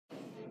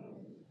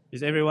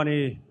Is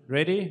everybody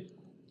ready?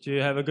 Do you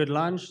have a good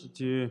lunch?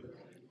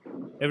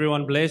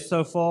 Everyone blessed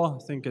so far? I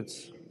think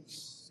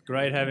it's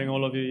great having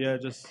all of you here,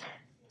 just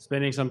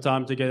spending some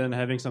time together and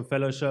having some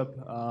fellowship.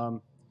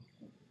 All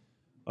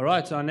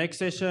right, so our next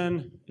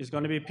session is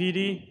going to be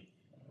PD.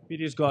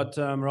 PD's got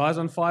Rise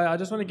on Fire. I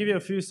just want to give you a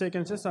few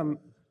seconds, just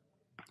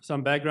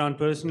some background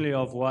personally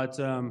of what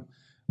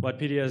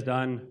PD has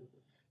done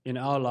in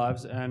our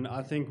lives, and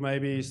I think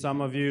maybe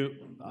some of you,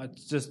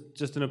 it's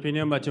just an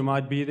opinion, but you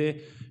might be there.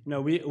 You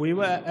know, we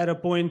were at a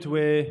point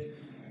where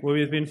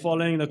we've been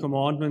following the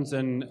commandments,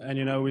 and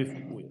you know,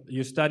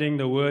 you're studying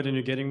the Word, and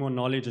you're getting more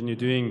knowledge, and you're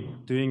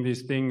doing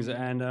these things,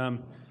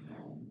 and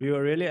we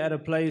were really at a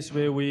place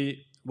where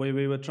we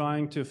were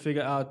trying to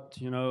figure out,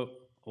 you know,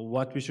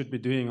 what we should be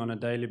doing on a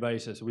daily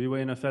basis. We were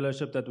in a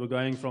fellowship that were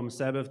going from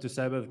Sabbath to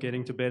Sabbath,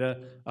 getting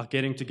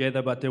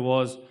together, but there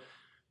was,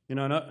 you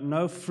know,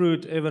 no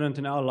fruit evident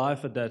in our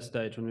life at that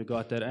stage when we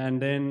got there.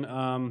 And then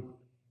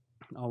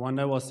one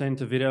day I was sent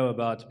a video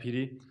about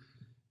PD,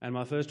 and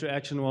my first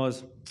reaction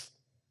was,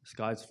 this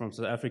guy's from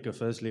South Africa,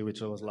 firstly,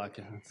 which I was like,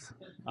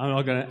 I'm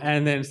not going to.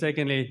 And then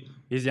secondly,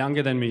 he's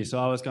younger than me, so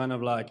I was kind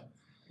of like,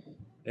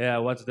 yeah,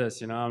 what's this?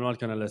 You know, I'm not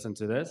going to listen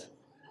to this.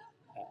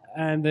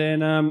 And then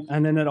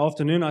that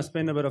afternoon, I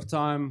spent a bit of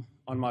time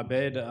on my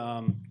bed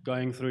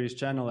going through his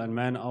channel, and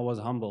man, I was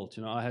humbled.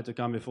 You know, I had to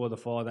come before the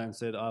Father and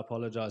said, I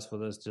apologize for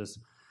this, just,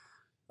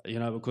 you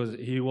know, because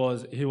he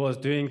was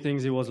doing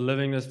things, he was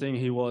living this thing,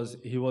 he was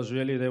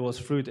really, there was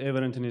fruit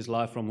evident in his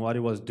life from what he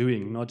was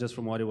doing, not just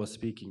from what he was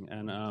speaking.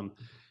 And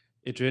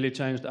it really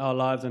changed our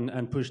lives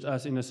and pushed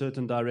us in a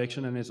certain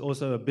direction, and it's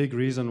also a big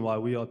reason why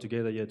we are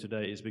together here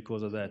today is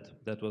because of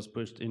that was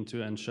pushed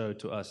into and showed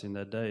to us in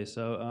that day.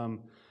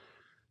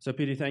 So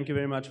PD, thank you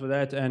very much for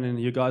that,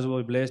 and you guys will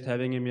be blessed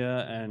having him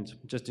here, and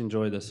just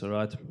enjoy this, all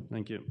right?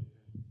 Thank you.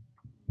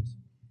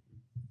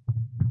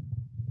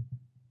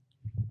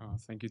 Oh,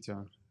 thank you,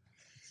 John.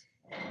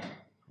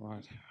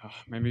 Right,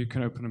 maybe you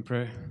can open in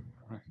prayer.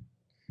 Right.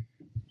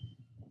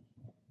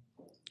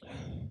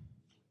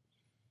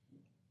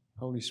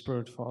 Holy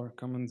Spirit, Father,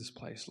 come in this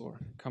place, Lord.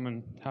 Come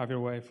and have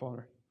your way,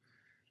 Father.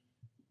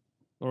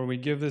 Lord, we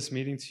give this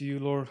meeting to you,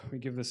 Lord. We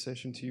give this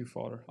session to you,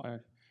 Father.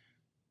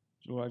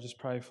 Lord, I just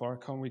pray, Father,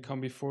 we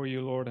come before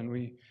you, Lord, and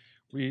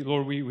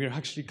we're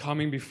actually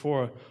coming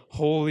before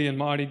holy and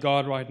mighty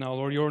God right now,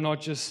 Lord.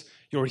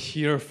 You're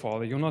here,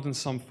 Father. You're not in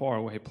some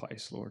faraway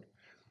place, Lord.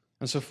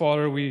 And so,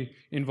 Father, we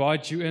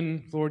invite you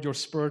in, Lord, your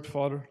Spirit,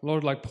 Father.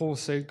 Lord, like Paul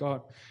said,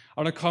 God,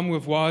 I don't come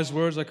with wise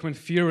words, I come in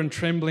fear and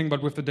trembling,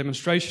 but with the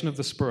demonstration of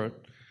the Spirit.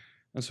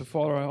 And so,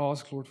 Father, I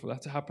ask, Lord, for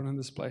that to happen in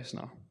this place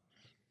now.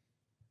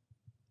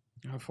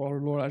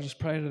 Father, Lord, I just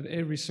pray that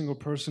every single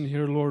person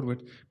here, Lord,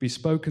 would be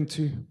spoken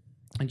to,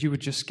 and you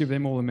would just give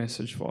them all a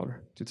message,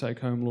 Father, to take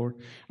home, Lord.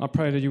 I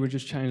pray that you would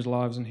just change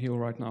lives and heal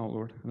right now,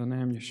 Lord. In the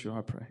name of Yeshua,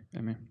 I pray.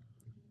 Amen.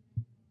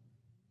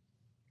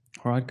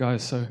 All right,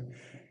 guys, so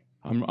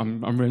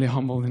I'm really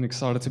humbled and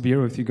excited to be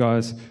here with you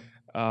guys.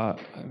 What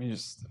I'm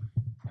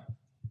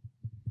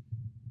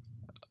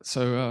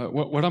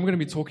going to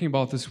be talking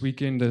about this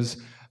weekend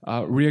is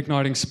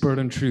reigniting spirit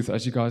and truth,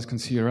 as you guys can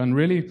see here. And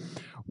really,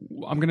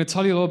 I'm going to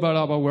tell you a little bit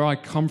about where I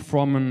come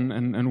from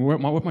and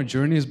what my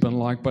journey has been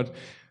like, but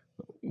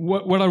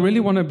what I really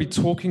want to be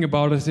talking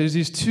about is there's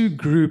these two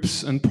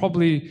groups, and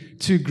probably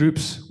two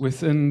groups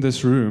within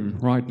this room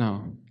right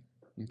now.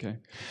 Okay,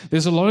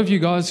 there's a lot of you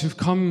guys who've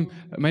come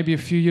maybe a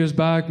few years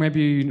back,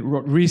 maybe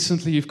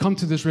recently. You've come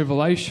to this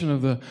revelation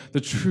of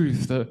the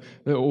truth,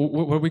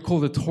 what we call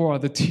the Torah,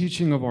 the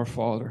teaching of our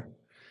Father.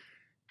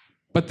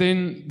 But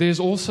then there's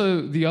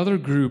also the other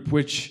group,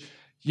 which,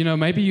 you know,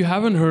 maybe you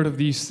haven't heard of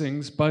these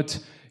things, but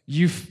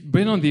you've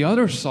been on the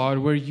other side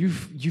where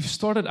you've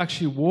started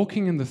actually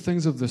walking in the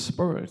things of the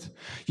Spirit.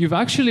 You've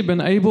actually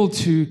been able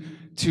to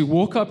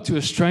walk up to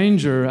a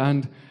stranger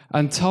and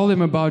tell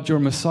them about your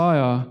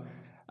Messiah,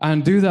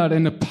 and do that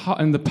in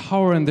the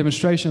power and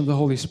demonstration of the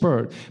Holy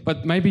Spirit.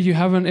 But maybe you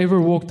haven't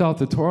ever walked out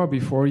the Torah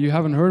before. You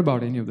haven't heard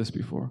about any of this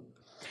before.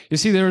 You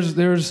see,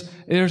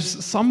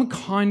 there's some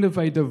kind of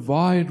a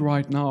divide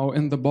right now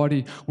in the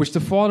body, which the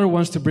Father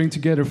wants to bring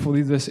together for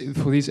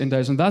these end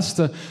days. And that's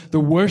the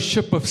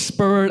worship of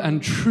spirit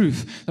and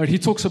truth that He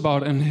talks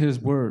about in His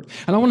Word.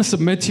 And I want to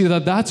submit to you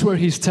that that's where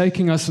He's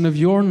taking us. And if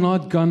you're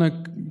not going to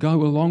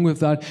go along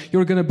with that,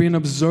 you're going to be an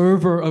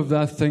observer of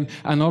that thing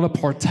and not a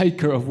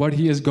partaker of what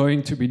He is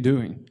going to be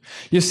doing.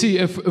 You see,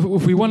 if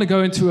we want to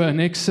go into an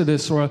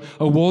exodus or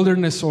a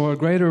wilderness or a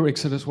greater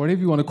exodus,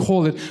 whatever you want to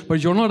call it,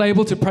 but you're not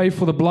able to pray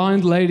for the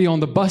blind lady on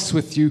the bus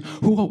with you,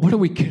 what are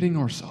we kidding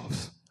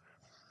ourselves?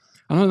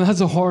 I know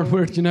that's a hard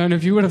word, you know, and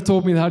if you would have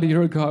told me that a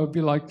year ago, I would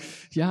be like,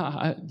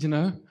 yeah, you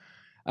know.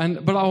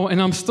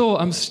 I'm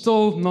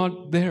still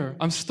not there.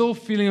 I'm still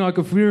feeling like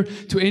if we're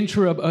to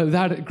enter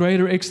that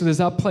greater exodus,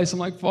 that place, I'm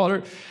like,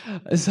 Father,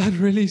 is that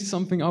really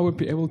something I would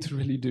be able to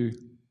really do?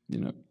 You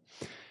know.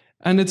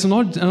 And it's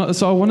not,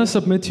 so I want to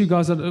submit to you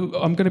guys that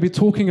I'm going to be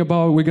talking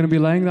about, we're going to be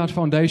laying that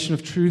foundation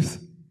of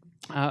truth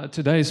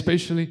today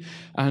especially,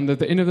 and at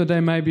the end of the day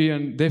maybe,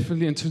 and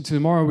definitely into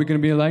tomorrow, we're going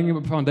to be laying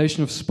a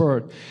foundation of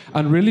spirit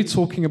and really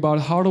talking about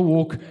how to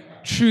walk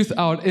truth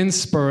out in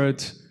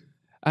spirit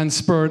and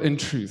spirit in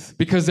truth,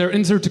 because they're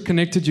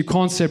interconnected. You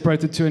can't separate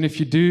the two, and if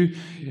you do,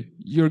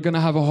 you're going to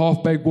have a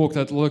half-baked walk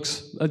that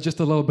looks just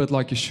a little bit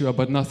like Yeshua,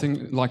 but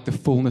nothing like the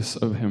fullness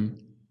of him.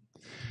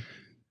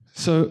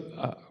 So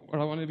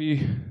what I want to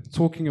be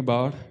talking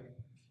about,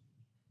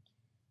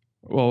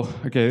 well,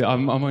 okay,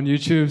 I'm on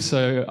YouTube,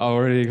 so I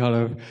already kind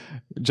of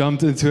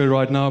jumped into it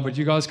right now, but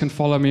you guys can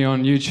follow me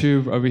on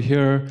YouTube over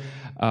here.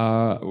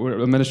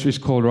 The ministry is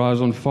called Rise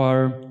on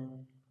Fire.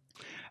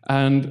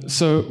 And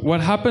so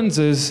what happens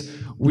is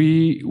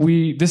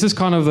this is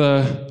kind of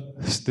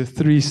the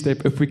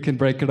three-step, if we can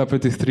break it up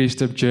into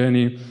three-step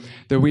journey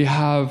that we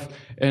have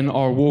in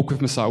our walk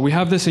with Messiah. We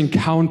have this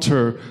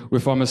encounter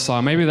with our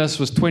Messiah. Maybe this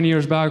was 20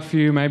 years back for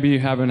you. Maybe you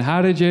haven't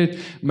had it yet.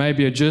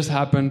 Maybe it just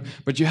happened.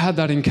 But you had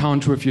that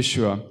encounter with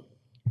Yeshua.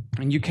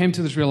 And you came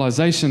to this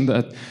realization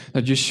that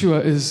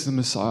Yeshua is the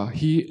Messiah.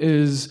 He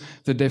is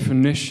the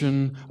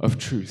definition of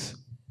truth.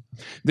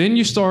 Then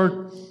you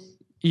start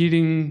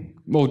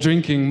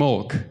drinking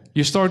milk.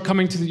 You start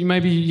coming to,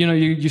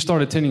 you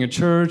start attending a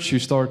church, you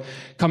start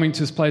coming to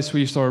this place where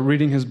you start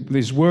reading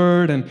his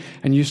word,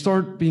 and you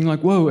start being like,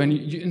 whoa,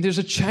 and there's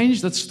a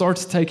change that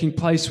starts taking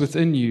place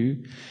within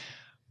you.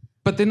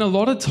 But then a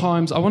lot of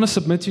times, I want to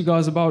submit to you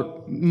guys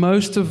about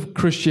most of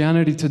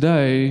Christianity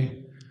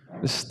today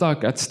is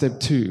stuck at step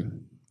 2.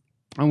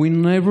 And we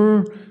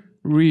never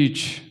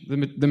reach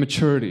the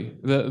maturity,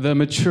 the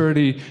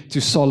maturity to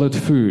solid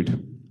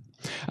food.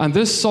 And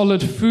this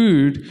solid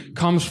food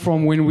comes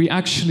from when we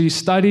actually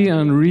study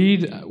and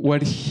read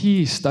what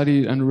he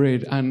studied and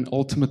read and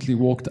ultimately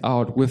walked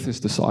out with his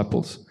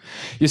disciples.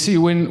 You see,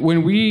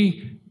 when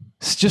we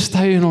just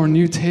stay in our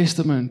New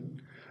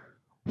Testament,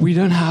 we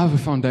don't have a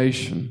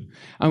foundation.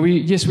 And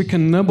we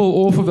can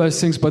nibble off of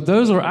those things, but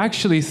those are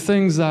actually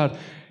things that,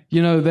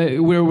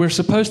 we're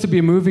supposed to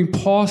be moving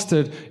past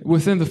it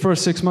within the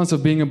first 6 months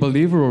of being a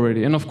believer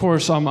already. And of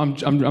course,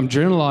 I'm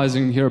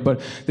generalizing here,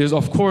 but there's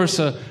of course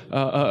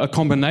a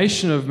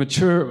combination of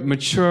mature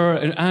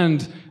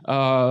and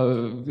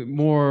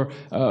more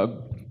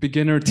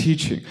beginner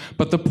teaching.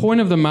 But the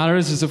point of the matter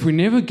is if we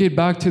never get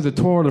back to the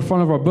Torah, the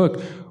front of our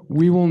book,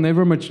 we will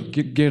never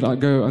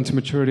go into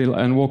maturity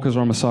and walk as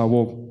our Messiah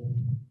walked.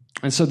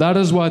 And so that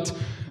is what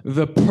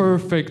the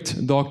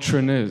perfect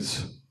doctrine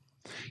is.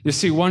 You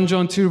see, 1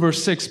 John 2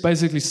 verse 6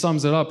 basically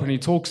sums it up, and he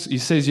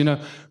says,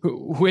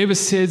 whoever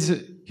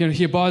says,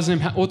 he abides in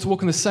him ought to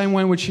walk in the same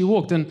way in which he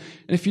walked. And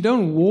if you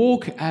don't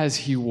walk as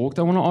he walked,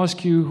 I want to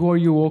ask you, who are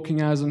you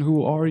walking as and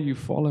who are you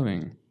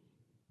following?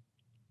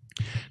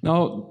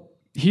 Now,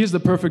 here's the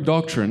perfect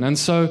doctrine. And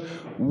so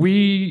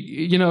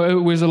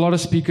there's a lot of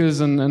speakers,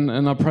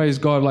 and I praise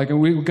God, and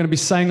we're going to be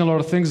saying a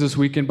lot of things this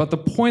weekend, but the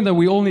point that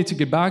we all need to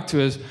get back to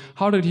is,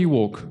 how did he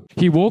walk?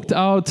 He walked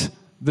out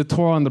the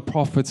Torah and the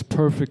prophets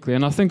perfectly.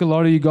 And I think a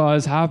lot of you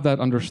guys have that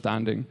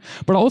understanding.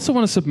 But I also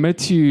want to submit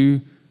to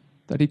you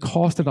that he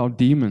casted out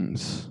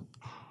demons.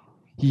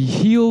 He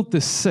healed the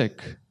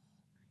sick.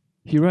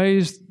 He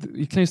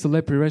cleansed the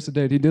leper, he raised the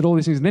dead. He did all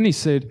these things. And then he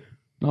said,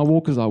 now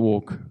walk as I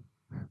walk.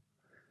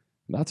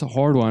 That's a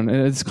hard one.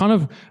 It's kind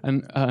of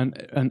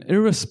an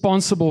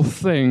irresponsible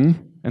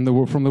thing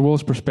from the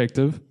world's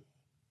perspective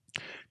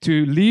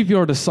to leave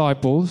your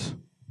disciples,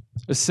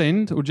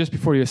 ascend, or just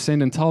before you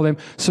ascend, and tell them,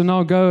 so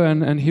now go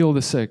and heal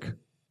the sick.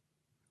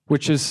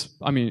 Which is,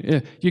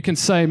 you can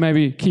say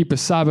maybe keep a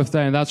Sabbath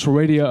day, and that's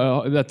already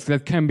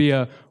that can be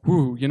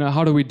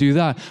how do we do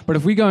that? But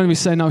if we go and we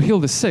say, now heal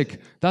the sick,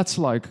 that's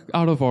like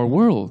out of our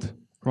world,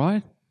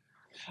 right?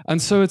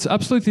 And so it's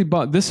absolutely,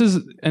 but this is,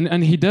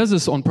 and he does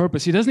this on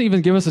purpose. He doesn't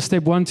even give us a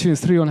step 1, 2, and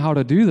 3 on how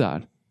to do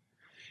that.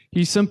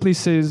 He simply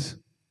says,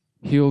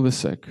 heal the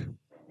sick.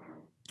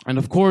 And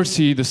of course,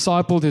 he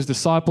discipled his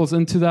disciples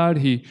into that.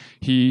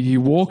 He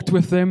walked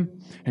with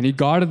them, and he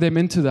guided them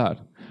into that.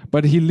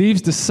 But he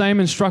leaves the same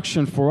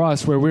instruction for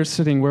us where we're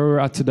sitting, where we're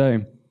at today.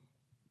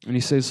 And he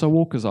says, so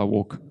walk as I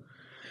walk.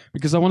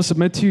 Because I want to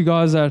submit to you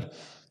guys that,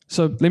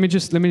 so let me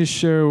just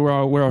share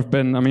where I've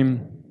been.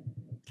 Around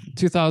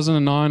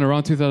 2009,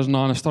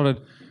 I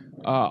started,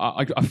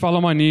 I fell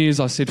on my knees.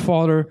 I said,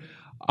 Father,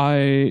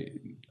 I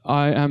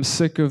am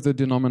sick of the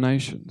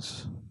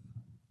denominations.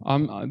 I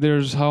don't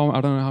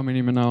know how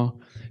many now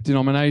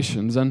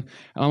denominations. And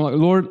I'm like,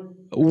 Lord,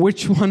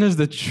 which one is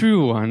the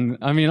true one?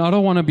 I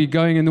don't want to be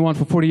going into one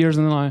for 40 years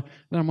and then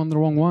I'm on the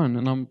wrong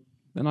one,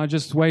 and I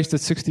just wasted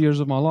 60 years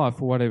of my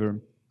life or whatever.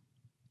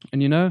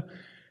 And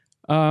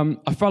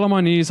I fell on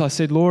my knees. I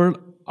said, Lord,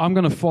 I'm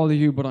going to follow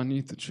you, but I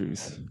need the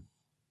truth.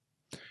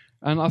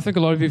 And I think a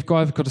lot of you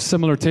guys have got a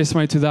similar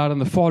testimony to that,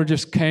 and the Father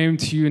just came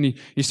to you and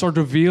he started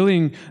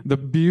revealing the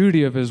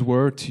beauty of his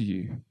word to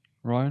you,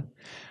 right?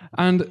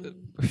 And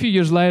a few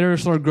years later, I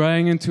started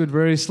growing into it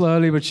very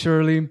slowly but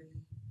surely.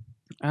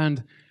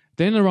 And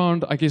then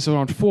around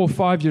 4 or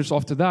 5 years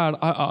after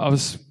that, I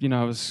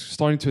was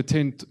starting to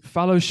attend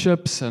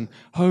fellowships and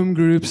home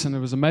groups, and it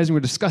was amazing.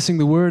 We're discussing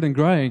the Word and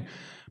growing.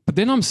 But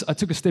then I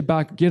took a step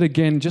back yet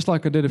again, just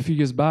like I did a few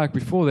years back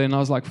before then. I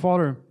was like,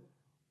 Father,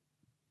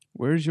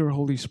 where is your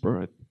Holy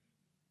Spirit?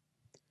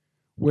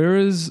 Where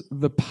is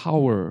the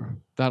power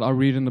that I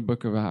read in the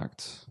book of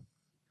Acts?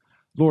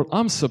 Lord,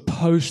 I'm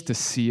supposed to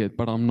see it,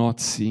 but I'm not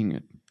seeing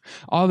it.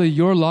 Either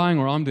you're lying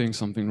or I'm doing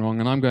something wrong,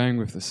 and I'm going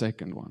with the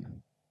second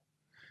one.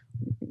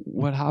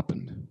 What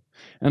happened?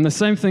 And the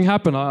same thing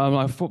happened.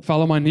 I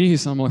fell on my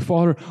knees. I'm like,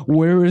 Father,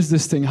 where is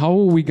this thing?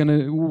 How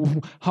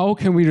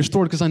can we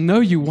restore it? Because I know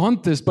you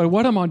want this, but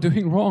what am I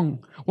doing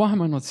wrong? Why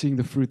am I not seeing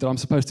the fruit that I'm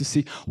supposed to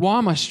see? Why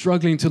am I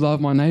struggling to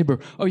love my neighbor?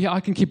 Oh yeah, I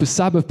can keep a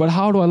Sabbath, but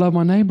how do I love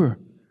my neighbor?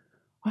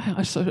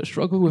 I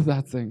struggle with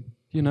that thing,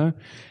 you know?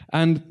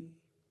 And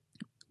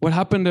what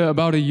happened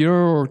about a year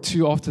or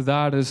two after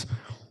that is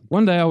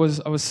one day I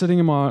was sitting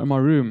in my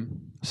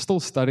room, still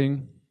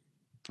studying,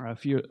 I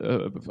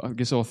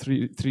guess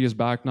 3 years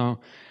back now,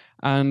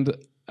 and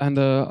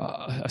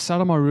I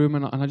sat in my room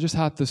and I just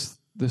had this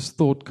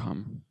thought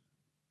come.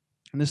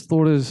 And this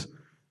thought is,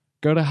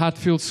 go to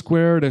Hatfield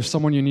Square, there's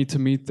someone you need to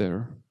meet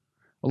there.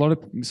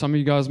 Some of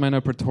you guys may know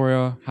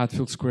Pretoria,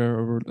 Hatfield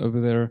Square over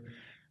there.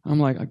 I'm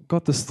like, I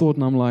got this thought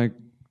and I'm like,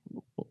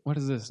 what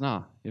is this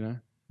now, you know?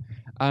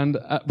 And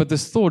but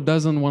this thought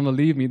doesn't want to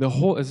leave me. I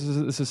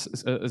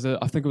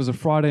think it was a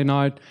Friday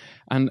night,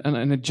 and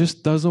it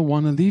just doesn't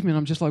want to leave me. And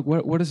I'm just like,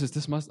 what is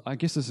this? I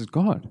guess this is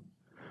God,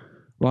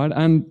 right?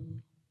 And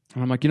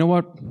I'm like, you know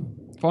what?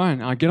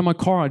 Fine. I get in my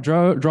car. I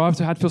drive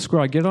to Hatfield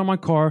Square. I get on my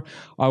car.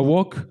 I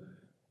walk,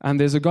 and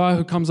there's a guy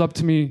who comes up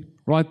to me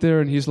right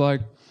there, and he's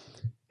like,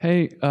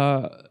 hey.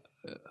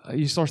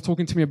 He starts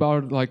talking to me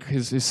about like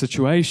his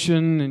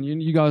situation, and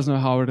you guys know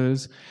how it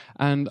is.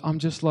 And I'm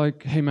just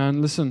like, hey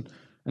man, listen.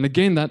 And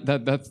again,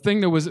 that thing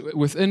that was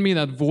within me,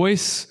 that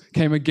voice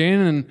came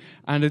again,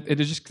 and it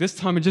just, this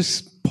time it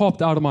just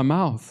popped out of my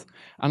mouth.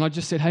 And I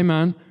just said, hey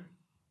man,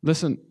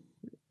 listen,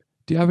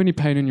 do you have any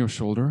pain in your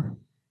shoulder?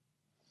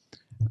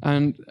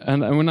 And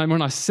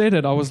when I said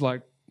it, I was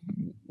like,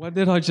 what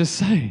did I just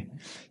say?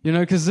 You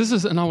know,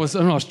 because I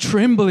was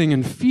trembling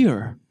in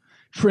fear,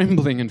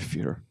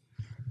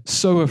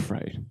 so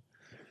afraid.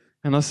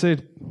 And I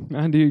said,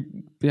 man, do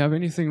you have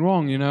anything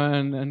wrong? You know,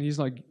 and he's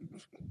like,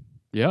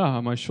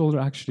 yeah, my shoulder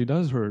actually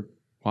does hurt.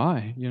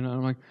 Why? You know,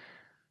 I'm like,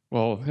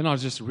 well, then I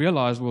just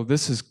realized, well,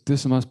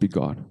 this must be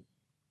God.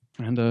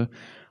 And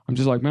I'm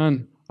just like,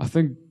 man, I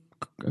think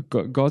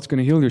God's going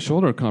to heal your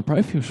shoulder. Can I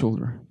pray for your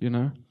shoulder? You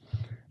know?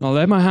 And I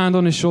laid my hand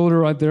on his shoulder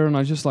right there, and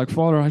I just like,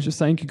 Father, I just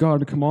thank you, God,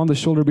 to command the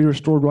shoulder be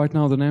restored right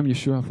now in the name of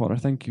Yeshua, Father.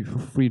 Thank you for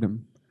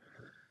freedom.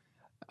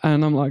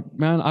 And I'm like,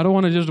 man, I don't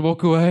want to just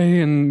walk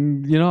away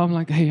and, you know, I'm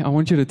like, hey, I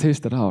want you to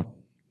test it out.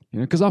 You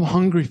know, because I'm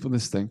hungry for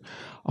this thing.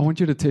 I want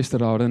you to test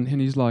it out. And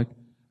he's like,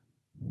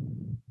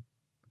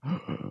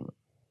 and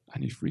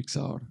he freaks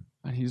out.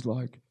 And he's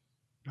like,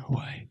 no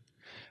way.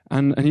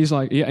 And he's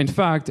like, yeah, in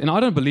fact, and I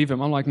don't believe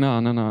him. I'm like,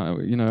 no.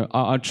 You know,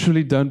 I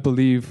truly don't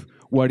believe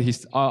what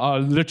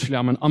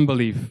I'm an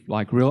unbelief,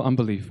 like real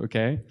unbelief,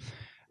 okay?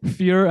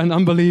 Fear and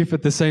unbelief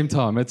at the same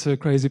time. It's a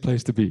crazy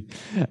place to be.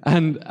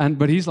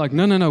 But he's like,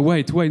 no,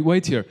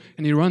 wait here.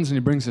 And he runs and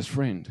he brings his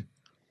friend.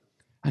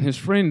 And his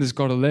friend has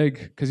got a leg,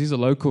 because he's a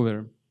local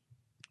there.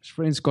 His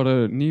friend's got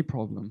a knee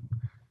problem.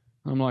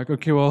 I'm like,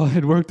 okay, well,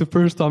 it worked the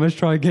first time. Let's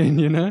try again,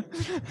 you know?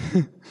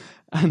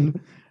 and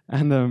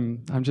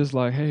I'm just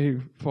like, hey,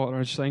 Father,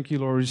 I just thank you,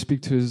 Lord. You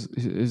speak to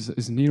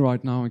his knee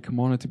right now and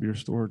command it to be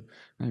restored.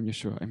 Name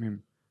Yeshua,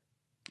 amen.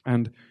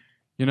 And,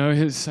 you know,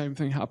 his same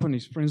thing happened.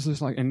 His friend's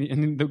just like, and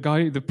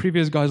the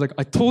previous guy's like,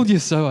 I told you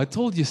so.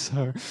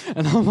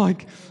 And I'm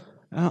like,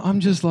 I'm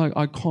just like,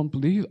 I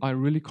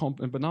really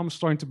can't, but now I'm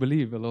starting to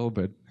believe a little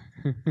bit.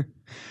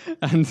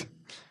 And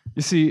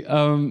you see,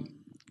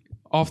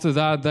 after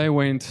that, they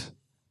went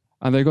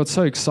and they got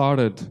so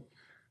excited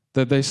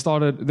that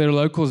they're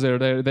locals there.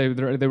 They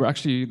were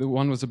actually, the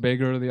one was a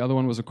beggar, the other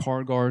one was a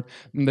car guard.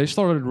 And they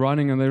started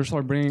running and they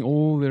started bringing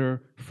all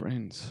their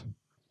friends.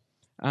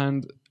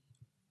 And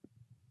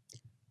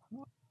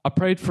I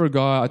prayed for a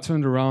guy. I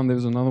turned around, there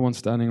was another one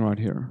standing right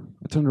here.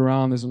 I turned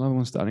around, there's another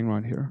one standing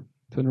right here.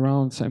 Turned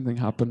around, same thing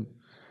happened.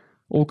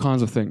 All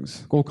kinds of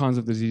things, all kinds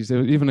of disease. There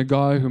was even a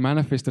guy who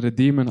manifested a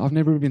demon. I've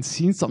never even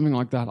seen something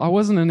like that. I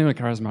wasn't in a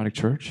charismatic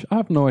church. I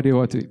have no idea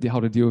how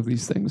to deal with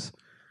these things.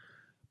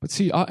 But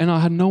see, I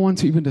had no one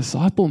to even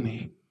disciple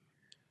me.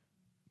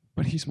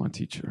 But he's my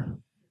teacher.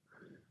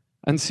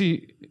 And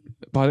see,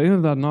 by the end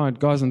of that night,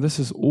 guys, and this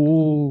is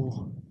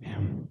all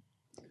him,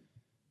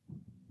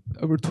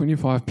 over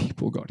 25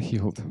 people got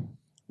healed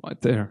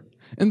right there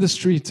in the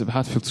streets of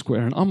Hatfield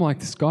Square. And I'm like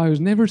this guy who's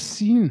never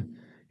seen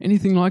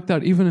anything like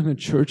that, even in a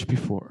church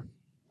before.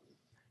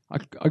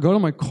 I got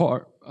in my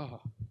car.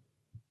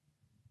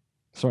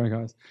 Sorry,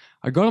 guys.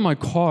 I got in my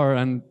car,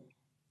 and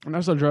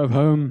as I drove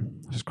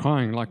home, I was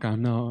crying like I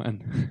am now.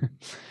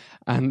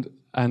 And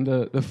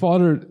the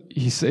father,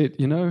 he said,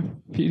 you know,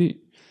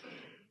 Petey,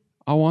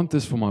 I want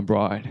this for my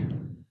bride.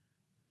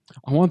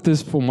 I want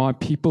this for my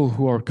people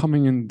who are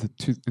coming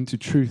into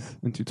truth,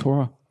 into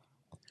Torah.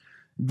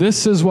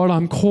 This is what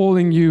I'm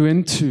calling you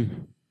into.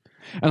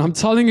 And I'm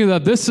telling you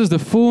that this is the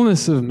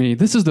fullness of me.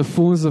 This is the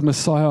fullness of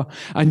Messiah.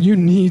 And you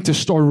need to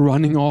start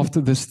running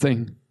after this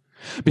thing.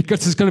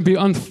 Because it's going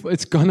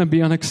to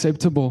be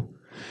unacceptable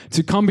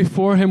to come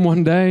before Him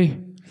one day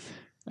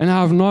and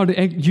have not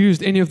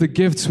used any of the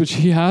gifts which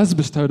He has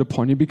bestowed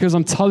upon you. Because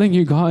I'm telling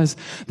you guys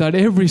that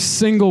every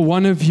single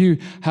one of you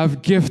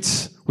have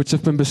gifts which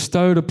have been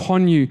bestowed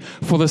upon you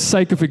for the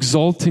sake of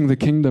exalting the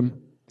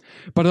kingdom.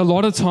 But a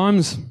lot of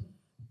times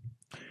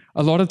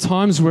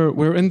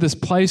we're in this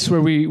place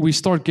where we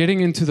start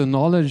getting into the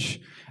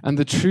knowledge and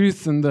the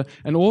truth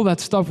and all that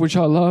stuff which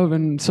I love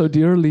and so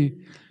dearly.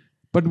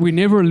 But we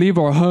never leave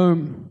our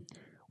home.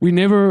 We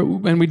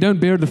don't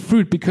bear the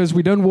fruit because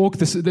we don't walk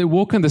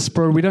in the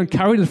Spirit. We don't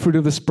carry the fruit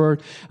of the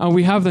Spirit, and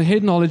we have the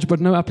head knowledge, but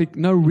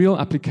no real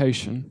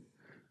application.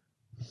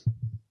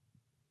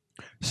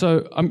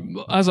 So,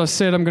 as I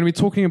said, I'm going to be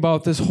talking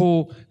about this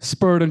whole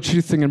Spirit and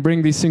truth thing and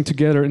bring these things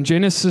together. In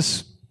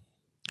Genesis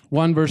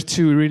 1 verse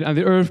 2, we read, "And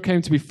the earth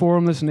came to be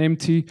formless and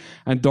empty,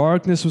 and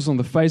darkness was on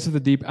the face of the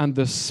deep, and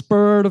the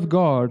Spirit of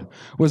God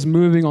was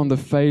moving on the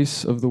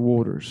face of the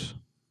waters."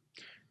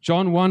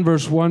 John 1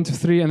 verse 1 to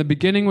 3, "And the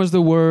beginning was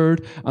the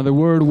Word, and the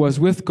Word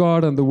was with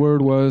God, and the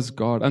Word was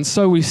God." And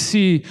so we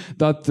see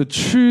that the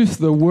truth,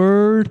 the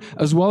Word,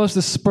 as well as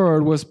the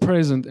Spirit was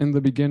present in the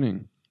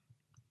beginning.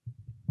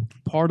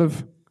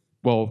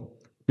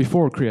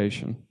 Before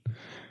creation.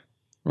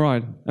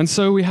 Right. And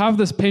so we have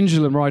this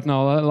pendulum right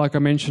now, like I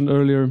mentioned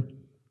earlier,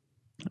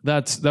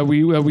 that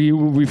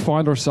we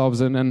find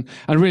ourselves in. And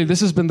really,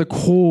 this has been the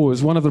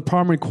cause, one of the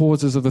primary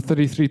causes of the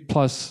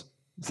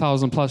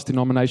 33,000 plus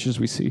denominations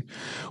we see.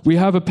 We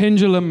have a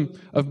pendulum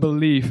of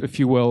belief, if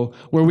you will,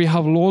 where we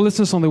have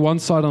lawlessness on the one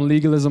side and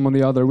legalism on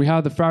the other. We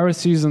had the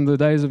Pharisees in the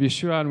days of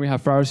Yeshua, and we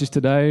have Pharisees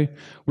today,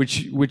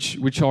 which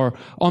are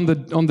on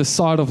the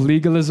side of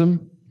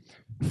legalism,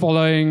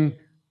 following,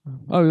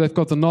 they've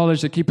got the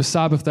knowledge, they keep a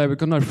Sabbath day, but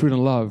got no fruit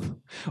and love.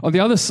 On the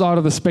other side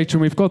of the spectrum,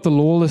 we've got the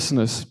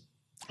lawlessness,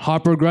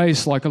 hyper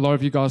grace, like a lot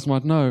of you guys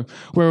might know,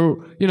 where,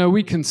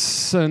 we can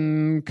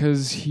sin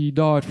because He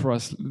died for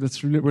us.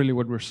 That's really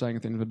what we're saying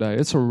at the end of the day.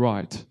 It's all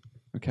right,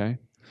 okay?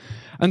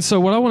 And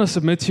so what I want to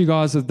submit to you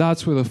guys is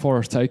that's where the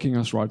forest is taking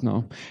us right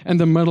now. In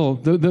the middle,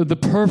 the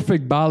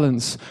perfect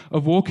balance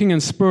of walking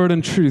in Spirit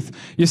and truth.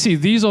 You see,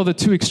 these are the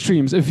two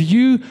extremes. If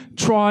you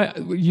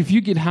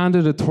get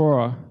handed a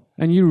Torah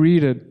and you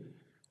read it,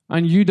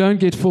 and you don't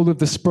get filled with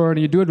the Spirit,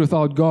 and you do it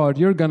without God,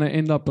 you're going to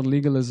end up in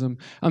legalism.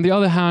 On the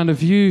other hand,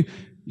 if you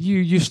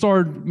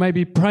start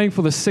maybe praying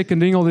for the sick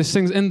and doing all these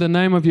things in the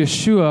name of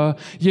Yeshua,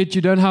 yet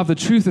you don't have the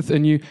truth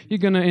within you, you're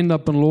going to end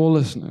up in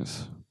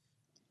lawlessness.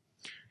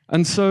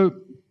 And so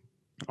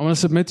I want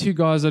to submit to you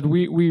guys that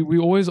we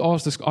always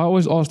ask this. I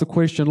always ask the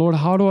question, Lord,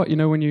 how do I,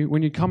 when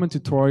you come into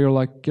Torah, you're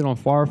like, get on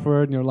fire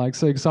for it, and you're like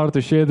so excited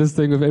to share this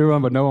thing with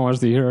everyone, but no one wants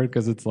to hear it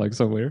because it's like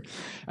so weird.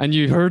 And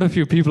you heard a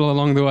few people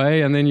along the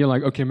way, and then you're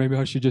like, okay, maybe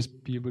I should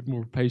just be a bit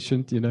more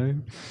patient,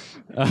 and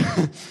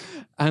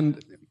I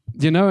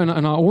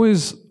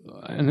always,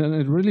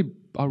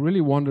 I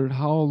really wondered,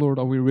 how, Lord,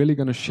 are we really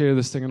going to share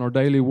this thing in our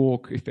daily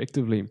walk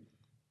effectively?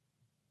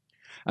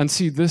 And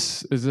see,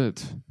 this is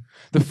it.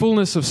 The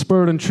fullness of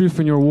Spirit and truth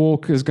in your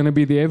walk is going to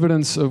be the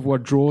evidence of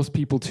what draws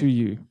people to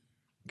you.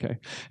 Okay,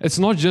 it's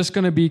not just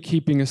going to be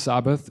keeping a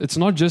Sabbath. It's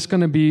not just going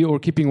to be or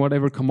keeping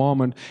whatever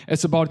commandment.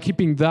 It's about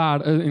keeping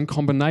that in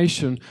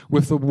combination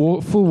with the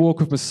full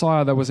walk of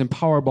Messiah that was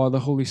empowered by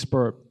the Holy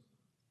Spirit.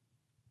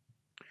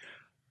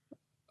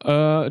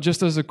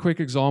 Just as a quick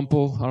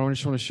example, I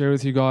just want to share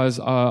with you guys,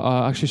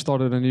 I actually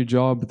started a new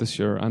job this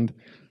year, and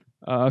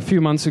a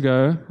few months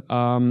ago,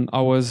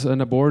 I was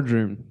in a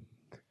boardroom,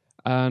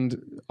 and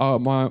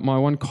my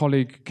one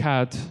colleague,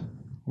 Kat,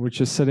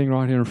 which is sitting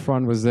right here in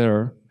front, was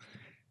there,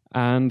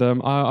 and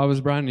I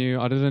was brand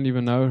new. I didn't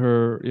even know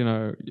her,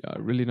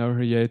 really know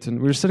her yet, and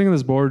we were sitting in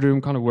this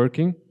boardroom kind of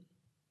working.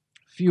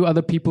 A few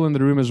other people in the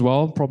room as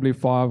well, probably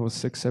 5 or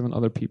 6, 7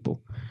 other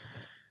people.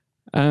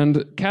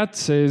 And Kat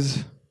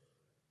says,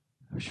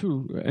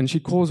 and she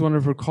calls one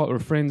of her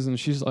friends, and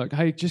she's like,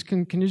 "Hey,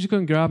 can you just go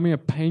and grab me a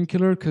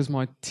painkiller, because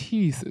my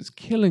teeth is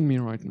killing me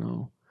right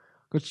now.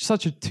 Got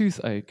such a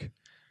toothache."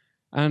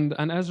 And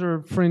as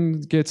her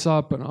friend gets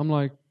up, and I'm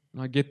like,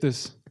 I get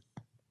this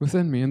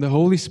within me, and the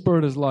Holy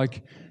Spirit is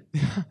like,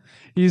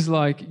 He's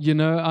like,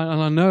 and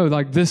I know,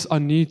 like this, I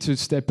need to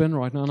step in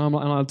right now, and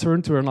I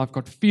turn to her, and I've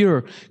got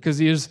fear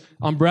because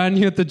I'm brand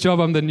new at the job,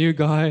 I'm the new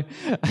guy,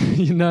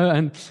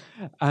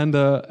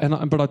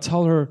 but I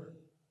tell her,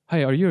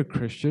 "Hey, are you a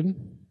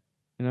Christian?"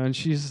 And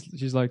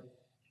she's like,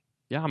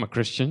 "Yeah, I'm a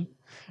Christian."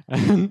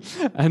 and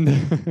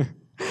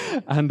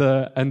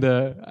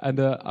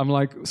I'm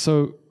like,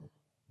 "So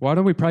why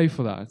don't we pray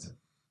for that?"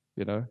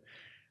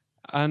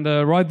 And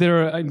right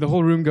there, the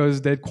whole room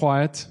goes dead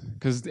quiet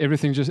because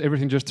everything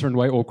just turned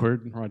way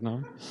awkward right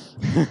now.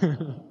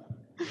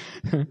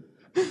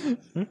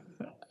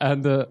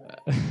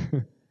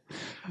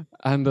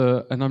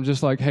 and I'm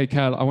just like, "Hey,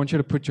 Kat, I want you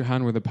to put your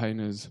hand where the pain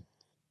is."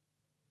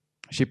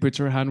 She puts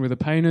her hand where the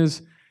pain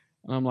is,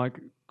 and I'm like,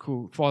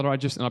 cool. Father,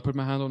 and I put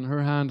my hand on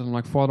her hand, and I'm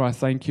like, Father, I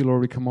thank you,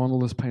 Lord. We command all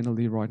this pain to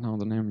leave right now in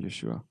the name of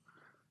Yeshua.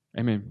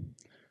 Amen.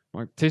 I'm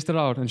like, test it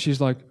out. And she's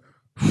like,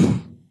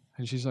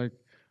 and she's like,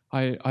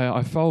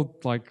 I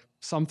felt like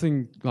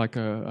something, like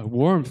a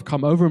warmth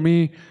come over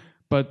me,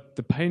 but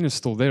the pain is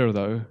still there,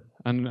 though.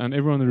 And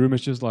everyone in the room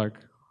is just like,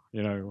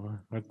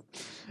 what?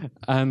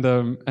 And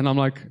I'm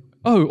like,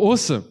 oh,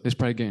 awesome. Let's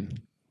pray again.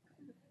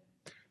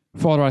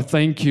 Father, I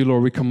thank you,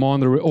 Lord. We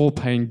command all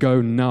pain go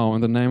now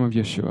in the name of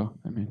Yeshua.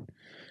 Amen.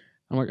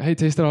 I'm like, hey,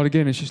 test it out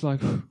again. And she's like,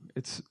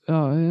 it's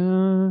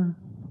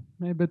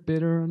maybe a bit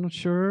better. I'm not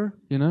sure,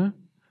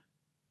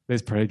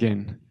 Let's pray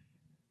again.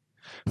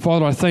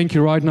 Father, I thank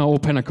you right now. All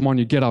pain, I command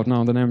you, get out now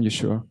in the name of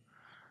Yeshua.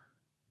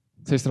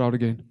 Test it out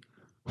again.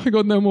 I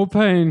got no more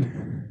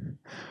pain.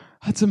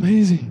 That's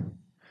amazing.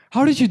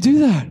 How did you do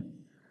that?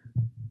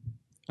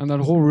 And that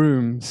whole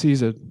room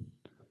sees it.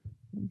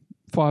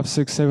 5,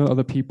 6, 7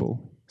 other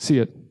people see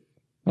it. I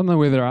don't know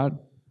where they're at.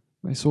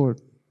 They saw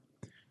it.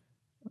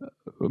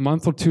 A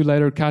month or two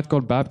later, Kat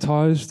got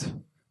baptized,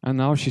 and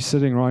now she's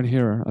sitting right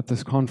here at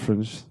this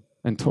conference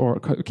and Torah,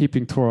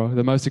 keeping Torah,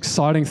 the most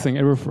exciting thing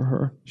ever for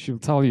her. She'll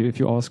tell you if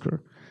you ask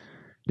her.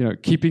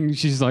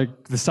 She's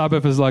like, the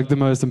Sabbath is like the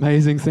most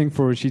amazing thing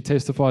for her. She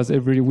testifies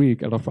every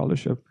week at our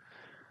fellowship.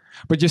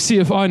 But you see,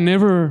 if I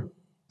never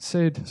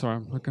said, sorry,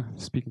 I'm not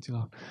speaking too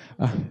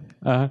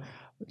loud.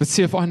 But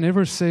see, if I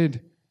never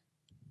said,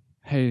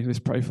 hey, let's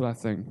pray for that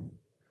thing,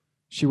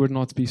 she would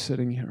not be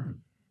sitting here.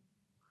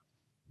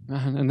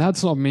 And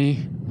that's not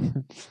me.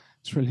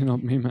 It's really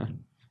not me,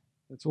 man.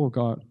 It's all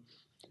God.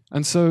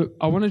 And so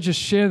I want to just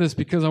share this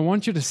because I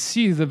want you to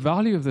see the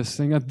value of this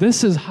thing. That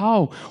this is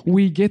how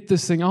we get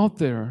this thing out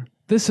there.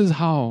 This is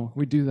how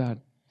we do that.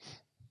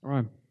 All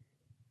right.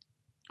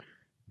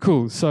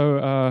 Cool.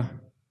 So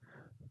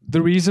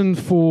the reason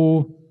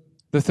for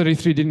the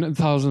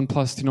 33,000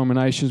 plus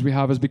denominations we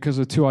have is because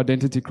of 2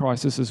 identity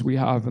crises we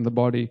have in the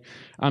body.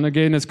 And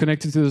again, it's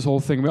connected to this whole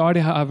thing. We already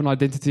have an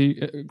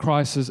identity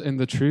crisis in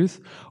the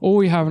truth, or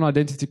we have an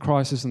identity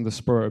crisis in the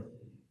spirit.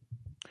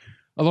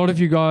 A lot of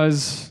you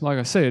guys, like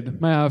I said,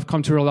 may have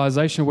come to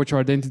realization what your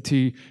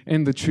identity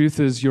in the truth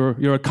is.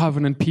 You're a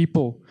covenant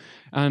people,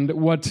 and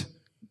what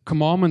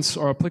commandments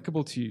are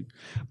applicable to you.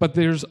 But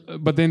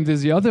then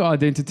there's the other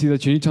identity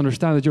that you need to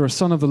understand, that you're a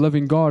son of the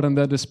living God, and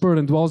that the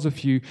Spirit indwells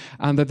with you,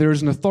 and that there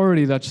is an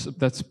authority that's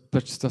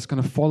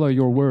going to follow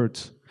your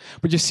words.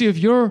 But you see, if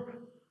you're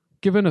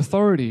given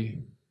authority,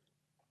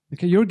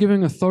 okay, you're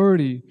giving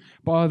authority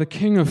by the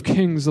King of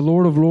Kings, the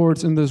Lord of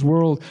Lords in this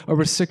world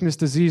over sickness,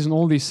 disease, and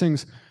all these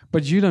things,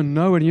 but you don't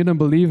know it, you don't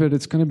believe it,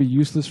 it's going to be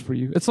useless for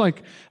you. It's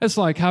like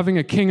having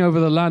a king over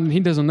the land, and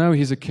he doesn't know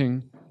he's a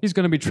king. He's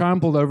going to be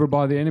trampled over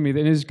by the enemy.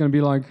 Then he's going to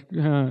be like,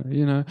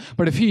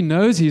 But if he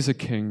knows he's a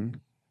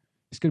king,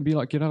 he's going to be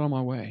like, get out of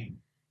my way,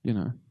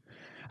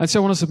 And so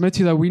I want to submit to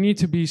you that we need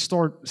to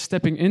start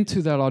stepping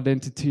into that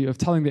identity of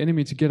telling the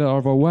enemy to get out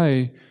of our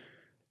way,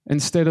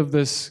 instead of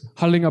this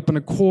huddling up in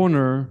a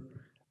corner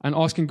and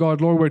asking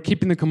God, Lord, we're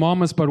keeping the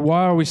commandments, but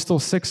why are we still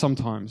sick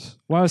sometimes?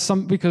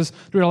 Because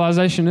the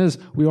realization is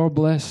we are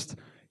blessed.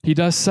 He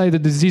does say the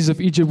disease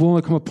of Egypt will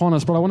not come upon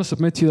us, but I want to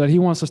submit to you that he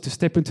wants us to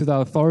step into that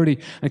authority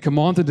and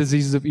command the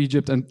diseases of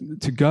Egypt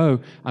and to go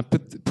and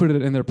put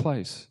it in their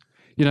place.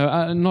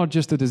 Not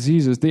just the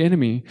diseases, the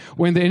enemy.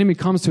 When the enemy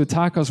comes to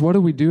attack us, what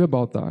do we do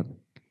about that?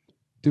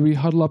 Do we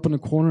huddle up in a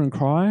corner and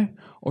cry?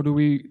 Or do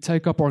we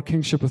take up our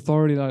kingship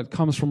authority that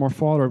comes from our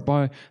Father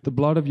by the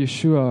blood of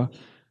Yeshua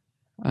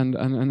and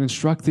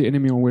instruct the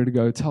enemy on where to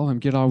go? Tell him,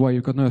 get out of the way,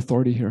 you've got no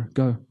authority here.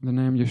 Go, in the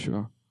name of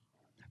Yeshua.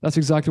 That's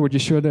exactly what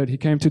Yeshua did. He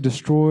came to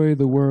destroy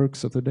the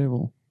works of the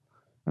devil.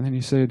 And then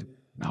he said,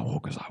 now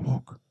walk as I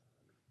walk.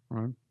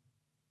 Right?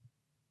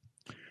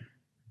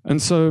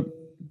 And so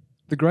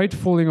the great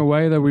falling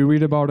away that we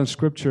read about in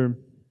Scripture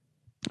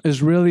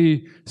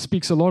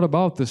speaks a lot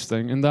about this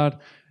thing, in that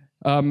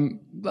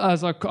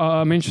as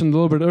I mentioned a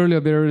little bit earlier,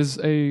 there is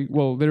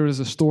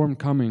a storm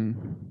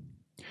coming.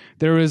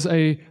 There is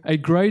a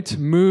great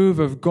move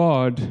of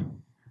God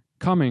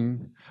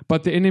coming,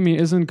 but the enemy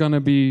isn't going to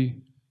be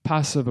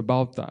passive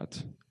about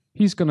that.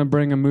 He's going to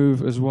bring a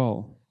move as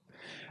well.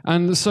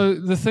 And so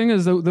the thing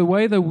is, the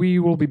way that we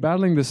will be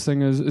battling this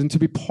thing is to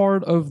be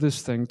part of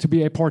this thing, to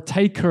be a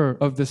partaker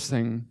of this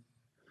thing.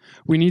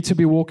 We need to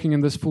be walking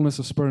in this fullness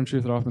of spirit and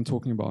truth that I've been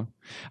talking about.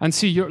 And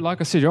see, like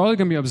I said, you're either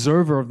going to be an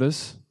observer of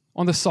this,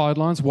 on the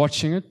sidelines,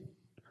 watching it,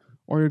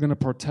 or you're going to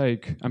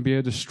partake and be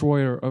a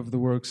destroyer of the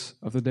works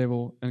of the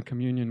devil and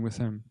communion with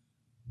him.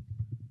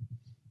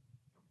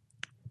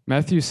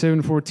 Matthew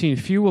 7:14,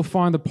 few will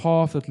find the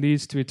path that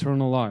leads to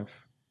eternal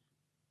life.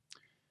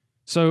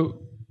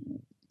 So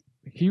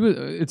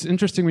it's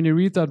interesting when you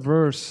read that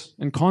verse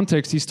in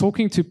context, he's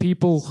talking to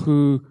people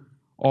who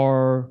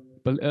are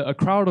a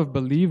crowd of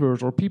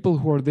believers or people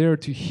who are there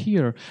to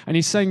hear. And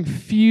he's saying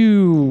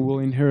few will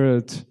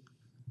inherit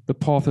the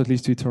path that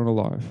leads to eternal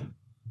life.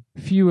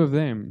 Few of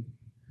them.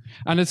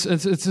 And it's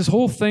this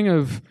whole thing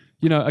of,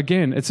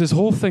 it's this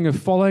whole thing of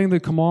following the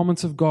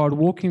commandments of God,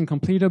 walking in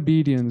complete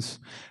obedience,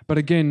 but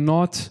again,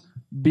 not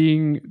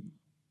being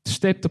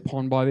stepped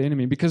upon by the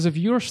enemy. Because if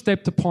you're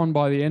stepped upon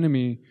by the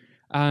enemy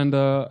and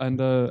all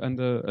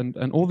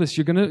this,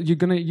 a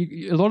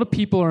lot of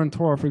people are in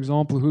Torah, for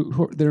example,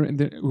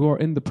 who are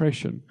in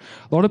depression.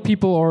 A lot of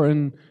people are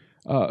in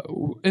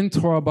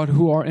Torah, but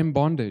who are in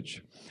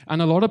bondage.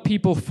 And a lot of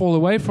people fall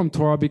away from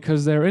Torah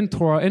because they're in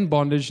Torah in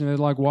bondage, and they're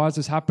like, "Why is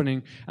this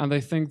happening?" And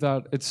they think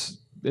that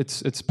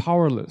it's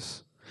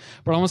powerless.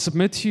 But I want to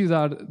submit to you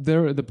that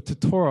the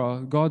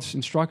Torah, God's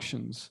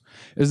instructions,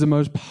 is the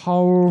most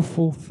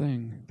powerful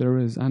thing there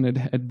is, and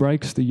it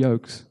breaks the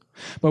yokes.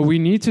 But we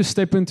need to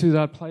step into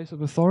that place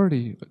of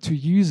authority to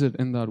use it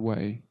in that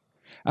way.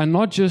 And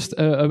not just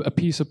a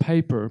piece of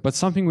paper, but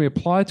something we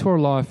apply to our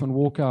life and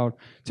walk out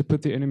to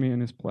put the enemy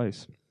in his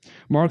place.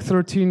 Mark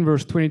 13,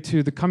 verse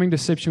 22, the coming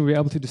deception will be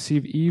able to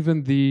deceive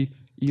even the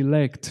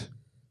elect.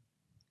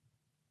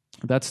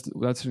 That's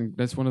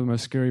one of the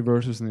most scary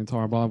verses in the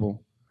entire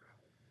Bible.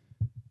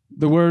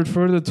 The word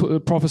further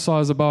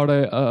prophesies about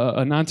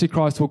an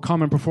antichrist who will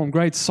come and perform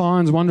great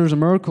signs, wonders, and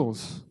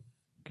miracles.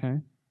 Okay,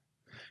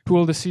 who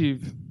will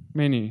deceive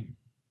many.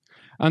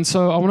 And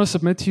so I want to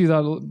submit to you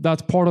that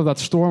that's part of that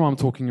storm I'm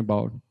talking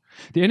about.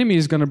 The enemy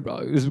is going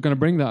to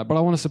bring that, but I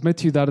want to submit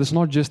to you that it's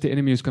not just the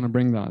enemy who's going to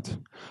bring that.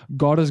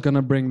 God is going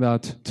to bring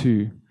that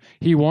too.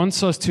 He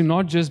wants us to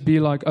not just be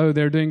like, "Oh,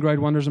 they're doing great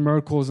wonders and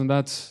miracles, and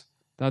that's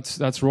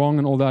wrong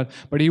and all that,"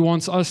 but He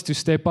wants us to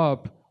step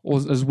up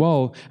as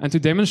well and to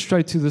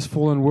demonstrate to this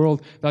fallen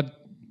world that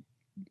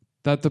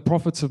the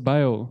prophets of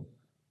Baal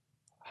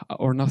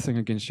are nothing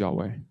against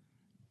Yahweh.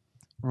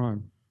 Right.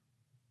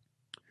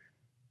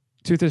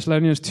 2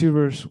 Thessalonians 2,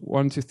 verse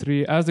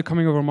 1-3. As the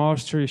coming of our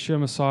Master, Yeshua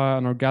Messiah,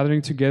 and our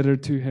gathering together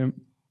to Him,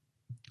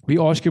 we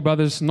ask you,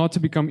 brothers, not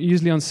to become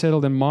easily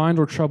unsettled in mind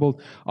or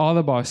troubled,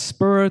 either by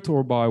spirit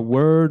or by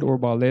word or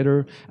by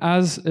letter,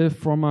 as if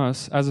from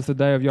us, as if the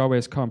day of Yahweh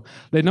has come.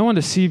 Let no one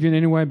deceive you in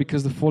any way,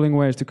 because the falling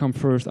away is to come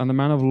first, and the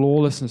man of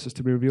lawlessness is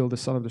to be revealed, the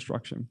son of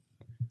destruction.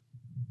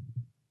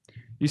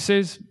 He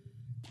says,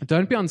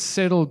 don't be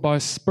unsettled by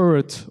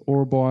spirit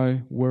or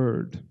by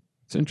word.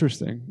 It's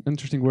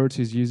interesting words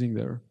he's using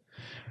there.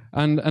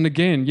 And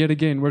yet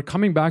again, we're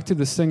coming back to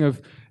this thing of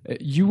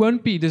you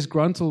won't be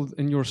disgruntled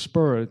in your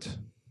spirit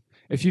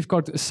if you've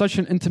got such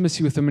an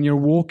intimacy with Him and you're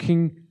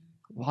walking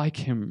like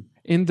Him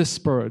in the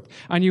Spirit.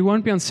 And you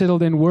won't be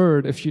unsettled in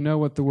word if you know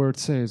what the word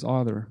says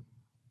either.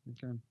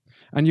 Okay.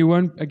 And you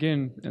won't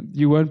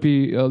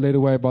be led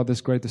away by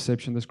this great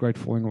deception, this great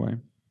falling away.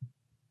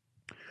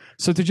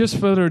 So to just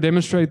further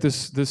demonstrate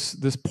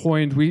this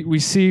point, we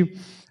see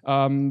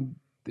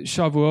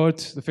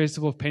Shavuot, the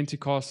festival of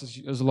Pentecost,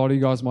 as a lot of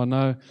you guys might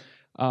know.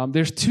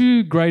 There's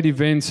two great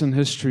events in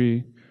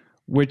history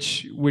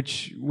which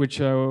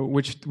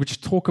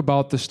talk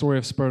about the story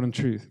of Spirit and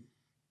Truth.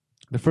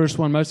 The first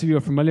one, most of you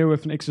are familiar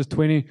with, in Exodus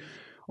 20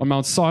 on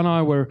Mount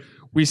Sinai, where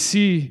we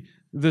see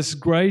this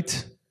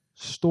great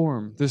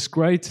storm, this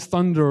great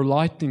thunder,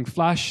 lightning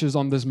flashes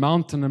on this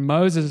mountain, and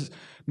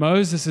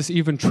Moses is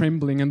even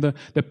trembling, and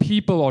the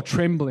people are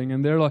trembling,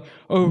 and they're like,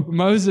 "Oh,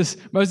 Moses,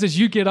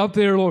 you get up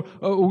there, Lord.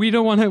 Oh, we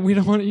don't want to.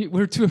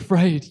 We're too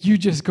afraid. You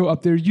just go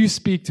up there. You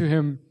speak to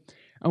him,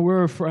 and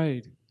we're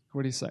afraid."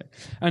 What did he say?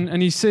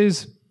 And he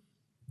says,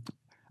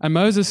 and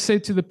Moses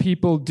said to the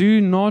people, "Do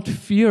not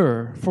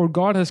fear, for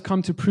God has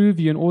come to prove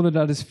you in order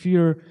that His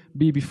fear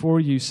be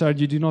before you, so that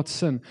you do not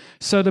sin."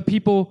 So the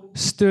people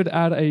stood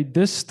at a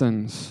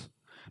distance,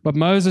 but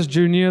Moses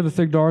drew near the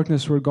thick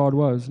darkness where God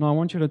was. Now I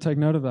want you to take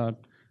note of that.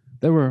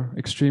 They were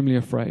extremely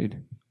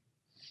afraid.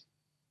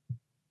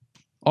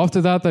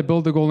 After that, they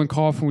built the golden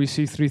calf, and we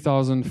see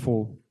 3,000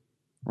 fall.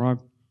 Right?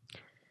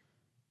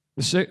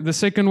 The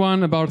second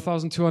one, about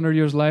 1,200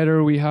 years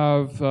later, we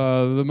have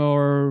the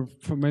more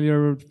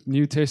familiar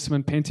New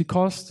Testament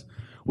Pentecost,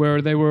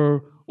 where they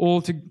were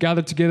all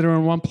gathered together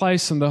in one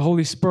place, and the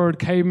Holy Spirit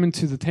came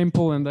into the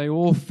temple, and they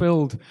all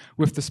filled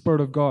with the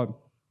Spirit of God.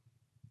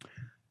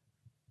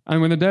 And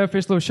when the day of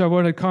festival of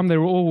Shavuot had come, they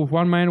were all with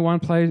one mind in one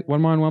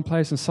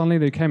place, and suddenly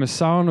there came a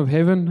sound of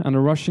heaven and a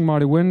rushing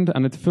mighty wind,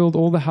 and it filled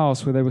all the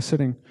house where they were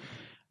sitting.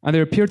 And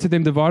there appeared to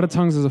them divided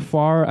tongues as a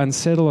fire, and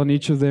settled on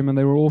each of them, and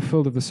they were all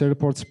filled with the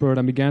set-apart Spirit,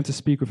 and began to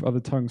speak with other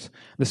tongues,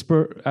 as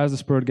the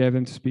Spirit gave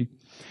them to speak.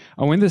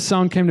 And when this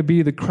sound came to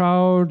be, the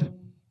crowd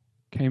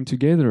came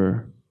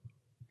together,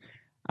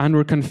 and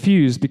were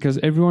confused, because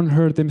everyone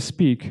heard them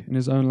speak in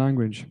his own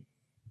language.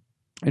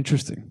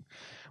 Interesting.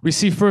 We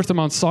see first on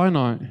Mount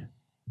Sinai,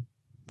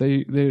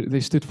 they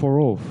stood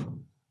far off.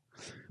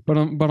 But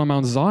on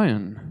Mount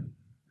Zion,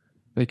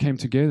 they came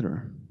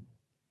together.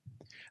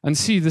 And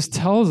see, this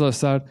tells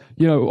us that,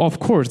 of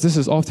course, this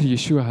is after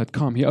Yeshua had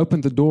come. He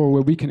opened the door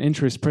where we can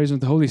enter His presence.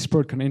 The Holy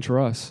Spirit can enter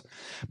us.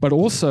 But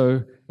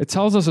also, it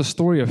tells us a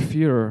story of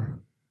fear.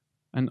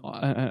 And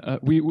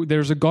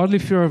there's a godly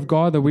fear of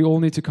God that we all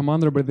need to come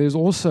under, but there's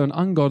also an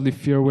ungodly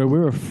fear where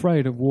we're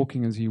afraid of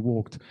walking as He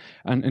walked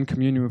and in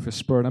communion with His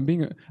Spirit, and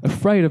being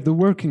afraid of the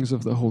workings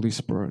of the Holy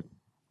Spirit.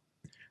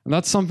 And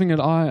that's something that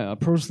I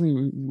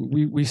personally,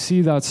 we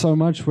see that so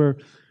much, where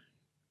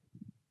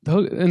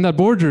in that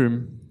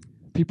boardroom,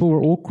 people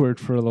were awkward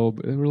for a little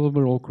bit. They were a little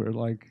bit awkward.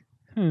 Like,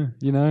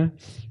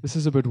 this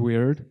is a bit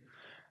weird.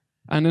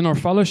 And in our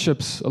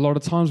fellowships, a lot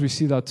of times we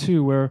see that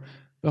too, where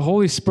the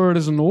Holy Spirit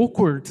is an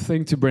awkward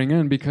thing to bring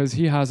in because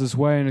he has his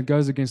way and it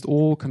goes against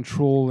all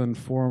control and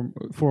form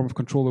of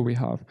control that we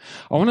have.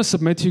 I want to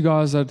submit to you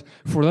guys that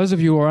for those of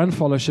you who are in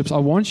fellowships, I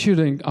want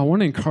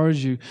to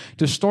encourage you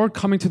to start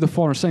coming to the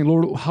Father and saying,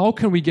 Lord, how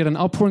can we get an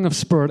outpouring of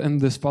Spirit in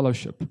this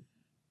fellowship?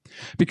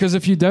 Because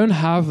if you don't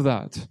have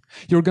that,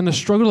 you're going to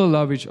struggle to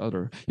love each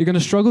other. You're going to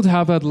struggle to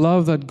have that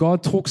love that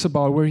God talks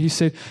about where he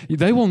said,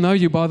 they will know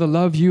you by the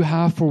love you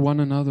have for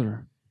one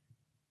another.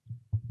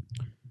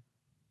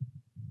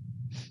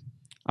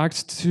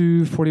 Acts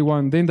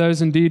 2:41. Then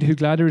those indeed who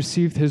gladly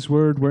received his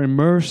word were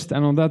immersed,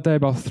 and on that day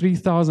about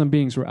 3,000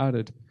 beings were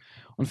added.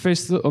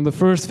 On the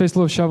first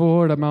festival of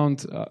Shavuot at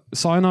Mount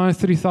Sinai,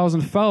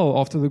 3,000 fell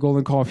after the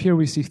golden calf. Here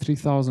we see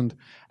 3,000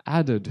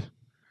 added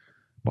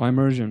by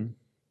immersion.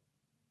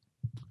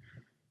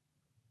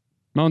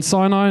 Mount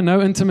Sinai,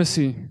 no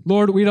intimacy.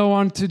 Lord, we don't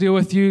want to deal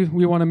with you.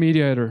 We want a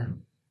mediator.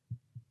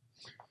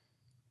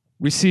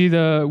 We see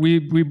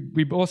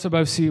we also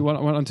both see what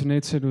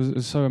Antoinette said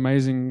was so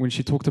amazing when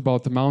she talked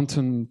about the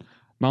mountain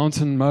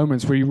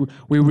moments where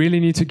we really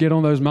need to get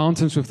on those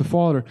mountains with the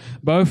Father.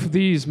 Both of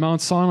these,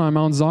 Mount Sinai,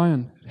 Mount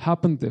Zion,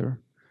 happened there.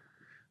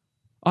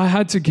 I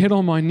had to get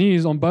on my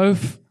knees on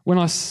both. When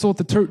I sought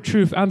the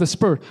truth and the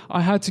Spirit, I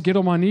had to get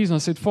on my knees and I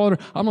said, Father,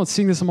 I'm not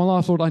seeing this in my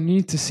life, Lord, I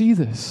need to see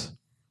this.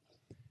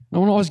 I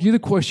want to ask you the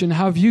question,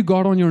 have you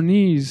got on your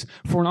knees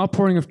for an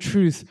outpouring of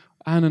truth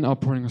and an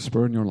outpouring of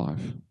Spirit in your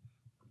life?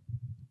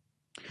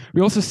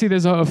 We also see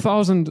there's about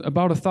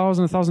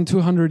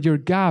 1,200 year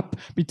gap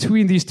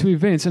between these two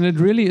events, and it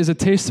really is a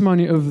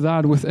testimony of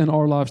that within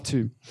our lives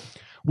too.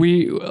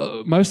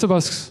 All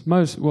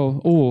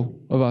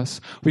of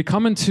us, we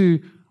come into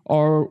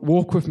our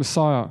walk with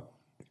Messiah,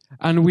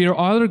 and we are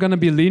either going to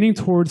be leaning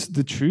towards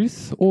the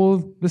truth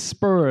or the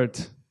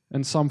Spirit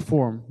in some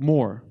form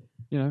more.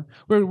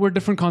 We're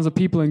different kinds of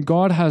people, and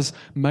God has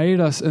made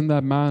us in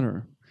that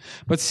manner.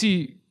 But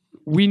see,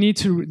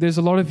 there's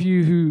a lot of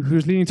you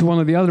who's leaning to one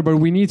or the other, but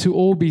we need to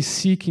all be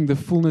seeking the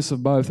fullness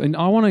of both. And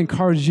I want to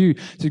encourage you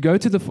to go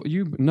to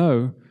you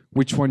know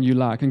which one you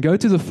lack, and go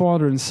to the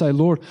Father and say,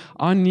 Lord,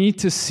 I need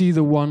to see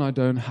the one I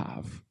don't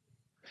have.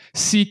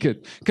 Seek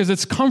it, because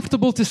it's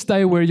comfortable to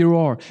stay where you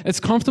are.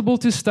 It's comfortable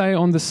to stay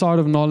on the side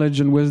of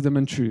knowledge and wisdom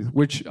and truth,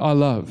 which I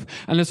love.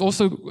 And it's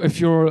also, if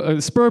you're a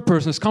Spirit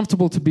person, it's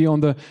comfortable to be on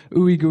the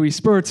ooey gooey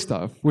Spirit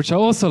stuff, which I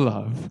also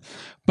love.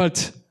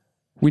 But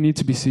we need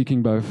to be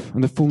seeking both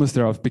and the fullness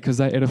thereof, because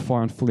they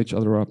edify and fill each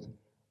other up.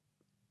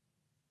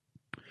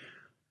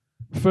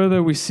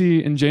 Further, we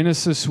see in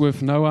Genesis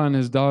with Noah and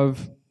his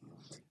dove,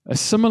 a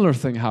similar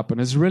thing happen.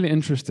 It's really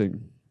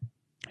interesting.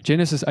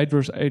 Genesis 8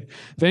 verse 8,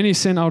 then he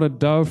sent out a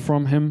dove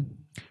from him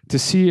to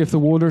see if the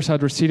waters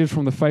had receded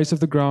from the face of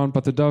the ground,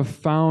 but the dove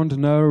found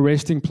no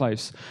resting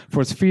place,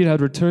 for its feet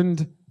had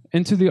returned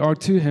into the ark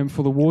to him,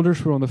 for the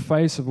waters were on the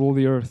face of all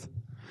the earth.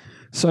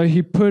 So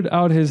he put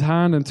out his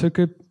hand and took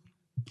it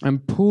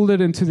and pulled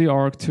it into the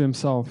ark to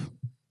himself.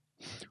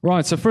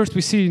 Right, so first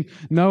we see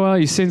Noah,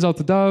 he sends out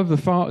the dove, the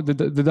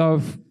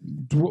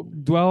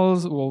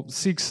dove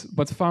seeks,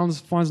 but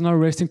finds no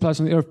resting place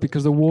on the earth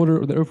because the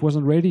earth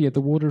wasn't ready yet,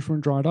 the waters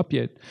weren't dried up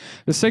yet.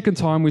 The second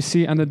time we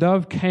see, and the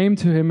dove came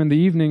to him in the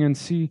evening and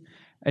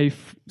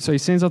so he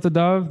sends out the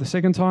dove the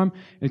second time,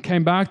 it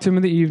came back to him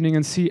in the evening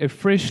and see a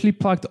freshly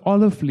plucked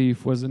olive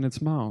leaf was in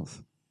its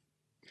mouth.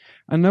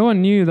 And Noah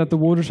knew that the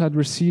waters had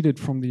receded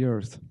from the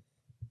earth.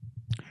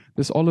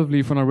 This olive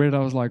leaf, when I read it, I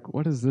was like,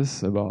 what is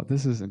this about?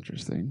 This is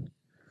interesting.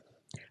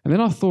 And then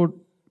I thought,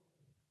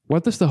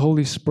 what does the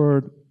Holy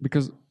Spirit,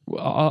 because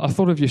I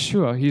thought of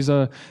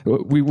Yeshua.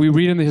 We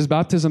read in his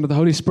baptism that the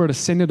Holy Spirit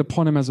ascended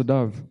upon him as a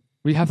dove.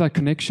 We have that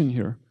connection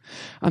here.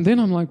 And then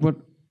I'm like,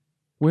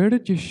 where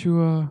did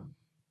Yeshua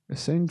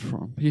ascend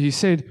from? He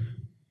said,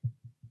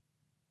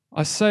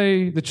 I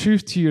say the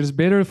truth to you, it is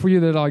better for you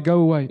that I go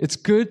away. It's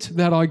good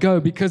that I go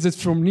because it's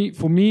for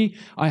me,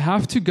 I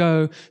have to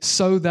go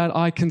so that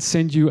I can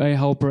send you a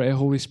helper, a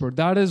Holy Spirit.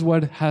 That is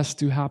what has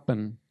to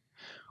happen.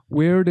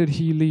 Where did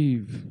he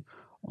leave?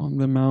 On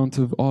the Mount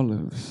of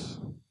Olives.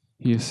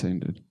 He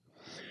ascended.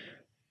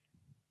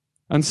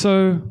 And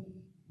so,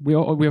 we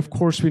of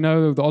course, we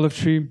know the olive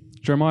tree.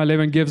 Jeremiah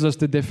 11 gives us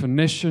the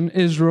definition.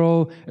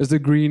 Israel is the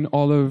green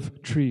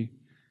olive tree.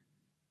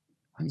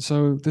 And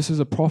so, this is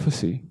a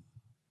prophecy.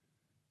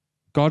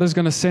 God is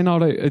going to send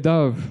out a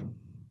dove.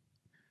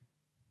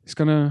 He's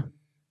going to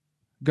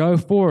go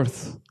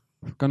forth,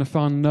 going to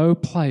find no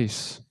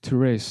place to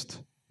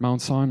rest,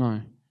 Mount Sinai.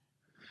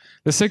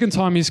 The second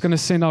time he's going to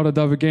send out a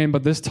dove again,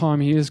 but this time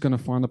he is going to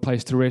find a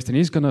place to rest, and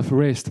he's going to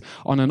rest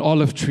on an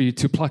olive tree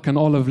to pluck an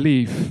olive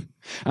leaf,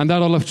 and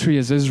that olive tree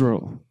is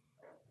Israel.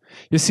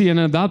 You see, and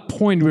at that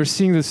point we're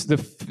seeing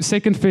the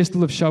second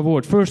festival of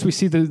Shavuot. First we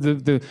see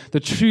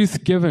the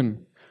truth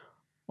given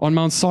on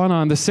Mount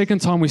Sinai, and the second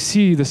time we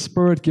see the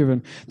Spirit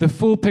given, the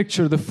full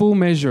picture, the full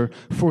measure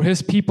for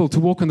his people to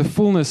walk in the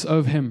fullness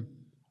of him,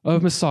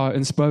 of Messiah,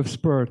 in both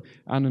Spirit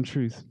and in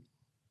truth.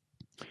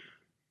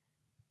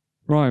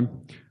 Right.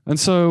 And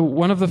so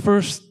one of the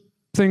first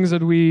things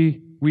that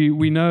we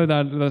know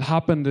that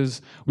happened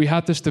is we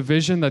had this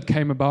division that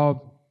came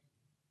about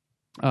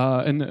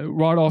in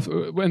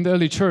the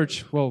early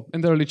church. Well,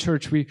 in the early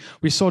church,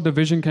 we saw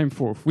division came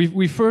forth.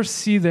 We first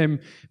see them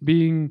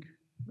being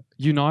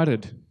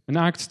united. In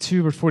Acts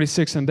 2, verse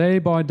 46, and day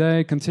by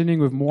day, continuing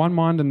with one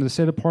mind in the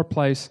set-apart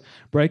place,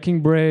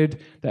 breaking bread,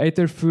 they ate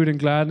their food in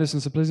gladness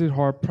and simplicity of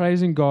heart,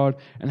 praising God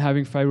and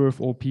having favor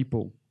with all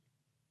people.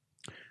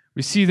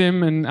 We see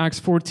them in Acts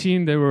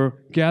 14, they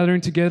were gathering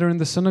together in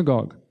the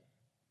synagogue,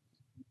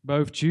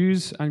 both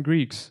Jews and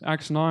Greeks.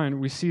 Acts 9,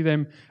 we see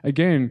them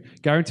again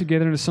gathering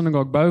together in the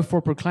synagogue, both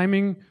for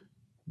proclaiming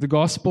the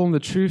gospel and the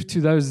truth to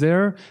those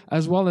there,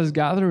 as well as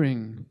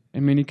gathering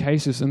in many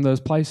cases in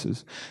those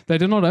places. They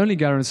did not only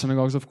gather in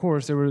synagogues, of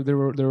course, there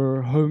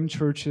were home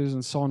churches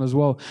and so on as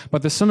well.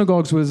 But the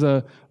synagogues was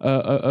a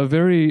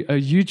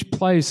huge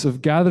place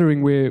of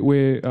gathering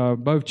where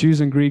both Jews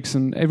and Greeks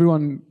and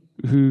everyone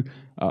who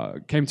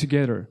came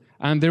together.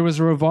 And there was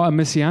a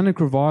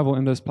messianic revival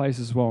in those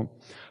places as well.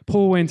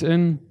 Paul went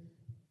in,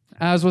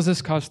 as was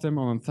his custom,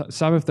 on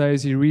Sabbath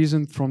days, he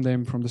reasoned from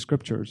them from the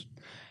scriptures.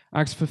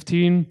 Acts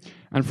 15,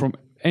 and from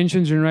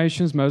ancient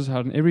generations, Moses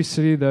had in every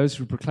city those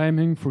who proclaim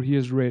him, for he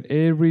is read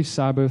every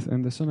Sabbath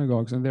in the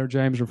synagogues. And there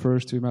James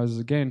refers to Moses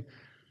again.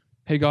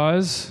 Hey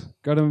guys,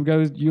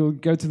 you'll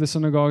go to the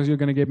synagogues, you're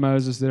going to get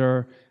Moses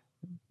there.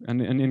 And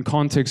in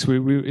context,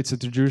 it's at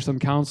the Jerusalem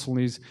Council,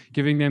 and he's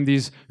giving them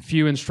these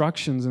few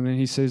instructions, and then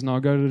he says, now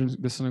go to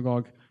the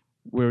synagogue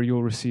where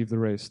you'll receive the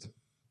rest.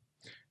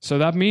 So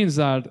that means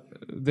that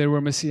there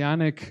were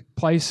messianic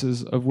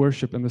places of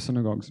worship in the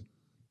synagogues.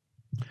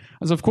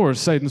 As of course,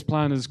 Satan's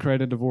plan is to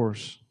create a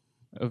divorce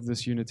of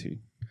this unity.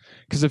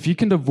 Because if you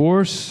can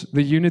divorce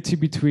the unity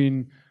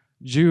between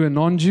Jew and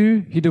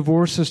non-Jew, he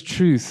divorces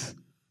truth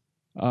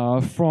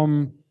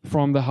from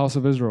the house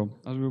of Israel,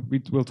 as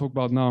we'll talk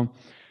about now.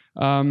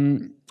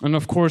 And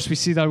of course, we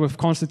see that with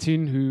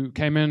Constantine, who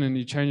came in and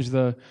he changed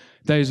the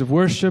days of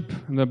worship.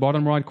 In the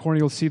bottom right corner,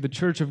 you'll see the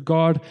Church of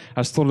God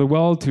has thought it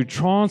well to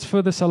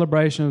transfer the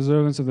celebration and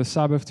observance of the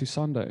Sabbath to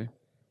Sunday.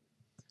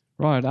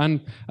 Right,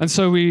 and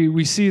so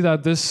we see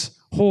that this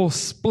whole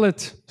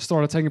split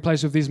started taking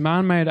place with these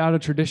man-made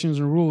added traditions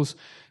and rules.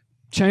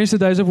 Change the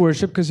days of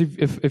worship, because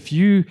if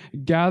you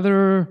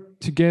gather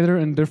together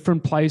in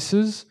different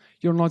places,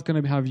 you're not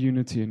going to have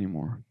unity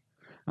anymore.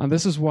 And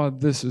this is why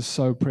this is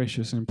so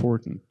precious and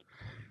important.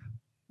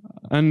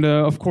 And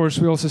of course,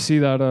 we also see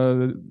that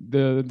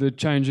the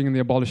changing and the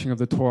abolishing of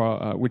the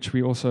Torah, which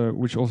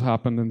also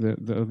happened in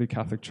the early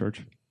Catholic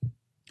Church.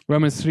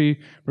 Romans 3,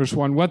 verse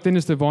 1, what then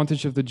is the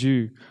advantage of the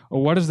Jew?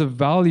 Or what is the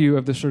value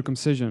of the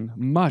circumcision?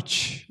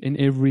 Much in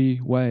every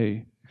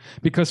way.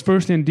 Because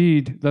first,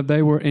 indeed, that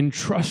they were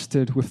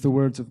entrusted with the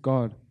words of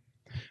God.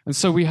 And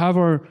so we have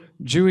our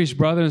Jewish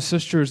brothers and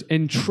sisters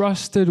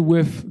entrusted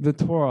with the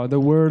Torah, the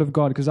word of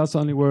God, because that's the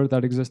only word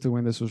that existed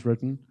when this was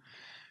written.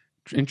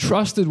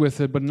 Entrusted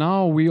with it, but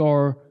now we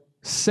are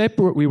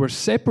separate. We were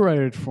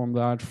separated from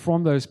that,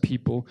 from those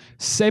people,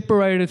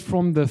 separated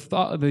from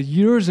the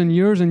years and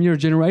years and years,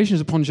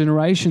 generations upon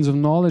generations of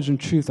knowledge and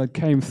truth that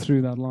came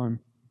through that line.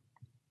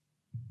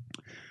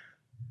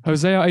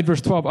 Hosea 8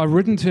 verse 12, I've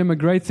written to him the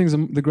great things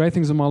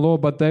of my law,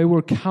 but they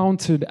were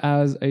counted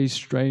as a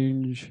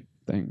strange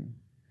thing.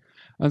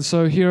 And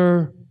so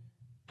here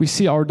we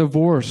see our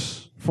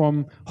divorce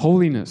from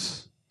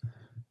holiness.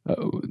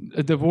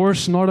 A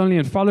divorce not only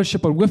in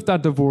fellowship, but with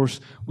that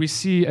divorce, we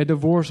see a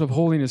divorce of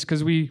holiness,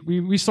 because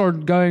we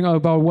start going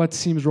about what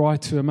seems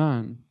right to a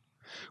man,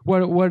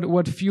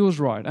 what feels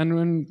right.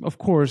 And of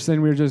course,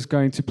 then we're just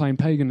going to plain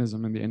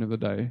paganism in the end of the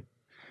day,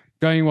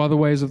 going by the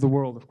ways of the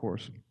world, of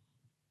course.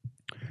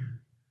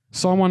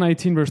 Psalm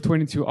 118, verse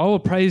 22, I will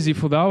praise thee,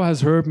 for thou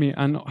hast heard me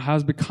and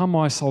hast become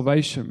my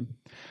salvation.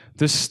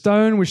 The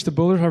stone which the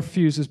builders have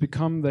fused has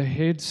become the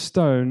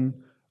headstone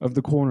of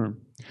the corner.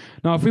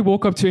 Now, if we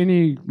walk up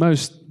to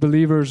most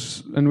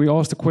believers and we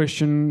ask the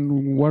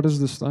question, what is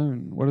the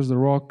stone? What is the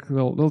rock?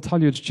 They'll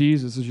tell you it's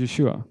Jesus, it's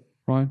Yeshua,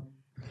 right?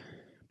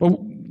 But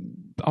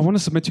I want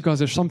to submit to you guys,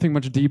 there's something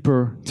much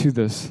deeper to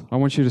this. I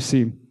want you to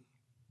see.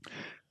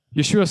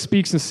 Yeshua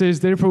speaks and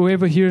says, therefore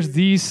whoever hears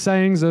these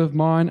sayings of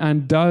mine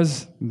and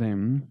does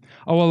them,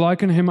 I will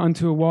liken him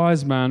unto a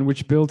wise man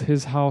which built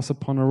his house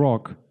upon a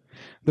rock.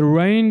 The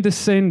rain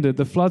descended,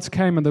 the floods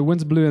came, and the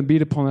winds blew and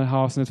beat upon that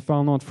house, and it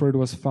fell not, for it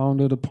was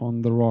founded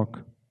upon the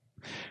rock.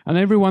 And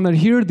everyone that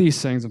heareth these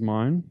sayings of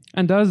mine,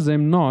 and does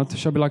them not,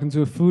 shall be like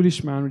unto a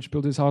foolish man which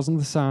built his house on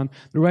the sand.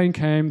 The rain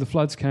came, the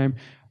floods came,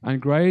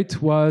 and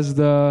great was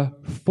the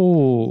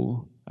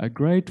fall, a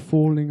great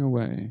falling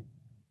away.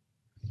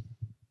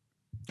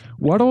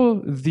 What are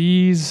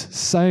these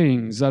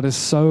sayings that is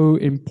so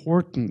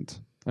important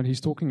that he's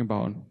talking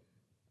about?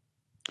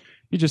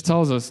 He just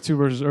tells us 2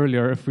 verses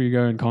earlier, if we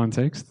go in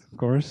context, of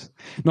course.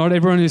 Not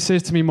everyone who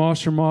says to me,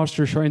 Master,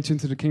 Master, shall enter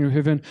into the kingdom of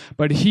heaven,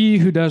 but he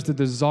who does the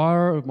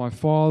desire of my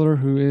Father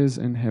who is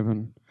in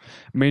heaven.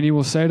 Many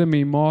will say to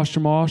me, Master,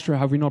 Master,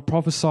 have we not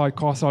prophesied,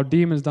 cast out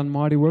demons, done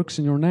mighty works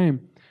in your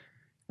name?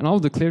 And I will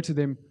declare to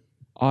them,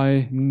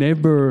 I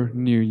never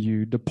knew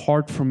you.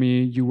 Depart from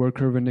me, you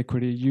worker of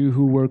iniquity, you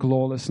who work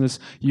lawlessness,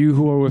 you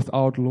who are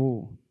without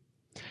law.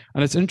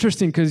 And it's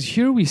interesting because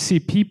here we see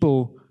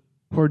people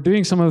who are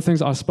doing some of the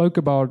things I spoke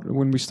about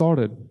when we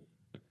started.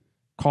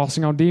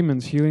 Casting out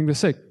demons, healing the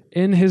sick,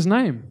 in His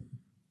name.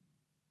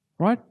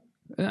 Right?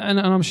 And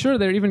I'm sure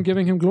they're even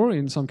giving Him glory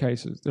in some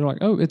cases. They're like,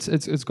 oh,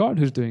 it's God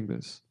who's doing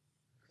this.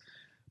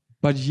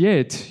 But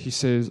yet, He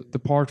says,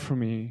 depart from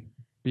me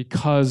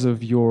because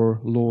of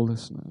your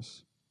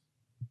lawlessness.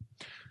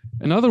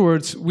 In other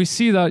words, we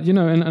see that,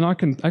 and I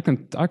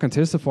can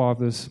testify of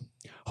this.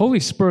 Holy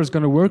Spirit is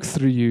going to work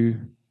through you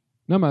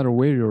no matter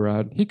where you're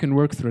at. He can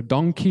work through a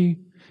donkey.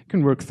 He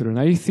can work through an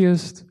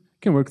atheist. He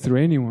can work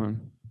through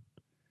anyone.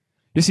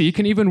 You see, He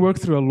can even work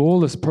through a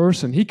lawless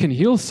person. He can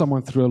heal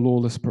someone through a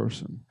lawless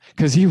person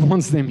because He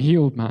wants them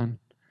healed, man.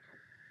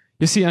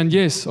 You see, and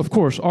yes, of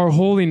course, our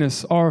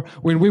holiness,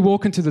 when we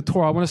walk into the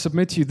Torah, I want to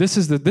submit to you, this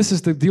is the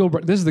deal,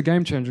 this is the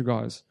game changer,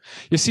 guys.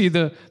 You see,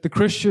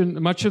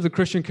 much of the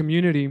Christian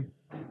community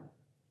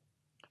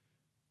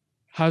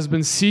has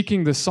been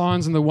seeking the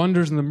signs and the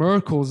wonders and the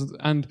miracles,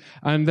 and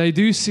they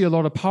do see a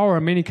lot of power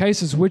in many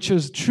cases, which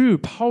is true,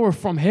 power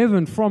from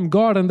heaven, from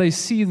God, and they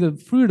see the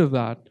fruit of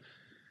that.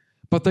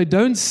 But they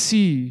don't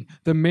see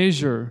the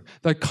measure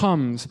that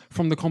comes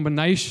from the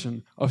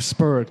combination of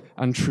Spirit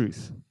and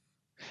truth.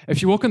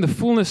 If you walk in the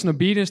fullness and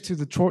obedience to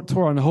the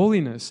Torah and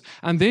holiness,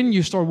 and then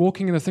you start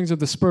walking in the things of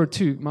the Spirit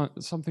too,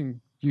 something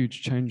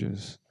huge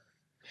changes.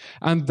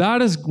 And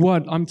that is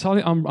what I'm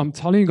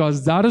telling you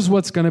guys, that is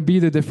what's going to be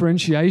the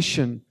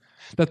differentiation,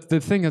 that the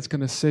thing that's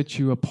going to set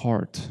you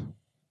apart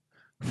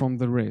from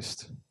the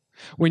rest.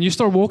 When you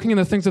start walking in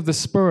the things of the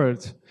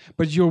Spirit,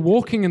 but you're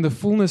walking in the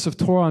fullness of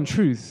Torah and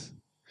truth,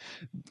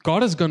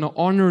 God is going to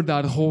honor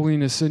that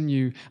holiness in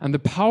you, and the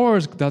power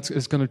is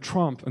going to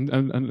trump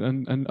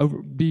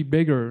and be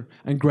bigger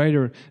and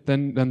greater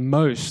than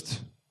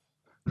most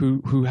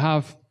who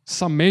have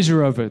some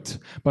measure of it,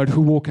 but who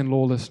walk in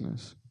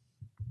lawlessness.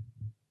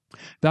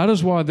 That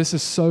is why this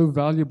is so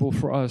valuable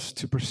for us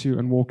to pursue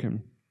and walk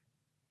in.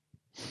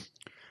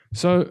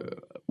 So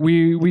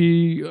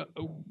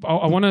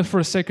I want to for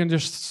a second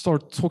just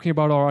start talking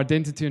about our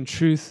identity and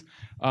truth.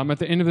 At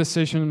the end of the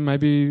session,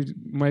 maybe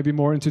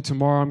more into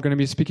tomorrow, I'm going to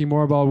be speaking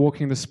more about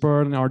walking in the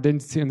Spirit and our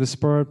identity in the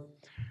Spirit.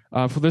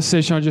 For this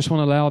session, I just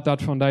want to lay out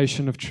that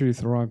foundation of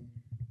truth, all right?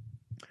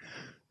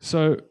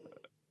 So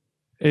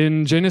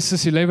in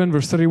Genesis 11,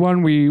 verse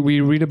 31,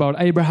 we read about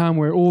Abraham,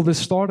 where all this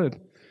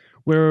started,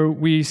 where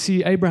we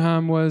see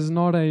Abraham was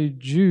not a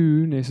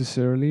Jew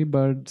necessarily,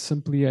 but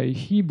simply a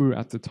Hebrew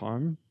at the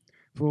time.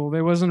 Well,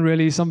 there wasn't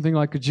really something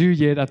like a Jew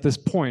yet at this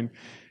point.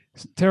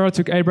 Terah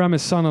took Abraham,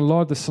 his son, and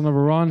Lot, the son of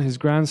Haran, his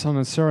grandson,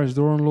 and Sarah, his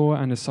daughter-in-law,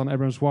 and his son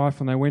Abraham's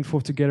wife, and they went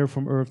forth together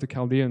from Ur of the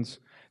Chaldeans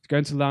to go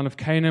into the land of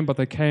Canaan, but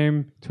they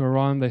came to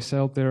Haran, they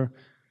sailed there.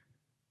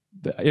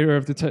 The area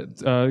of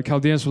the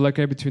Chaldeans were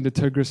located between the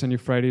Tigris and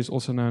Euphrates,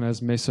 also known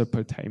as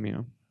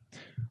Mesopotamia.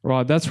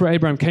 Right, that's where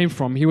Abraham came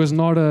from. He was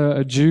not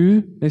a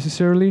Jew,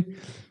 necessarily.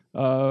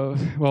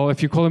 Well,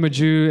 if you call him a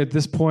Jew at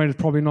this point,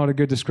 it's probably not a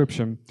good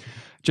description.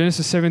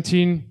 Genesis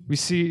 17, we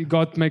see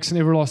God makes an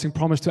everlasting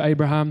promise to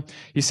Abraham.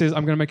 He says,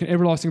 I'm going to make an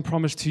everlasting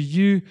promise to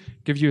you,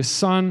 give you a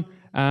son,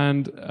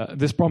 and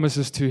this promise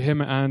is to him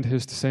and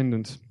his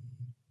descendants.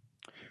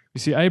 You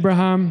see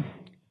Abraham,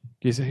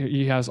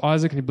 he has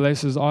Isaac, and he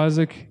blesses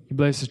Isaac. He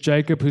blesses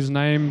Jacob, whose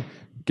name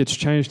gets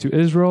changed to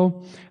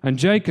Israel. And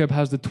Jacob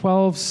has the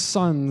 12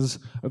 sons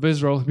of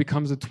Israel, who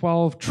becomes the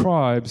 12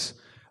 tribes,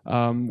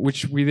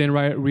 which we then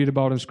read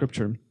about in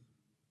Scripture.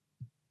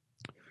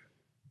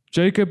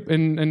 Jacob,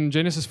 in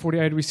Genesis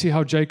 48, we see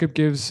how Jacob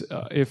gives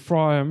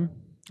Israel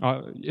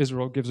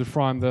gives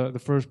Ephraim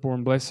the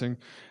firstborn blessing.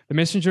 The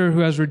messenger who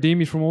has redeemed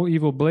me from all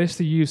evil, bless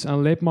the youths,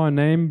 and let my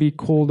name be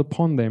called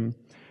upon them.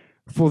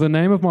 For the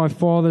name of my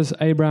fathers,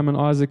 Abraham and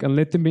Isaac, and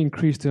let them be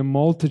increased to a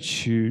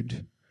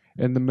multitude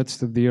in the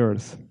midst of the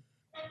earth.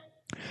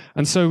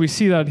 And so we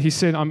see that he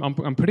said,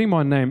 I'm putting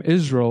my name,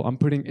 Israel, I'm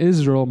putting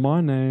Israel,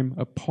 my name,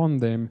 upon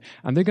them,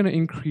 and they're going to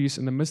increase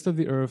in the midst of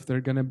the earth.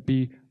 They're going to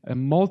be a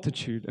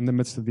multitude in the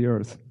midst of the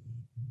earth.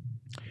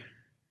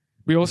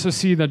 We also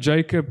see that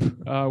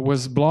Jacob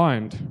was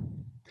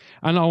blind.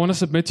 And I want to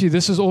submit to you,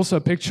 this is also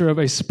a picture of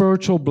a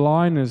spiritual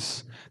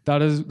blindness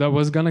that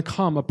was going to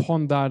come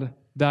upon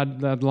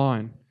that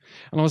line.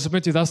 And I want to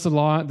submit to you,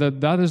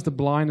 that is the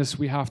blindness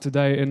we have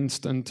today in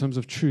terms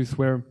of truth,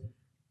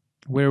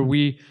 where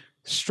we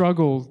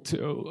struggle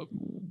to,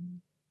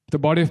 the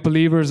body of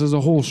believers as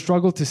a whole,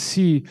 struggle to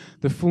see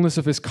the fullness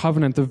of his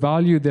covenant, the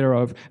value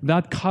thereof,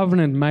 that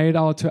covenant made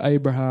out to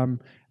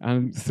Abraham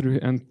and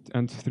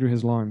through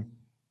his line.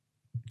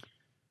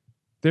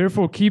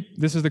 Therefore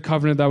this is the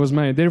covenant that was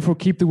made, therefore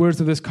keep the words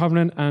of this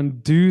covenant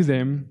and do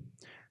them,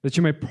 that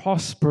you may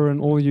prosper in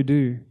all you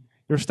do.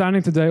 You're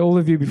standing today, all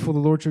of you, before the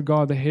Lord your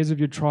God, the heads of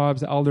your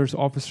tribes, the elders,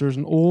 officers,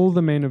 and all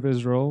the men of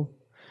Israel,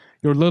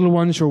 your little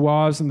ones, your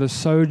wives, and the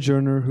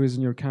sojourner who is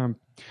in your camp,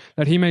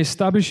 that he may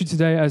establish you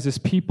today as his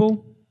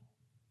people,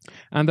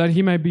 and that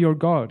he may be your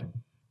God.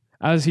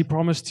 as he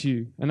promised to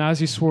you, and as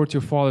he swore to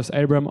your fathers,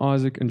 Abraham,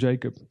 Isaac, and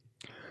Jacob.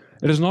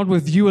 It is not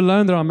with you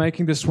alone that I'm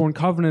making this sworn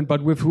covenant,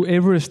 but with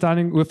whoever is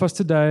standing with us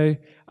today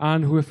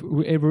and with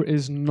whoever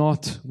is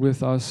not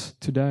with us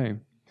today.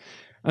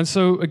 And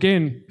so,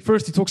 again,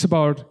 first he talks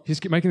about he's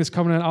making this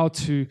covenant out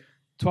to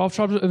 12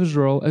 tribes of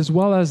Israel, as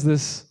well as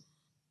this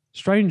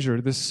stranger,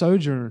 this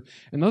sojourner.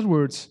 In other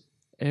words,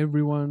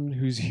 everyone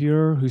who's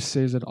here who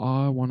says that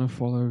I want to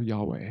follow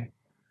Yahweh,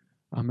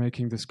 I'm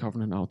making this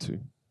covenant out to.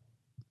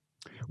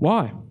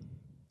 Why?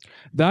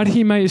 That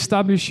he may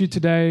establish you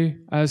today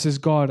as his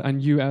God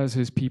and you as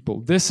his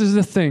people. This is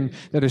the thing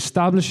that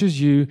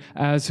establishes you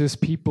as his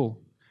people.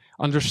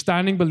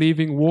 Understanding,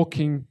 believing,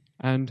 walking,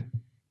 and,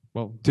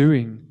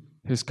 doing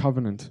his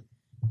covenant.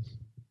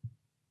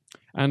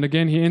 And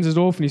again, he ends it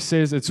off and he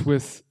says it's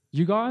with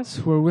you guys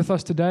who are with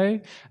us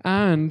today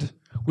and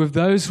with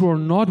those who are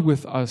not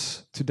with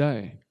us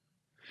today.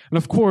 And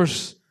of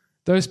course,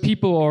 those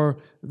people are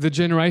the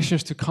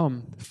generations to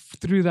come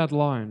through that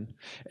line.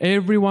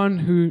 Everyone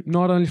who,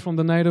 not only from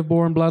the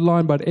native-born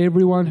bloodline, but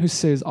everyone who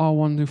says, I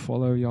want to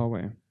follow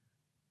Yahweh.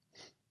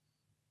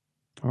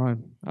 All right,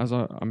 as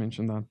I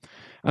mentioned that.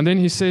 And then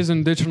he says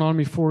in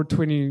Deuteronomy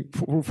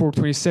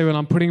 4:27,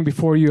 I'm putting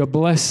before you a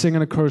blessing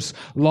and a curse,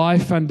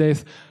 life and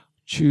death.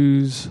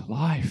 Choose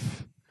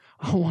life.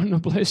 I want to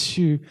bless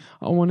you.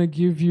 I want to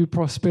give you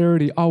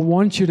prosperity. I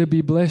want you to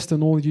be blessed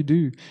in all you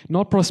do.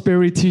 Not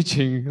prosperity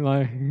teaching,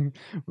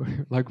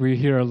 like we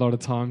hear a lot of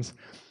times,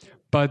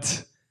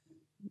 but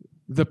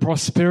the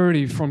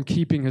prosperity from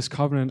keeping his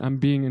covenant and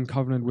being in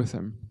covenant with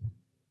him.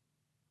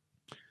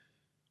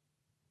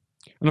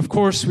 And of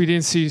course, we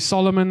didn't see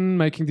Solomon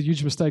making the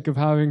huge mistake of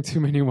having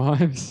too many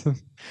wives,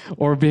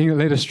 or being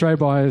led astray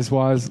by his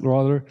wives,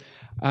 rather.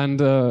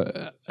 And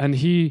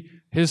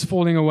his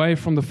falling away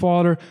from the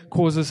Father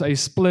causes a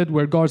split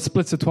where God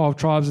splits the 12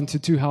 tribes into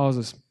two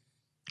houses.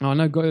 Now, I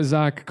know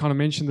Zach kind of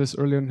mentioned this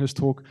earlier in his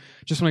talk.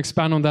 Just want to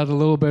expand on that a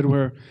little bit,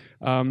 where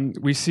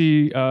we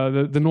see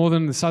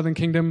the southern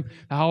kingdom,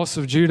 the house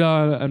of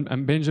Judah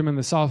and Benjamin,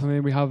 the south, and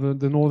then we have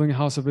the northern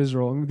house of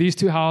Israel. And these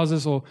two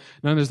houses are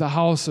known as the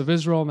house of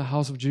Israel and the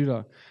house of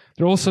Judah.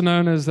 They're also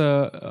known as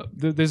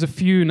there's a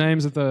few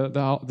names that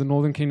the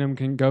northern kingdom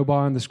can go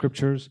by in the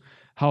scriptures: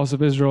 house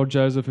of Israel,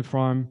 Joseph,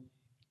 Ephraim.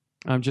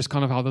 Just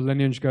kind of how the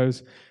lineage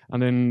goes,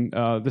 and then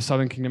the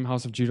southern kingdom,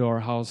 house of Judah, or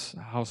house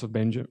of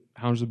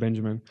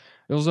Benjamin.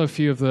 There's also a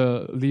few of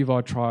the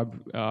Levi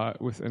tribe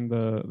within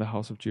the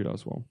house of Judah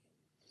as well.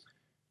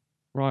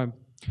 Right.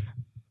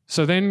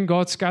 So then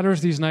God scatters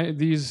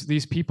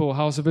these people,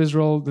 house of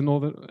Israel, the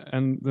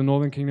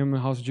northern kingdom, the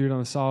house of Judah,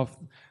 and the south.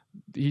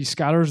 He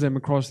scatters them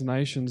across the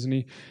nations,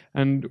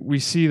 and we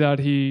see that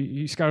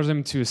he scatters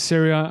them to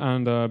Assyria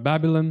and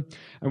Babylon,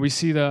 and we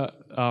see that.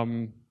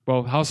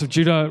 House of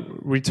Judah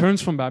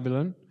returns from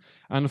Babylon.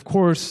 And of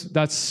course,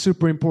 that's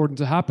super important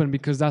to happen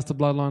because that's the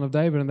bloodline of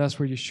David and that's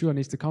where Yeshua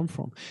needs to come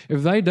from.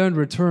 If they don't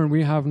return,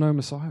 we have no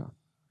Messiah.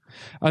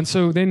 And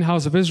so then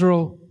House of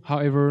Israel,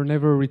 however,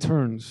 never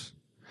returns.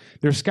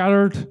 They're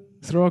scattered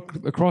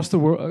across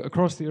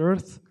the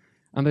earth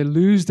and they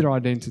lose their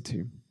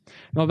identity.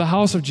 Now, the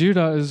House of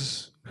Judah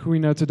is who we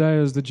know today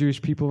as the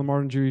Jewish people, the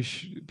modern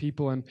Jewish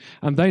people,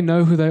 and they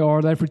know who they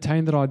are. They've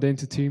retained their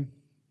identity.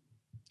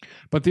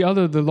 But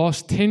the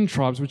lost 10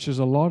 tribes, which is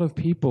a lot of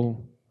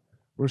people,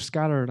 were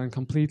scattered and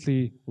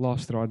completely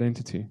lost their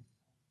identity.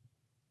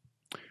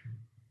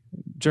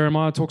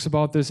 Jeremiah talks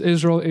about this.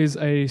 Israel is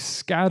a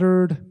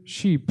scattered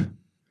sheep.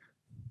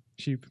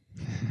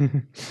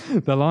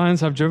 The lions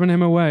have driven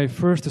him away.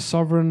 First, the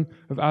sovereign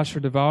of Ashur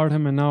devoured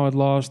him, and now at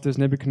last, this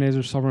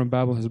Nebuchadnezzar, sovereign of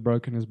Babel, has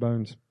broken his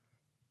bones.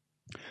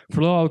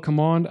 For lo, I will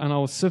command, and I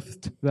will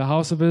sift the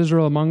house of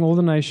Israel among all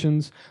the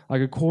nations,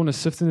 like a corn is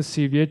sifted in the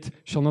sieve, yet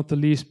shall not the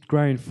least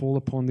grain fall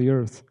upon the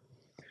earth.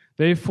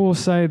 Therefore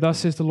say, thus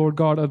says the Lord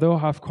God, although I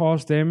have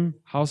cast them,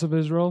 house of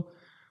Israel,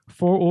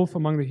 far off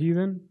among the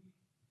heathen,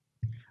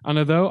 and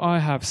although I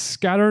have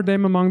scattered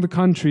them among the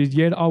countries,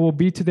 yet I will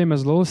be to them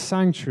as a little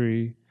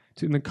sanctuary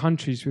in the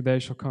countries where they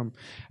shall come.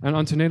 And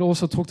Antoinette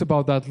also talked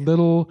about that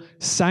little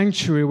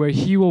sanctuary where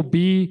he will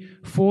be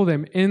for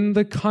them in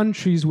the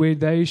countries where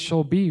they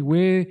shall be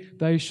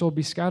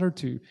scattered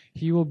to.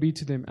 He will be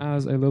to them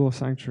as a little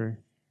sanctuary.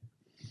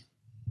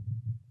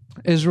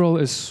 Israel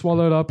is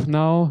swallowed up,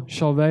 now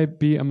shall they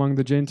be among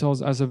the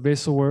Gentiles as a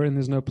vessel wherein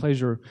there is no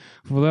pleasure.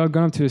 For they are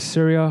gone up to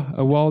Assyria,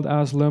 a wild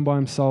ass lone by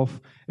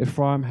himself.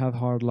 Ephraim hath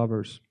hired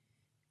lovers.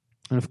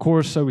 And of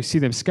course, so we see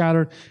them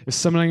scattered,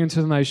 assimilating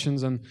into the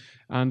nations, and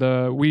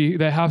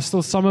they have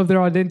still some of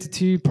their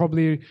identity,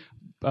 probably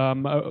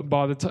in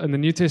the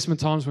New Testament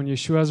times when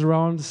Yeshua is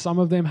around. Some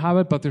of them have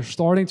it, but they're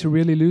starting to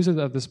really lose it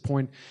at this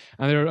point.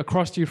 And they're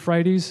across the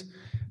Euphrates,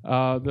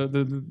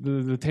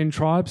 the 10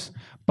 tribes.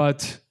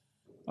 But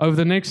over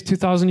the next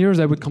 2,000 years,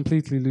 they would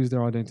completely lose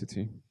their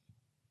identity.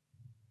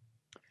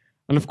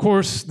 And of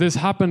course, this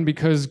happened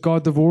because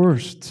God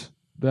divorced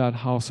that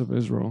house of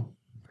Israel.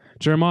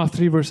 Jeremiah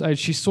 3 verse 8,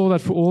 she saw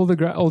that for all the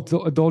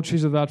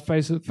adulteries of that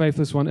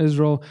faithless one,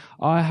 Israel,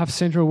 I have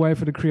sent her away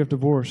for decree of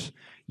divorce.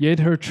 Yet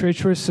her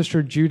treacherous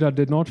sister Judah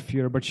did not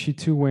fear, but she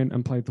too went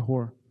and played the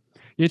whore.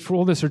 Yet for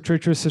all this, her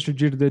treacherous sister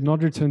Judah did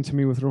not return to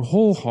me with her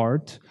whole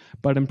heart,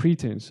 but in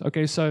pretense.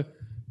 Okay, so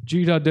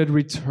Judah did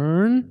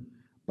return,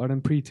 but in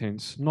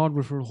pretense, not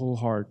with her whole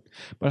heart.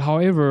 But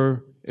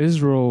however,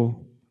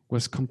 Israel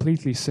was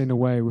completely sent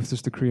away with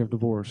this decree of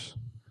divorce.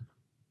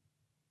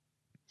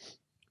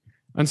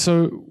 And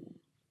so,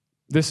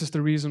 this is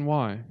the reason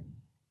why.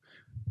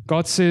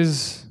 God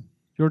says,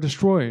 you're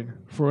destroyed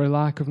for a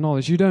lack of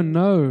knowledge. You don't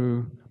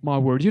know my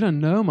word. You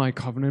don't know my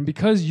covenant.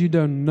 Because you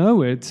don't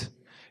know it,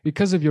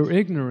 because of your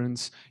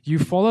ignorance, you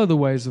follow the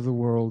ways of the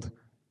world.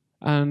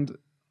 And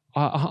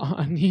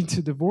I need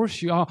to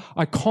divorce you.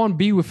 I can't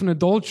be with an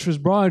adulterous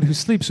bride who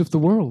sleeps with the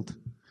world.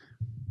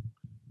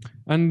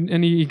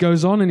 And he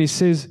goes on and he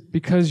says,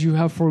 because you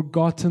have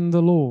forgotten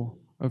the law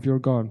of your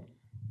God.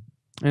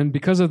 And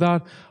because of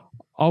that,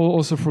 I will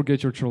also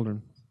forget your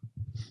children.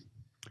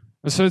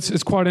 And so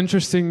it's quite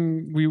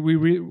interesting.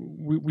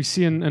 We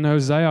see in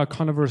Hosea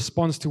kind of a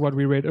response to what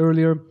we read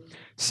earlier.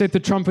 Set the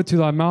trumpet to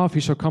thy mouth,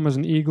 he shall come as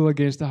an eagle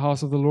against the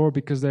house of the Lord,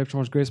 because they have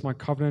transgressed my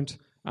covenant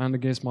and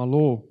against my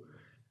law.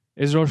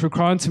 Israel shall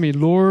cry unto me,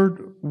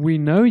 Lord, we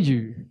know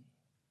you.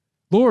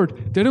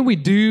 Lord, didn't we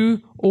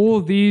do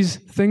all these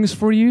things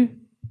for you?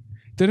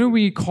 Didn't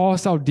we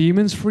cast out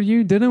demons for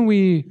you? Didn't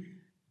we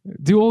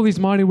do all these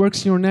mighty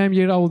works in your name?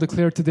 Yet I will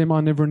declare to them,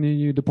 I never knew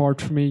you. Depart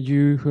from me,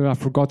 you who have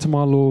forgotten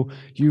my law,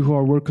 you who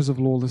are workers of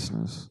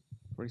lawlessness.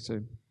 What he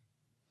said.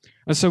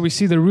 And so we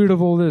see the root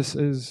of all this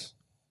is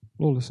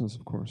lawlessness,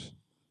 of course.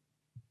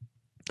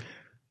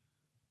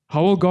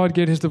 How will God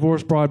get his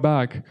divorced bride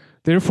back?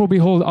 Therefore,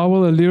 behold, I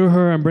will allure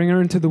her and bring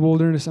her into the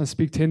wilderness and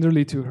speak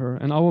tenderly to her.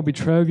 And I will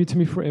betroth you to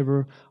me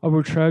forever. I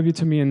will betroth you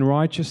to me in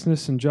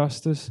righteousness and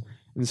justice,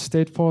 in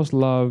steadfast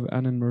love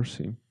and in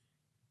mercy.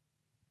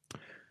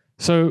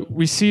 So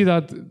we see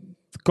that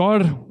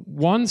God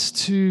wants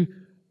to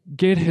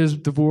get his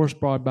divorced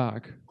bride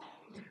back.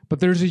 But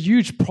there's a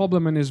huge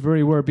problem in his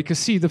very word. Because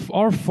see,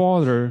 our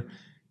Father,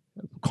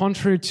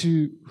 contrary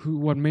to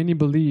what many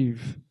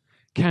believe,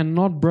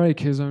 cannot break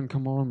his own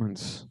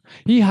commandments.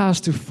 He has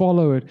to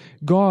follow it.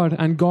 God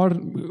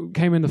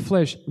came in the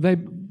flesh.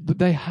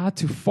 They had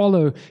to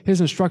follow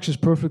his instructions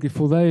perfectly,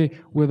 for they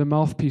were the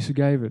mouthpiece who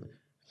gave it.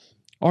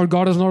 Our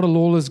God is not a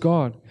lawless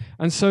God.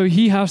 And so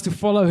he has to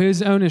follow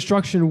his own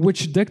instruction,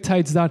 which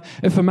dictates that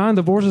if a man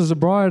divorces a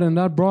bride and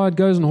that bride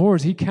goes and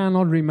whores, he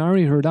cannot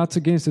remarry her. That's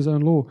against his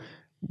own law,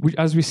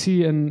 as we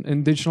see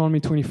in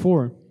Deuteronomy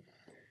 24.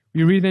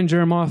 We read in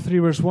Jeremiah 3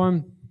 verse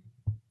 1,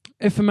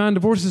 if a man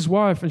divorces his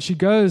wife and she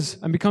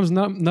goes and becomes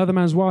another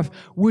man's wife,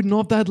 would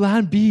not that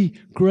land be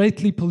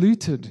greatly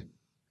polluted?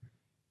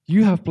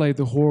 You have played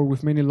the whore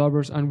with many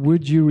lovers, and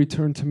would you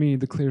return to me,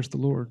 declares the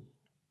Lord.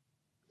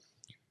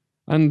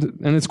 And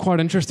it's quite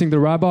interesting. The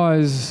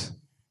rabbis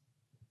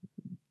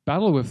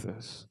battle with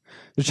this.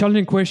 The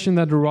challenging question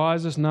that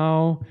arises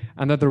now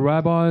and that the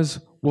rabbis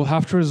will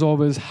have to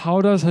resolve is,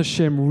 how does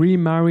Hashem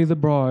remarry the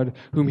bride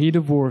whom he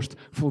divorced?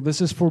 For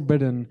this is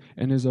forbidden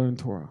in his own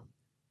Torah.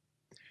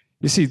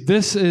 You see,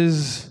 this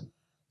is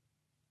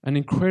an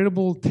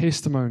incredible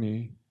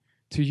testimony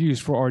to use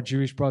for our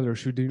Jewish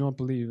brothers who do not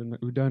believe and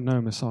who don't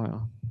know Messiah.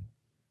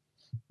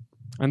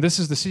 And this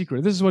is the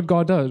secret. This is what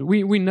God does.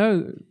 We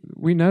know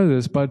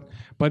this, but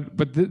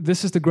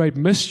this is the great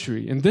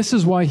mystery. And this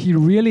is why he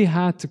really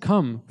had to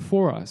come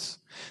for us.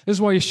 This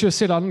is why Yeshua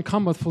said, I didn't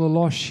come but for the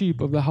lost sheep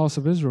of the house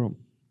of Israel.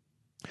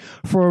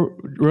 For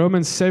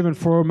Romans 7,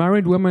 for a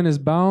married woman is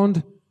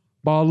bound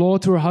by law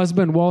to her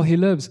husband while he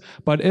lives.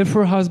 But if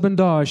her husband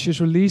dies, she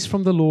is released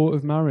from the law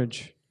of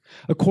marriage.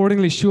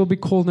 Accordingly, she will be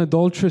called an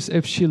adulteress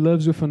if she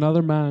lives with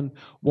another man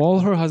while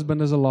her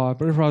husband is alive.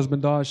 But if her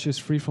husband dies, she is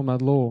free from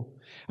that law.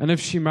 And if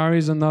she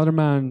marries another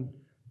man,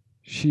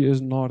 she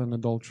is not an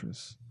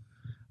adulteress.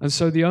 And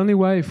so the only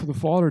way for the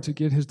Father to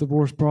get his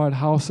divorced bride,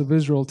 house of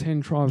Israel,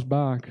 10 tribes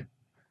back,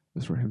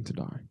 is for him to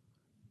die.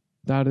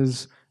 That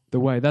is the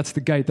way. That's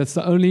the gate. That's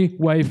the only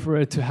way for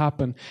it to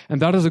happen.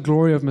 And that is the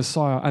glory of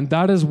Messiah. And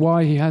that is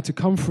why he had to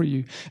come for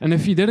you. And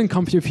if he didn't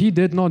come for you, if he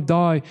did not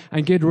die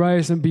and get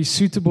raised and be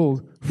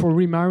suitable for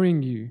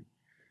remarrying you,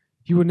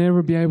 you would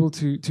never be able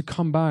to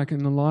come back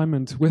in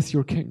alignment with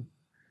your king.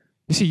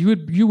 You see,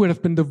 you would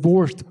have been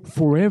divorced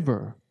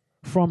forever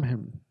from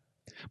him.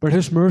 But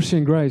his mercy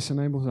and grace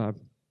enables that.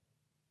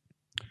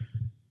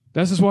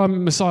 This is why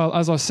Messiah,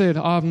 as I said,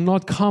 I have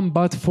not come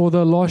but for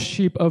the lost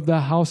sheep of the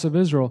house of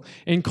Israel.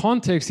 In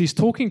context, he's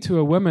talking to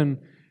a woman,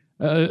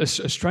 a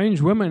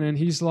strange woman, and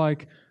he's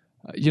like,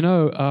 hey,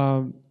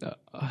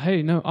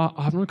 no,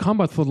 I have not come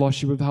but for the lost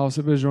sheep of the house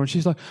of Israel. And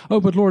she's like, oh,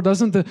 but Lord,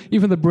 doesn't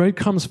even the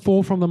breadcrumbs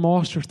fall from the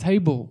master's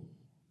table?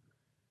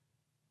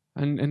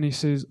 And he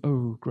says,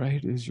 oh,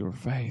 great is your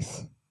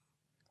faith.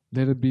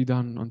 Let it be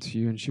done unto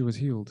you. And she was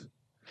healed.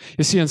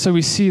 You see, and so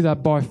we see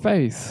that by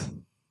faith,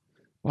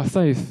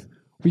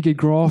 we get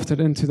grafted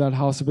into that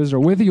house of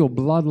Israel, whether you're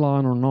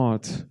bloodline or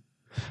not.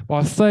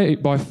 By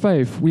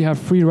faith, we have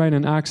free reign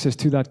and access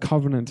to that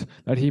covenant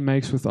that he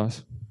makes with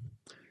us.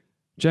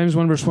 James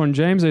 1 verse 1,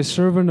 James, a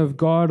servant of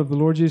God, of the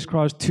Lord Jesus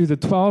Christ, to the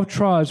 12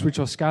 tribes which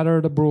are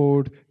scattered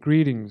abroad,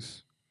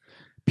 greetings.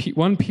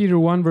 1 Peter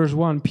 1 verse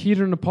 1,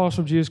 Peter, an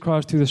apostle of Jesus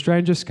Christ, to the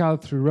strangers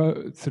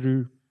scattered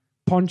through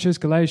Pontus,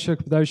 Galatia,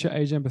 Cappadocia,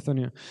 Asia, and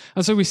Bithynia.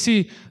 And so we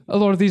see a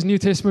lot of these New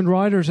Testament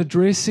writers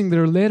addressing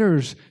their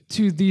letters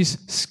to these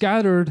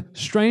scattered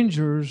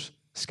strangers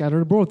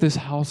scattered abroad, this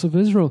house of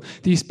Israel,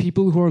 these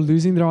people who are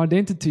losing their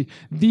identity.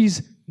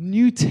 These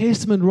New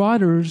Testament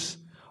writers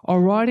are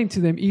writing to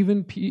them,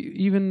 even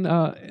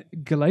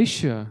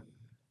Galatia.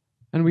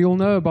 And we all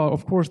know about,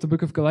 of course, the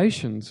book of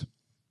Galatians.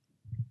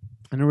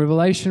 And in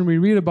Revelation, we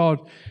read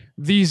about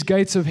these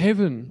gates of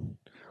heaven,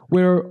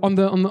 where on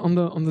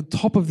the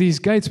top of these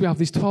gates, we have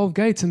these 12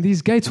 gates, and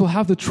these gates will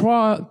have the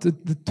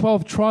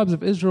 12 tribes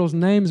of Israel's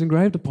names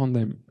engraved upon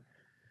them.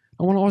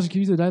 I want to ask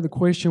you today the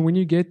question, when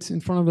you get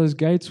in front of those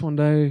gates one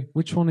day,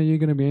 which one are you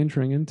going to be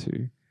entering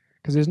into?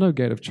 Because there's no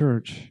gate of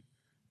church.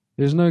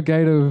 There's no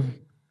gate of,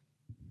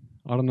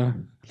 I don't know,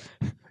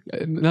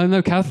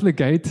 no Catholic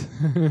gate,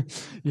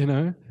 you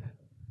know.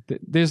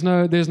 There's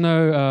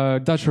no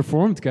Dutch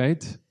Reformed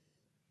gate.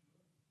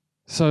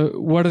 So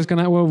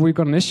we've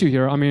got an issue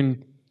here. I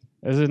mean,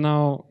 is it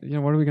now,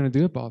 what are we going to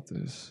do about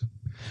this?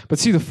 But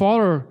see, the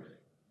Father,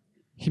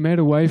 He made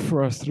a way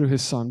for us through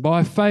His Son.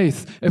 By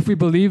faith, if we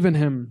believe in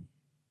Him,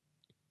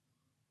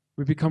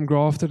 we become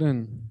grafted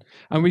in.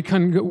 And we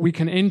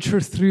can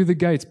enter through the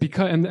gates.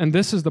 And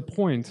this is the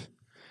point,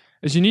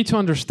 is you need to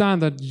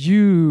understand that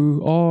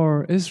you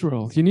are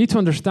Israel. You need to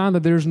understand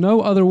that there's no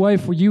other way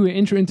for you to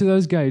enter into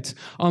those gates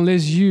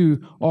unless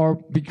you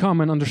become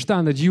and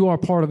understand that you are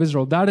part of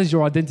Israel. That is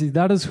your identity.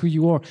 That is who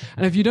you are.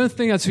 And if you don't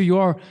think that's who you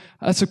are,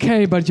 that's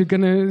okay, but you're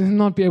going to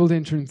not be able to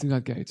enter into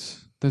those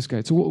gates.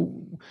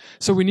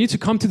 So we need to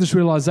come to this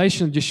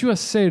realization. Yeshua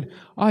said,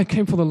 I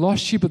came for the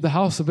lost sheep of the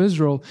house of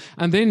Israel.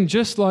 And then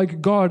just like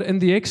God in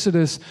the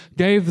Exodus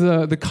gave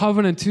the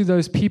covenant to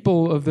those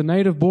people of the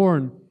native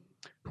born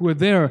who were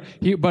there,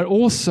 but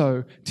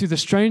also to the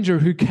stranger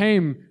who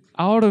came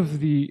out of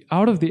the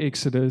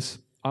Exodus,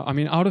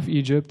 out of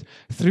Egypt,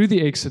 through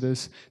the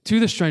Exodus, to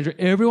the stranger,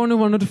 everyone who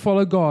wanted to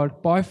follow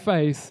God by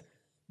faith,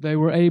 they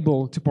were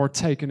able to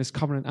partake in His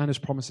covenant and His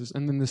promises.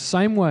 And in the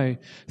same way,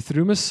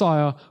 through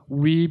Messiah,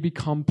 we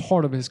become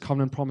part of His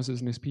covenant promises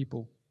and His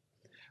people.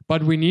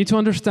 But we need to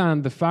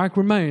understand, the fact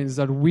remains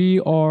that we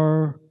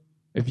are,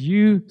 if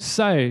you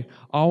say,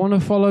 I want to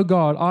follow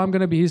God, I'm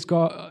going to be His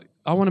God,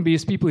 I want to be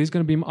His people,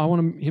 I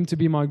want Him to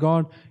be my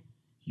God,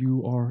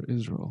 you are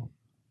Israel.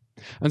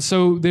 And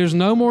so there's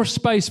no more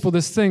space for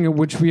this thing,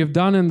 which we have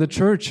done in the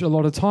church a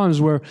lot of times,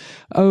 where,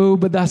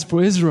 but that's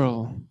for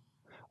Israel.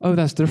 Oh,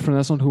 that's different.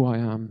 That's not who I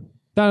am.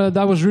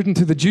 That was written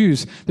to the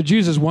Jews. The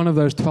Jews is one of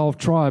those 12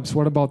 tribes.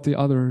 What about the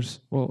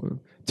others?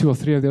 Well, 2 or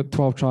 3 of the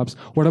 12 tribes.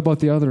 What about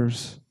the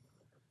others?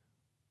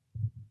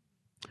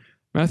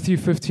 Matthew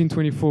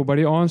 15:24. But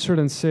He answered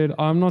and said,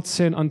 I am not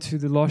sent unto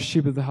the lost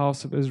sheep of the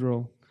house of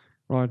Israel.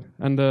 Right?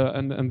 And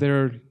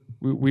there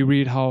we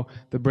read how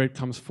the bread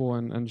comes full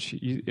and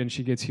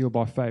she gets healed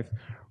by faith.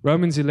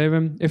 Romans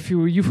 11, if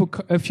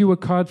you were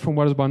cut from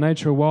what is by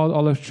nature a wild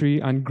olive tree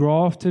and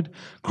grafted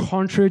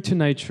contrary to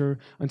nature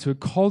into a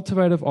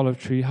cultivated olive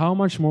tree, how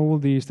much more will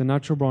these, the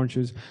natural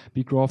branches,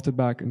 be grafted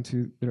back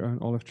into their own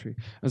olive tree?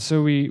 And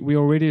so we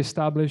already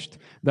established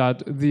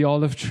that the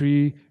olive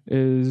tree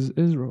is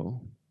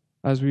Israel,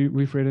 as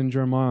we've read in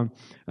Jeremiah.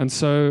 And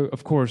so,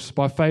 of course,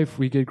 by faith,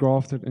 we get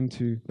grafted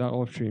into that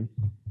olive tree.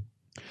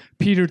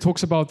 Peter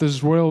talks about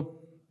this royal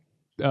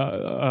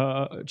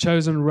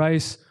chosen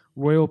race,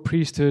 royal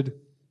priesthood,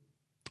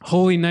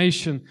 holy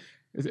nation.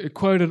 It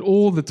quoted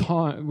all the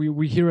time.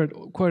 We hear it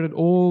quoted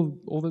all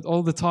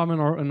the time in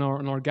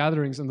our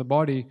gatherings in the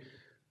body,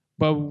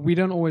 but we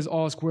don't always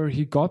ask where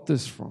he got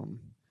this from.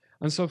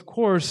 And so, of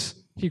course,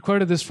 he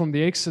quoted this from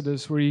the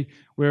Exodus,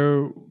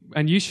 where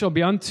and you shall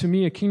be unto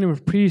me a kingdom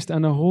of priests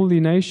and a holy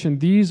nation.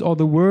 These are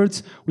the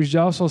words which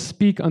thou shalt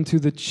speak unto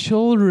the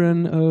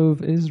children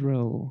of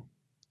Israel.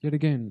 Yet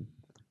again.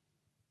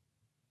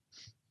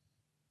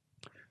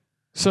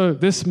 So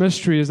this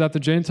mystery is that the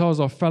Gentiles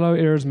are fellow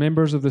heirs,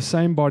 members of the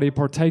same body,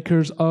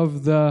 partakers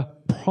of the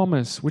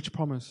promise. Which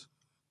promise?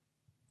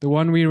 The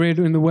one we read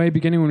in the way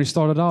beginning when we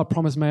started out,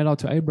 promise made out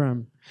to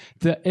Abraham.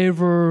 The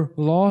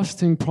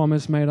everlasting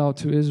promise made out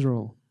to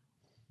Israel.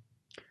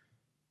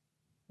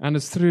 And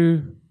it's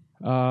through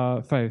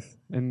faith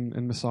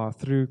in Messiah,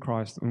 through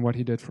Christ and what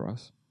He did for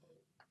us.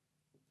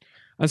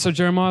 And so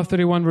Jeremiah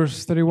 31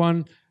 verse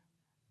 31,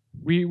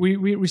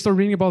 we start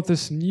reading about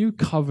this new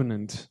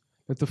covenant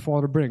that the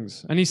Father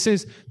brings. And He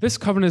says, this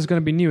covenant is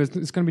going to be new.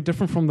 It's going to be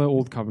different from the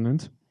old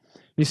covenant.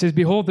 He says,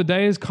 behold, the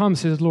day is come,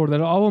 says the Lord,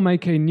 that I will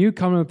make a new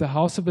covenant with the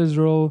house of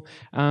Israel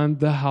and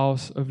the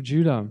house of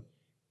Judah. And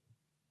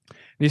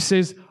He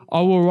says,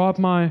 I will write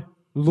my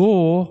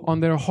law on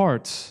their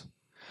hearts.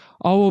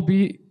 I will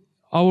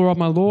write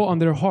my law on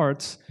their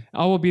hearts.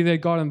 I will be their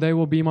God and they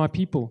will be my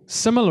people.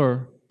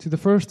 Similar to the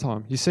first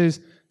time. He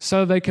says,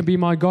 so they can be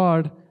my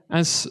God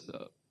and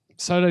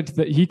so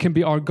that He can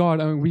be our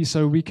God and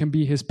we can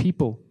be His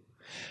people.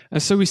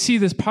 And so we see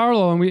this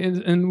parallel,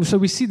 and so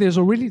we see there's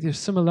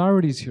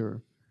similarities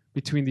here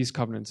between these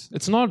covenants.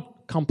 It's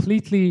not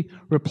completely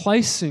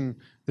replacing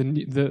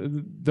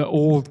the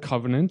old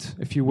covenant,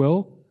 if you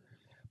will,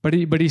 but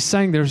he's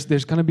saying there's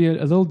going to be a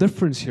little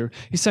difference here.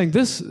 He's saying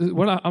this.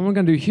 What I'm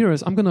going to do here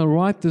is I'm going to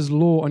write this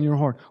law on your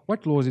heart.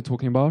 What law is he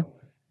talking about?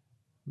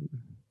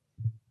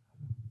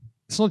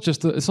 It's not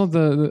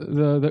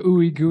the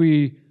ooey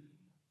gooey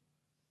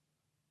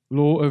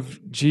law of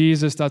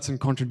Jesus that's in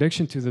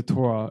contradiction to the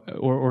Torah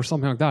or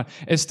something like that.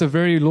 It's the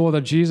very law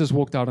that Jesus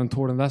walked out and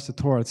taught, and that's the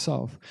Torah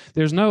itself.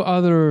 There's no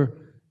other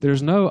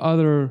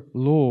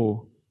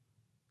law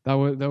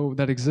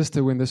that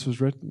existed when this was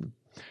written.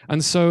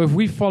 And so if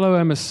we follow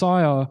a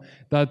Messiah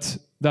that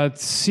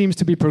seems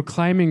to be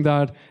proclaiming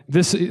that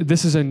this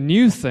is a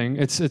new thing,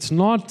 it's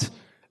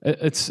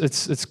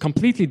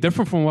completely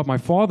different from what my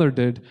father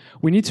did,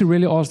 we need to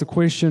really ask the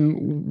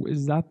question,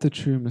 is that the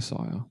true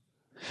Messiah?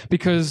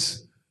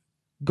 Because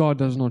God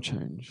does not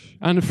change.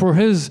 And for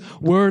his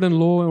word and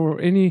law,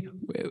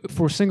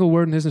 for a single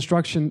word in his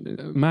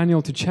instruction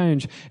manual to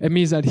change, it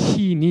means that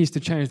he needs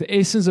to change. The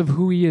essence of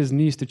who he is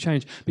needs to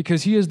change,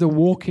 because he is the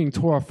walking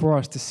Torah for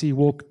us to see,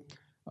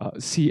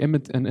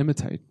 and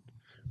imitate.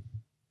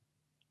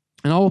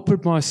 And I will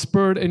put my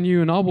spirit in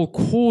you, and I will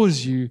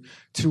cause you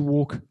to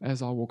walk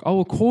as I walk. I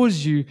will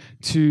cause you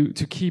to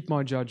keep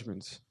my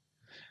judgments.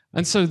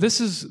 And so this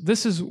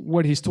is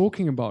what he's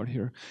talking about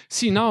here.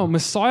 See, now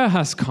Messiah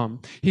has come.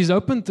 He's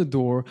opened the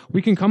door.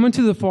 We can come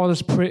into the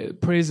Father's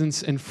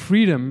presence in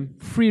freedom,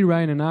 free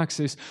reign and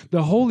access.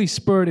 The Holy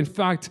Spirit, in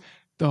fact,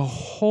 the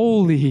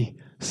Holy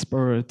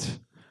Spirit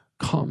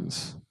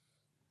comes.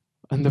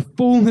 And the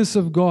fullness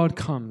of God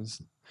comes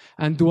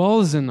and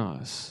dwells in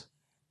us.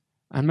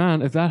 And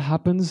man, if that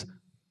happens,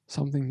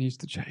 something needs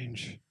to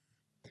change.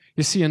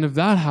 You see, and if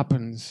that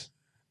happens,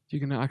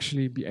 you're going to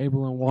actually be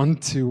able and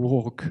want to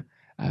walk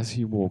as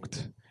he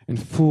walked, in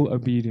full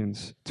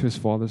obedience to his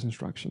Father's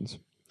instructions.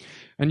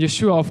 And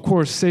Yeshua, of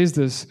course, says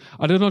this,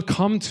 I did not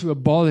come to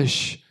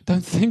abolish.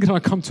 Don't think that I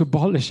come to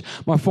abolish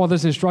my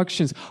Father's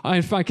instructions. I,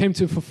 in fact, came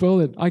to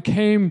fulfill it. I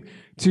came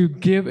to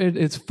give it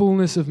its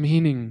fullness of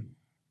meaning.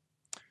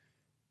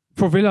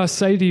 For verily I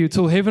say to you,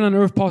 till heaven and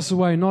earth pass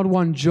away, not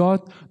one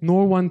jot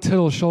nor one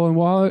tittle shall in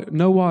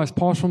no wise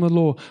pass from the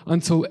law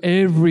until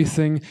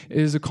everything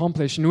is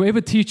accomplished. And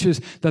whoever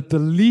teaches that the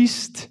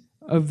least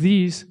of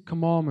these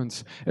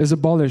commandments is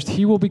abolished,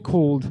 he will be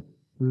called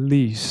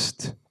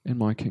least in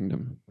my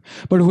kingdom.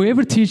 But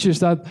whoever teaches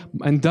that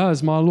and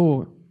does my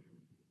law,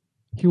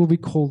 he will be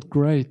called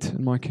great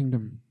in my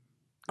kingdom.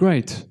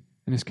 Great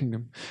in his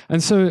kingdom.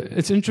 And so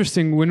it's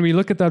interesting when we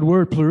look at that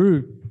word,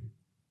 pleru,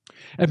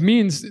 it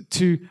means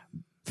to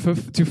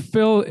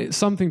fill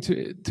something,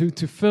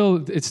 to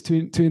fill its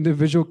to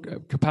individual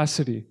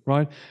capacity,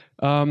 right?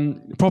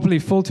 Properly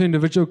fill to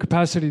individual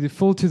capacity, to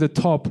fill to the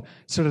top,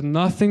 so that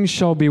nothing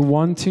shall be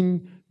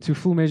wanting to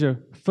full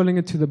measure, filling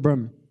it to the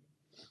brim.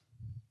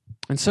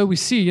 And so we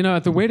see,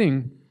 at the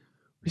wedding,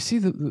 we see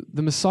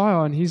the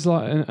Messiah, and he's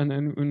like,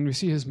 and when we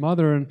see his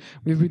mother, and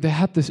they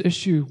had this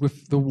issue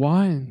with the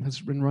wine that's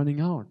been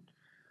running out,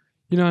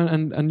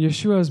 and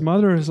Yeshua's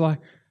mother is like,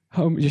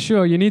 oh,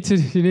 Yeshua, you need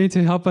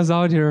to help us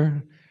out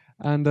here.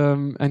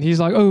 And he's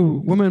like,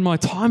 oh, woman, my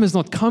time has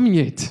not come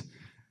yet.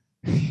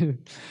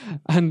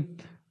 and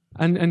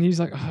he's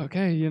like, oh,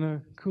 okay,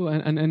 cool.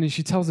 And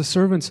she tells the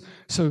servants,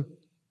 so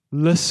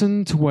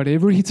listen to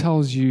whatever he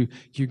tells you,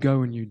 you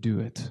go and you do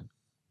it.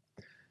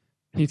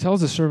 He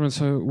tells the servants,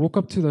 so walk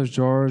up to those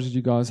jars that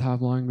you guys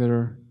have lying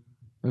there,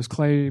 those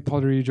clay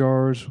pottery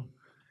jars,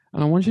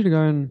 and I want you to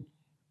go and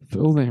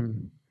fill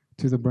them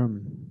to the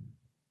brim.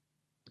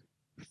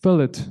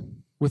 Fill it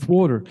with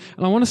water.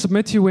 And I want to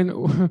submit to you,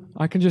 when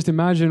I can just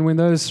imagine when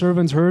those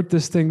servants heard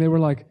this thing, they were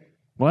like,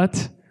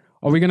 what?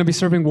 Are we going to be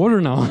serving water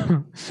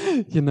now?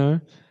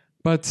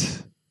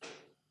 But,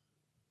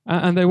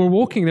 and they were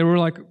walking, they were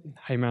like,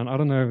 hey man, I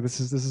don't know,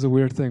 this is a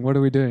weird thing. What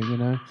are we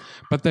doing,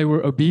 But they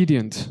were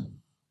obedient.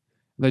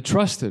 They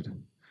trusted.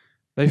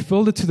 They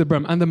filled it to the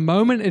brim. And the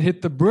moment it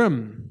hit the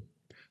brim,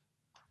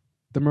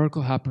 the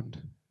miracle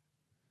happened.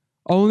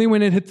 Only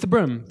when it hit the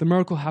brim, the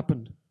miracle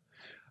happened.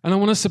 And I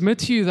want to submit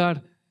to you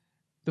that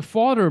the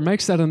Father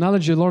makes that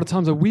analogy a lot of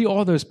times, that we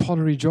are those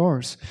pottery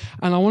jars.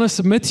 And I want to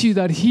submit to you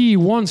that he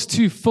wants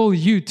to fill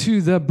you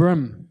to the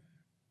brim.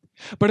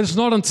 But it's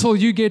not until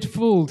you get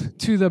filled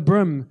to the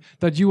brim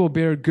that you will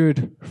bear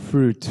good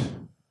fruit.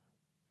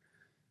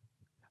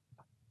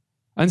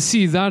 And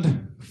see, that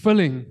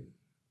filling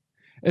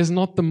is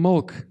not the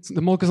milk.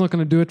 The milk is not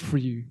going to do it for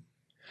you.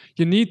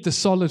 You need the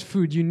solid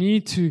food. You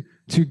need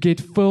to get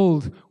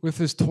filled with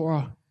his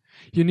Torah.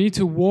 You need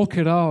to walk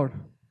it out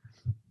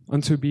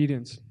unto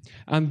obedience.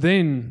 And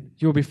then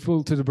you'll be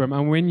full to the brim.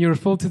 And when you're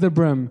full to the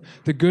brim,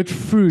 the good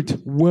fruit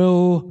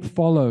will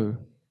follow.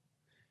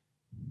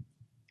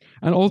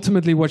 And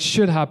ultimately what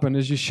should happen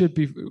is you should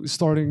be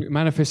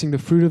manifesting the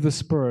fruit of the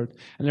Spirit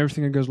and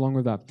everything that goes along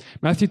with that.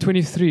 Matthew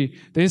 23,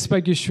 then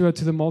spake Yeshua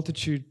to the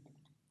multitude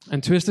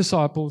and to his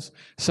disciples,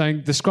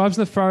 saying, the scribes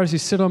and the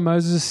Pharisees sit on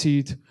Moses'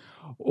 seat.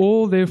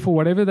 All therefore,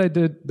 whatever they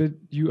did, but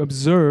you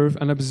observe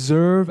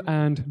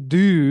and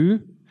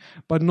do,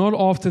 but not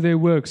after their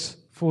works,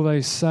 for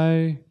they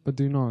say, but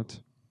do not.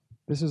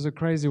 This is a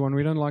crazy one.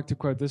 We don't like to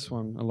quote this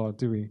one a lot,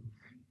 do we?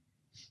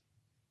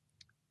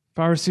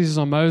 Pharisees is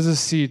on Moses'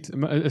 seat,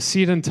 a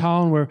seat in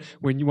town where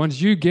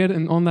once you get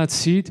on that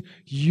seat,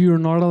 you're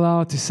not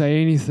allowed to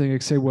say anything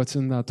except what's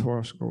in that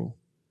Torah scroll.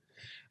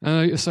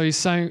 And so he's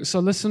saying, so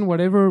listen,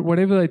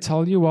 whatever they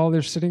tell you while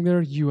they're sitting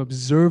there, you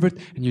observe it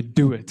and you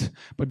do it.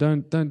 But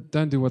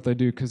don't do what they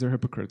do, because they're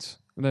hypocrites.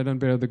 And they don't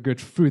bear the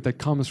good fruit that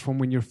comes from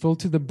when you're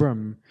filled to the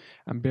brim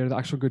and bear the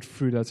actual good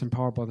fruit that's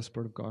empowered by the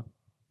Spirit of God.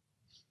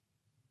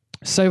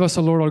 Save us,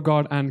 O Lord our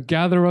God, and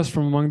gather us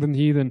from among the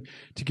heathen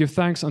to give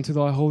thanks unto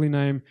thy holy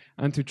name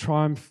and to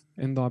triumph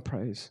in thy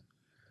praise.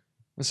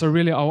 And so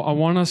really, I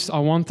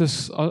want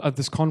this at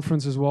this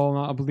conference as well, and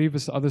I believe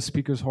it's the other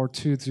speakers' heart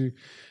too,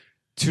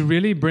 to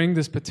really bring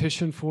this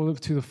petition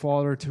to the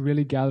Father to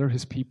really gather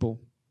His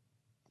people.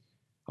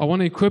 I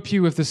want to equip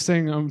you with this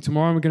thing.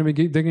 Tomorrow we're going to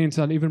be digging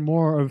into that even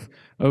more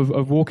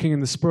of walking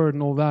in the Spirit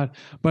and all that.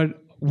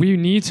 But we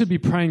need to be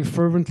praying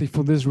fervently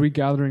for this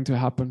regathering to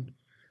happen.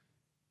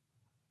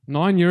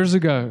 9 years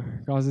ago,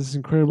 guys, this is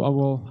incredible.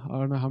 Well, I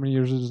don't know how many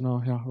years it is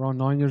now. Yeah, around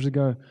 9 years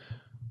ago,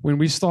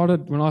 when I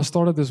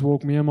started this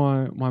walk, me and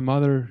my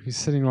mother, who's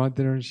sitting right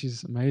there, and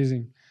she's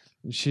amazing,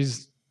 and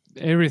she's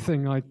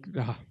everything like.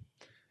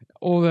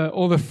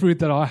 All the fruit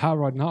that I have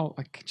right now,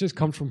 like, just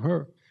comes from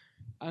her.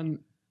 And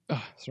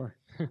sorry,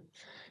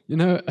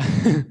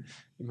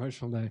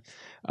 emotional day.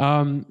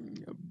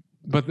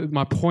 But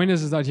my point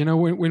is that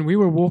when we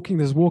were walking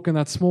this walk in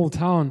that small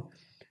town,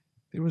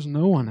 there was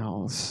no one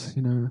else.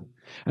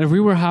 And if we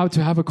were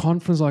to have a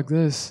conference like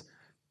this,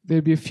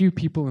 there'd be a few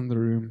people in the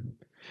room.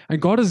 And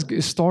God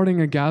is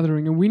starting a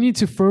gathering, and we need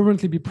to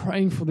fervently be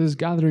praying for this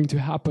gathering to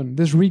happen,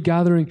 this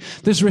regathering,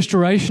 this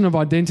restoration of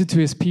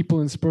identity as people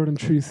in spirit and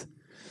truth.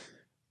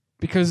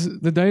 Because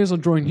the days are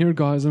drawing near,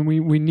 guys, and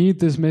we need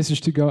this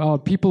message to go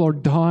out. People are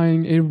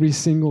dying every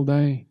single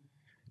day.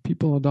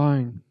 People are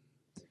dying.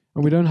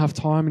 And we don't have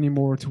time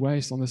anymore to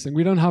waste on this thing.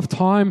 We don't have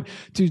time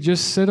to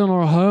just sit in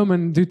our home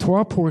and do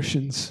Torah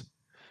portions.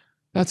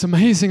 That's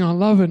amazing. I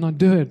love it and I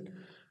do it.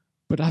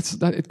 But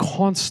it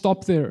can't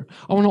stop there.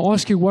 I want to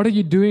ask you, what are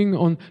you doing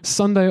on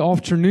Sunday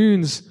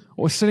afternoons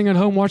or sitting at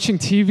home watching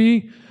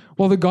TV?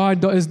 Well, the guy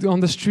is on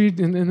the street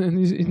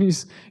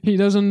and he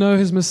doesn't know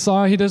his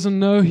Messiah. He doesn't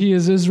know he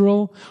is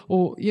Israel.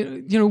 Or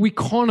we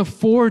can't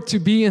afford to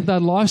be in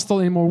that lifestyle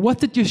anymore. What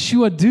did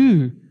Yeshua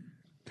do?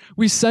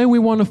 We say we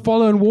want to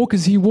follow and walk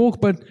as he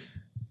walked, but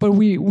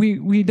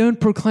we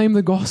don't proclaim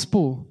the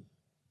gospel.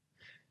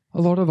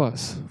 A lot of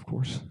us, of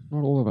course,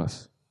 not all of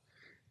us.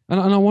 And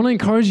I want to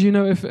encourage you.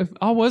 If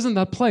I was in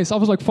that place, I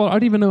was like, Father, I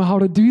don't even know how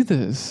to do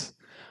this.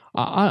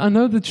 I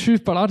know the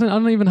truth, but I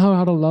don't even know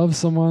how to love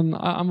someone.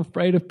 I'm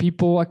afraid of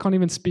people. I can't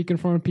even speak in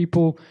front of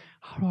people.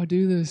 How do I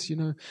do this,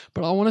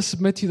 But I want to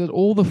submit to you that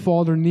all the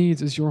Father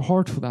needs is your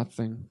heart for that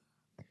thing.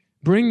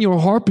 Bring your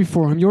heart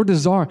before Him, your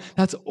desire.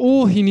 That's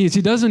all He needs.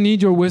 He doesn't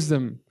need your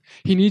wisdom.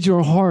 He needs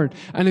your heart.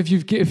 And if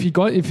He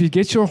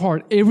gets your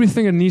heart,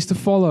 everything that needs to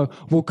follow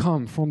will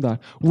come from that.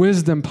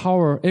 Wisdom,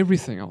 power,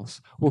 everything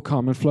else will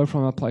come and flow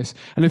from that place.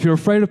 And if you're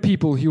afraid of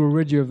people, He will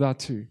rid you of that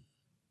too.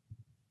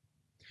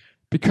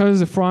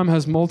 Because Ephraim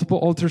has multiple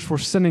altars for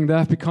sinning, they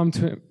have become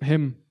to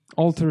him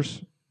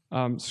altars.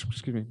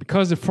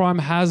 Because Ephraim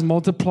has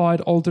multiplied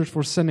altars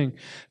for sinning,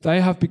 they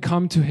have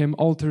become to him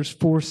altars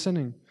for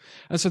sinning.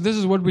 And so this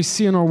is what we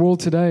see in our world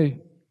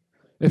today.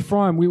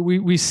 Ephraim,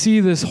 we see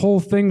this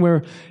whole thing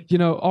where,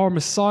 our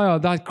Messiah,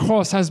 that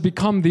cross, has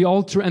become the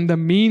altar and the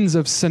means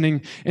of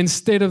sinning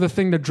instead of the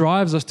thing that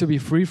drives us to be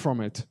free from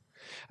it.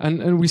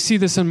 And we see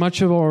this in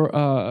much of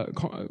the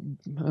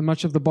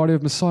body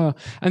of Messiah.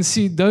 And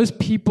see, those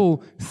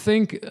people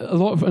think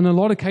in a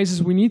lot of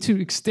cases, we need to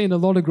extend a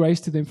lot of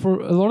grace to them. For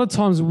a lot of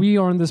times, we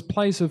are in this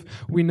place of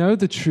we know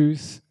the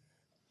truth,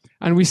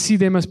 and we see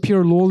them as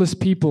pure lawless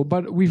people.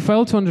 But we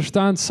fail to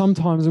understand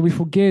sometimes, and we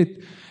forget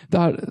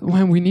that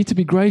when we need to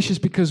be gracious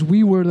because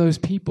we were those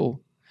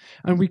people,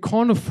 and we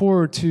can't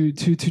afford to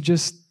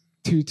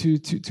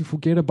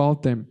forget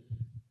about them.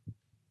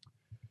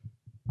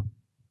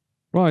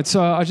 Right,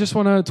 so I just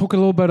want to talk a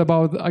little bit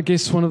about, I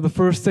guess, one of the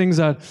first things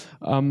that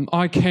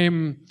I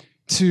came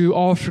to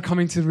after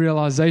coming to the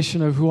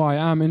realization of who I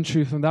am in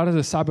truth, and that is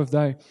a Sabbath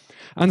day.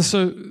 And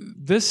so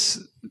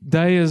this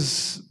day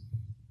is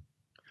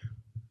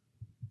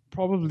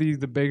probably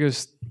the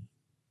biggest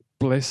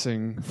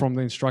blessing from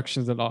the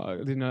instructions that I,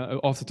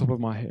 off the top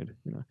of my head,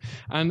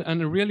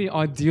 and really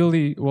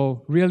ideally,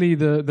 really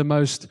the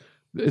most,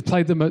 it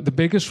played the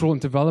biggest role in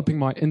developing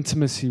my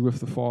intimacy with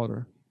the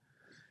Father.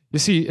 You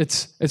see,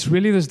 it's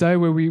really this day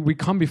where we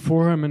come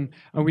before Him and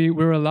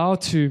we're allowed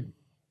to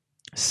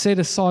set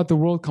aside the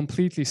world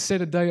completely,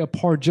 set a day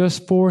apart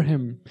just for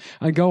Him,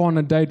 and go on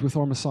a date with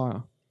our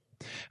Messiah.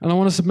 And I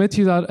want to submit to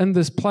you that in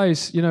this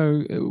place,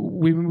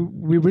 we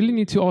really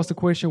need to ask the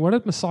question, what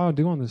did Messiah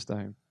do on this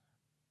day?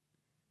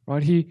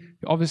 Right? He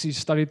obviously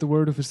studied the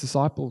word of His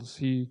disciples.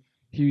 He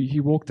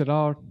walked it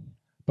out,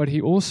 but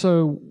He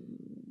also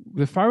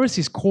the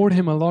Pharisees caught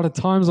him a lot of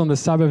times on the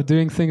Sabbath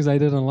doing things they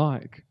didn't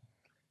like,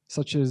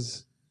 such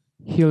as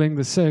healing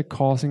the sick,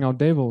 casting out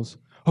devils.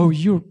 Oh,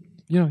 you're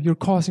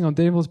casting out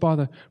devils by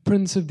the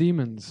prince of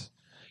demons.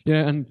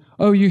 Yeah, and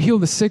oh, you heal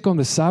the sick on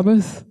the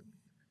Sabbath.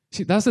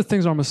 See, that's the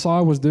things our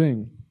Messiah was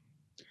doing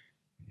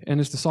and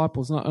his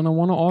disciples. And I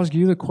want to ask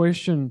you the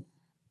question.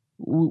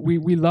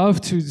 We love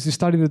to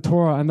study the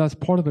Torah, and that's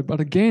part of it. But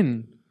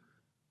again,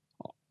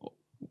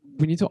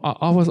 we need to.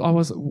 I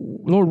was,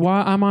 Lord,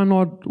 why am I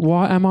not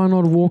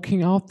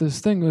walking out this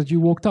thing that you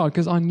walked out?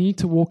 Because I need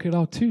to walk it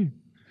out too.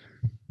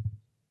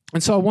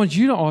 And so I want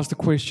you to ask the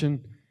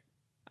question: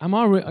 am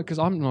I? Because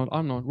I'm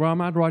not where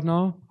I'm at right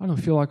now. I don't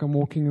feel like I'm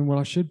walking in what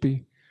I should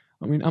be.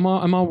 I mean, am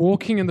I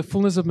walking in the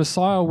fullness of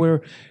Messiah,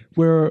 where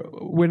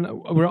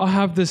I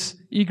have this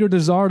eager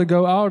desire to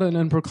go out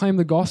and proclaim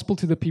the gospel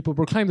to the people,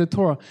 proclaim the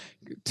Torah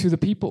to the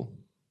people,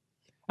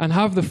 and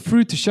have the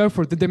fruit to show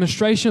for it, the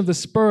demonstration of the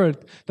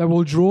Spirit that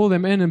will draw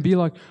them in and be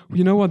like,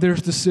 you know what,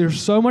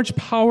 there's so much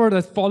power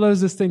that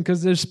follows this thing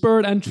because there's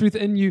Spirit and truth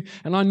in you,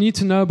 and I need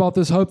to know about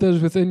this hope that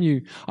is within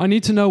you. I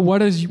need to know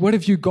what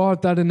have you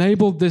got that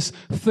enabled this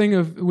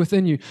thing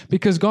within you.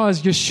 Because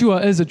guys,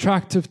 Yeshua is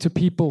attractive to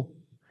people.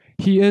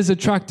 He is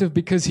attractive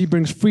because he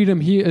brings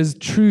freedom. He is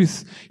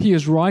truth. He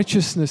is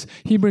righteousness.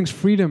 He brings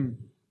freedom.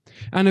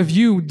 And if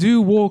you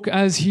do walk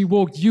as he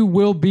walked, you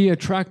will be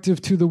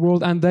attractive to the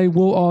world, and they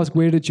will ask,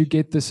 where did you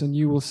get this? And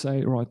you will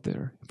say, right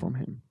there, from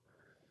him.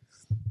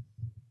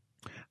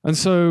 And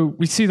so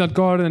we see that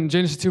God in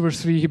Genesis 2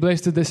 verse 3, he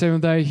blessed it the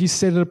seventh day. He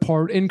set it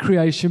apart in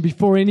creation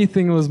before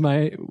anything was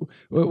made,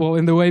 well,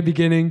 in the way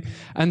beginning.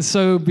 And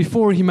so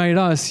before he made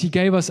us, he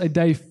gave us a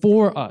day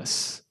for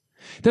us.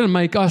 He didn't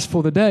make us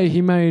for the day.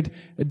 He made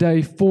a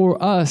day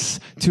for us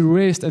to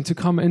rest and to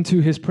come into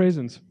his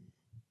presence.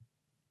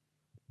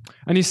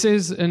 And he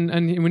says, and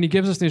when he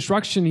gives us the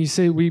instruction, he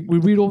says, we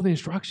read all the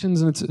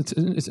instructions, and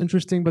it's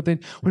interesting. But then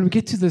when we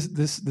get to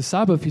the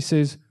Sabbath, he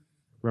says,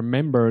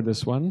 remember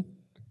this one,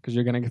 because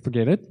you're going to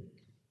forget it.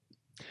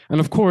 And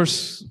of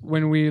course,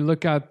 when we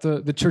look at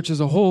the church as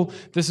a whole,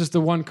 this is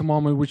the one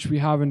commandment which we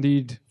have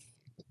indeed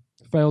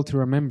failed to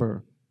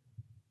remember.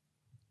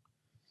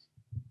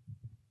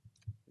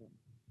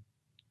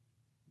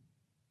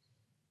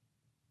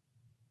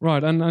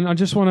 Right, and I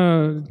just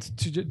want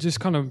to just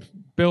kind of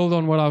build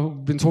on what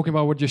I've been talking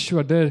about, what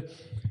Yeshua did.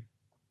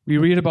 We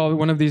read about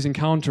one of these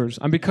encounters.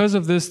 And because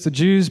of this, the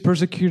Jews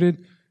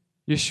persecuted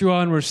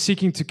Yeshua and were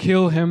seeking to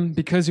kill him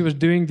because he was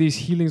doing these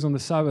healings on the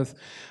Sabbath.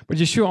 But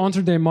Yeshua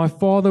answered them, my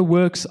Father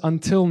works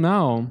until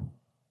now,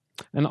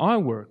 and I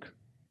work.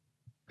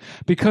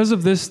 Because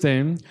of this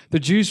then, the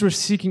Jews were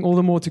seeking all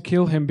the more to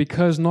kill him,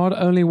 because not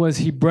only was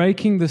he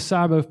breaking the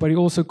Sabbath, but he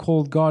also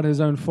called God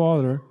his own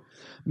Father,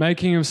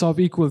 making himself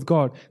equal with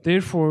God.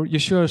 Therefore,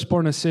 Yeshua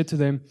Sparta said to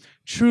them,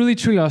 truly,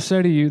 truly, I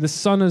say to you, the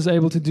Son is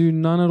able to do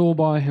none at all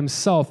by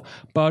himself,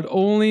 but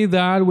only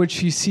that which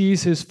he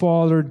sees his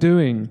Father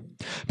doing.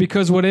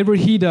 Because whatever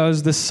he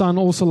does, the Son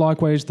also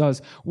likewise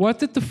does. What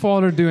did the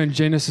Father do in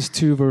Genesis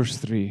 2, verse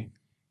 3?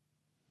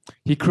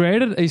 He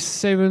created a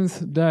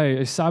seventh day,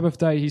 a Sabbath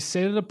day. He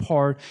set it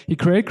apart. He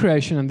created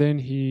creation, and then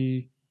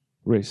he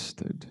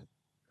rested.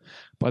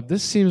 But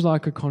this seems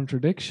like a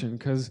contradiction,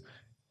 because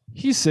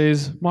he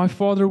says, my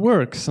Father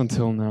works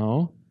until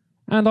now,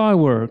 and I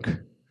work.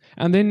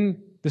 And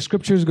then the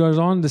scriptures goes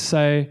on to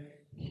say,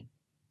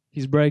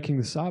 he's breaking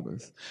the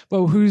Sabbath.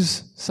 But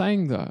who's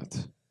saying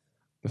that?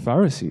 The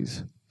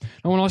Pharisees.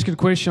 I want to ask you the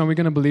question, are we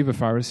going to believe a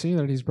Pharisee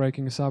that he's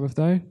breaking a Sabbath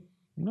day?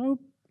 No.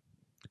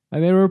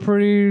 And they were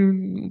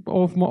pretty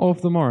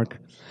off the mark.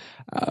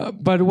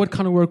 But what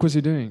kind of work was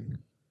he doing?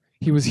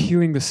 He was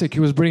healing the sick. He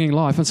was bringing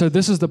life. And so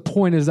this is the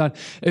point, is that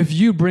if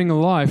you bring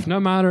life, no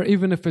matter,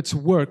 even if it's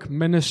work,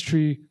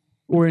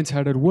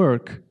 ministry-oriented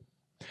work,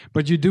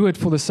 but you do it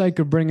for the sake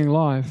of bringing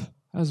life,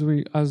 as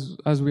we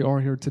are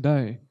here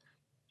today,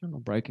 you're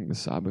not breaking the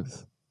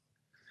Sabbath.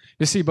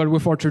 You see, but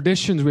with our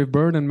traditions, we've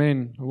burdened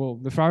men. Well,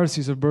 the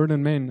Pharisees have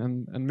burdened men,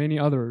 and many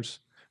others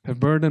have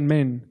burdened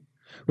men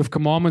with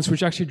commandments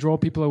which actually draw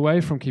people away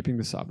from keeping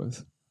the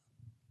Sabbath.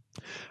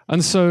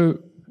 And so,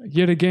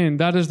 yet again,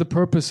 that is the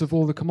purpose of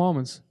all the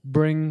commandments,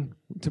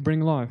 to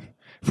bring life.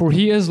 For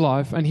he is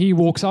life, and he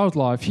walks out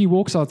life. He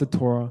walks out the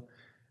Torah,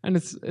 and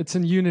it's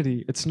in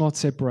unity. It's not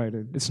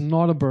separated. It's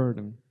not a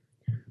burden.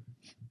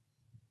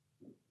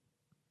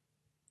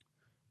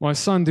 My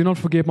son, do not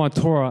forget my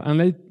Torah, and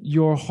let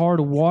your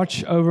heart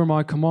watch over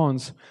my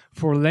commands,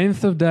 for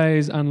length of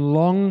days and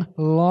long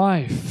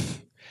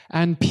life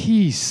and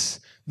peace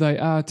they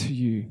add to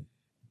you.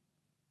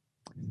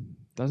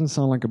 Doesn't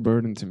sound like a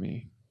burden to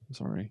me.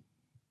 Sorry.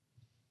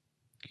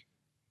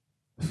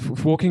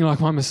 If walking like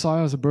my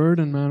Messiah is a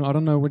burden, man, I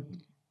don't know,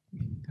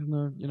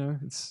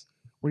 it's,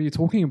 what are you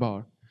talking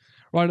about?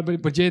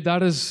 Right, but yet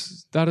that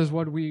is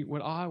what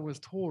I was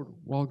taught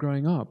while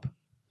growing up.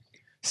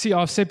 See,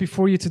 I've said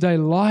before you today,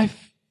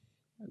 life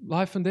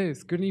and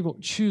death, good and evil,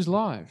 choose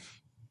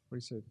life. What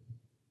he said.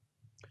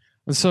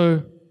 And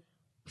so,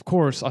 of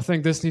course, I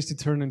think this needs to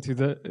turn into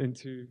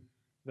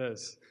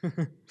this.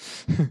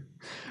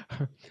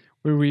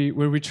 where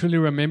we truly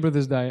remember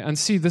this day. And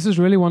see, this is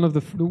really one of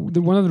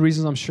the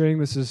reasons I'm sharing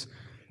this is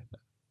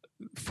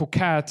for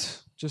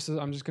Kat.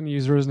 I'm just going to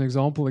use her as an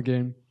example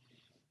again.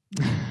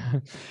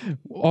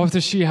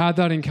 After she had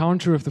that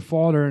encounter with the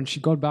Father and she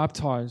got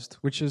baptized,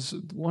 which is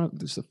one of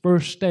the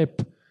first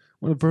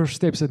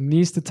steps that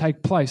needs to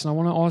take place. And I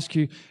want to ask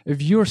you,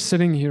 if you're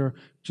sitting here,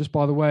 just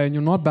by the way, and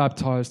you're not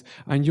baptized,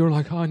 and you're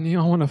like, oh,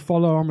 Neil, I want to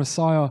follow our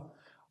Messiah.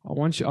 I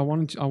want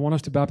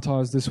us to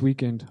baptize this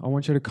weekend. I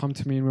want you to come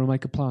to me and we'll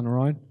make a plan, all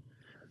right?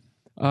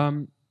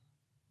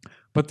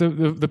 But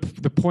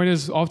the point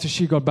is, after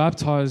she got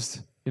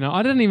baptized,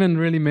 I didn't even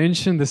really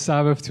mention the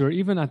Sabbath to her,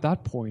 even at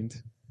that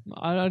point.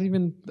 I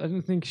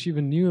didn't think she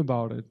even knew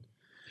about it.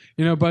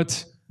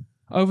 But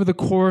over the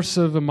course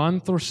of a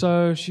month or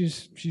so, she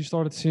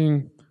started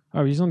seeing,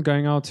 oh, he's not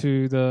going out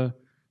to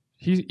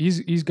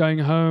he's going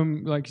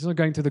home, like he's not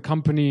going to the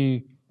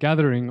company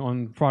gathering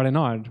on Friday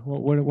night.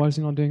 Why is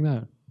he not doing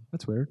that?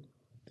 That's weird.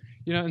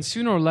 And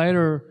sooner or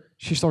later,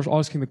 she starts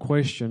asking the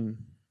question.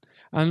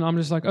 And I'm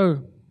just like,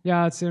 oh,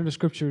 yeah, it's there in the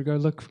scripture. Go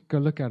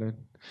look at it.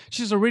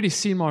 She's already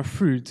seen my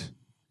fruit.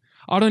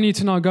 I don't need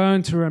to now go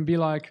into her and be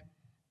like,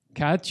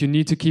 Kat, you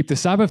need to keep the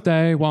Sabbath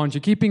day. Why aren't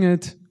you keeping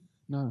it?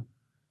 No.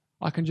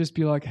 I can just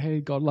be like, hey,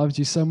 God loves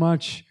you so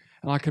much.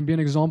 And I can be an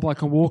example. I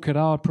can walk it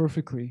out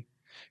perfectly.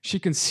 She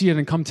can see it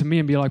and come to me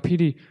and be like,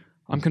 Petey,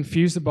 I'm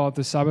confused about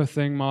the Sabbath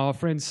thing. My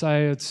friends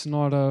say it's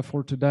not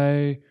for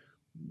today.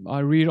 I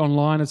read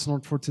online, it's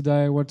not for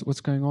today.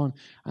 What's going on?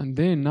 And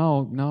then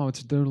now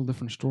it's a total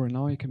different story.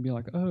 Now you can be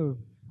like, oh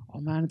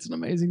man, it's an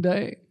amazing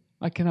day.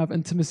 I can have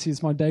intimacy.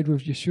 It's my date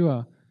with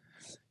Yeshua.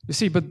 You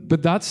see,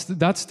 but that's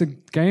the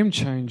game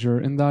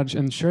changer in that,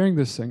 in sharing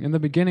this thing. In the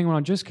beginning, when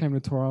I just came to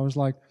Torah, I was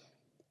like,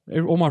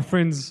 all my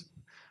friends,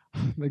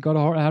 they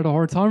had a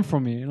hard time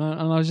from me, and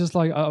I was just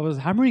like, I was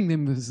hammering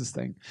them with this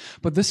thing.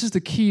 But this is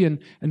the key, and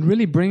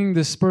really bringing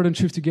this spirit and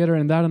truth together,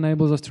 and that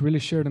enables us to really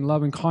share it in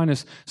love and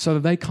kindness, so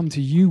that they come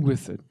to you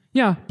with it.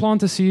 Yeah,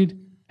 plant a seed.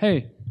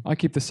 Hey, I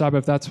keep the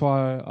Sabbath. That's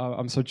why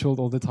I'm so chilled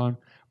all the time.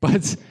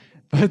 But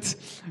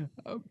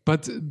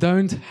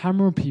don't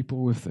hammer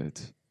people with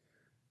it.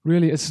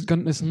 Really,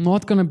 it's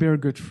not going to bear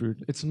good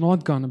fruit. It's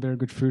not going to bear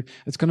good fruit.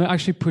 It's going to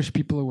actually push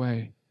people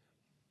away.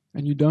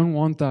 And you don't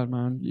want that,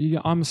 man.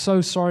 I'm so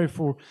sorry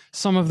for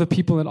some of the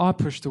people that I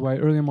pushed away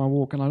early in my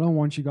walk, and I don't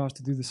want you guys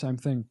to do the same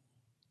thing.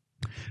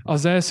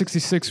 Isaiah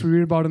 66, we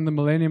read about in the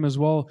millennium as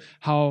well,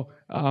 how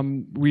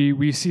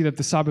we see that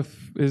the Sabbath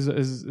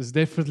is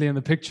definitely in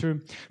the picture.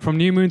 From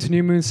new moon to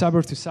new moon,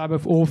 Sabbath to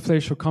Sabbath, all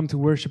flesh shall come to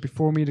worship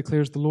before me,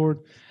 declares the Lord.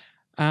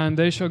 And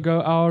they shall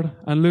go out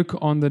and look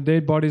on the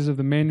dead bodies of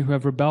the men who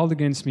have rebelled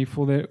against me,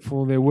 for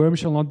their worm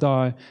shall not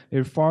die,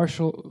 their fire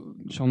shall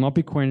not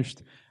be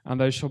quenched, and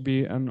they shall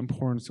be an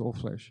abhorrence to all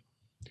flesh.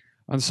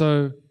 And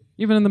so,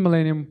 even in the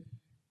millennium,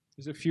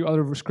 there's a few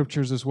other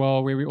scriptures as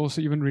well, where we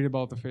also even read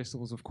about the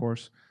festivals, of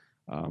course,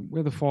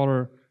 where the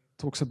Father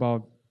talks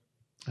about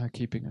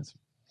keeping it.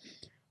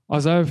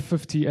 Isaiah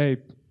 58,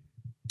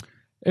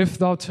 if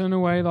thou turn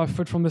away thy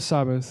foot from the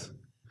Sabbath,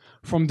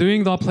 from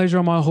doing thy pleasure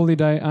on my holy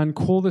day, and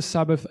call the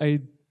Sabbath a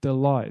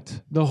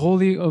delight, the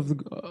holy of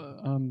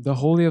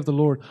the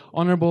Lord,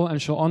 honorable,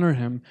 and shall honor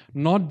him,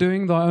 not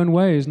doing thy own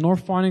ways, nor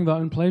finding thy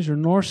own pleasure,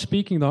 nor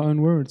speaking thy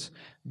own words,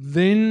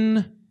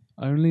 then,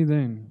 only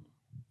then,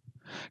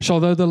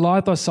 shalt thou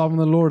delight thyself in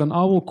the Lord, and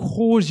I will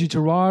cause you to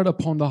ride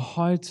upon the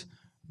height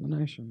of the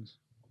nations.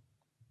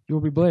 You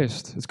will be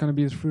blessed. It's going to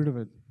be the fruit of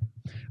it.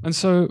 And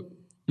so,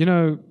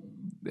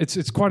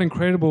 it's quite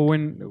incredible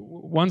when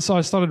once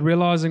I started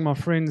realizing my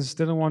friends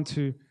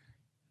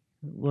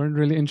weren't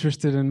really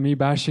interested in me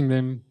bashing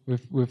them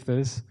with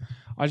this.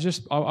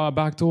 I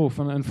backed off,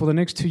 and for the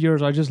next 2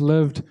 years I just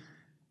lived,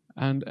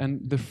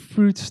 and the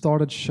fruit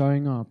started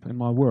showing up in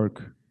my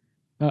work.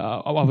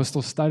 I was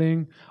still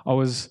studying.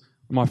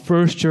 My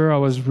first year I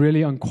was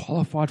really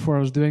unqualified for what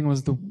I was doing. It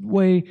was the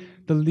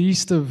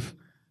least of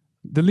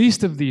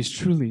these,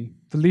 truly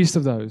the least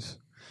of those.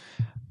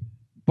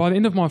 By the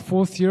end of my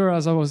 4th year,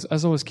 as I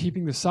was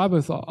keeping the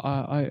Sabbath,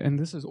 and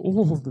this is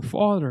all of the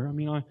Father. I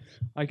mean,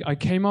 I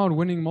came out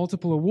winning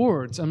multiple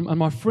awards, and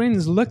my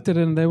friends looked at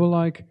it and they were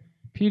like,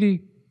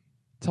 "Petey,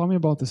 tell me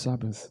about the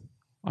Sabbath.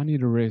 I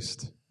need a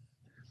rest."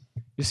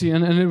 You see,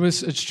 and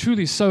it's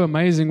truly so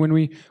amazing when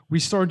we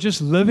start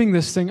just living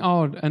this thing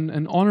out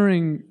and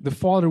honoring the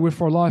Father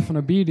with our life and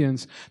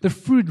obedience. The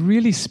fruit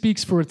really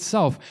speaks for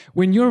itself.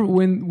 When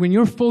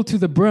you're full to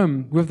the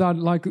brim with that,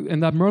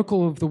 and that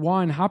miracle of the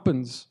wine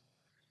happens.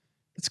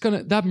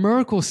 That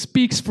miracle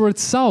speaks for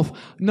itself.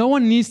 No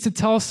one needs to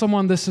tell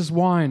someone this is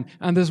wine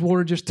and this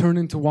water just turned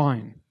into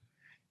wine.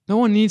 No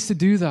one needs to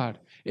do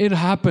that. It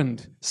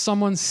happened.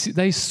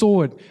 They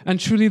saw it. And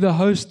truly the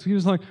host, he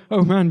was like,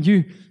 "Oh man,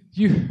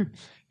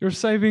 you're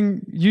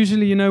saving,"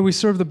 usually, we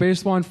serve the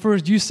best wine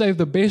first. You save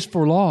the best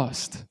for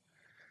last.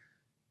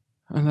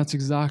 And that's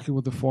exactly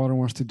what the Father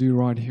wants to do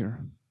right here.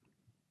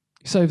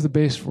 Save the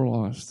best for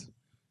last.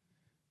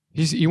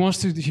 He wants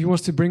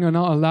to bring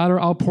a latter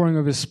outpouring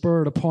of His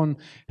Spirit upon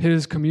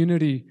His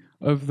community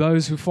of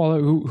those who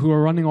follow, who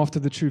are running after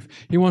the truth.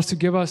 He wants to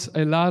give us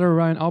a latter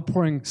rain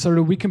outpouring so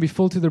that we can be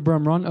filled to the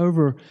brim, run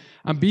over,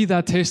 and be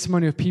that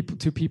testimony of people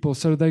to people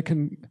so they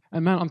can,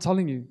 and man, I'm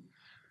telling you,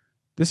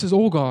 this is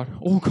all God,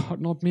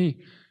 not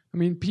me. I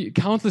mean,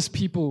 countless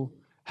people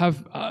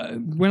have,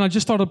 when I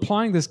just started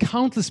applying this,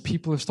 countless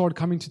people have started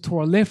coming to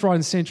Torah, left, right,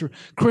 and center.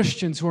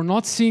 Christians who are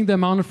not seeing the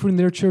amount of fruit in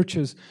their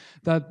churches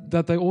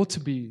that they ought to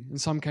be in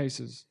some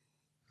cases.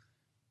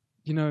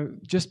 You know,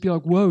 just be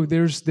like, whoa,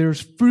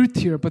 there's fruit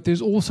here, but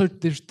there's also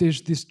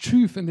there's this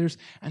truth, and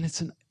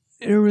it's an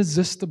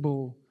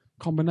irresistible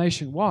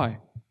combination. Why?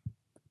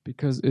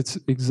 Because it's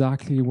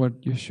exactly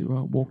what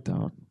Yeshua walked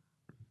out.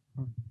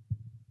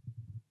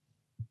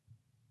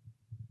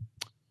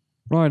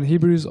 Right,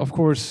 Hebrews, of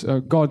course,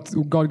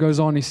 God goes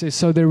on, he says,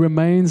 so there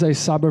remains a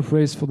Sabbath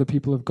rest for the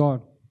people of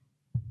God.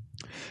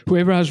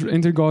 Whoever has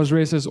entered God's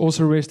rest has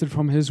also rested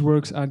from his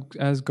works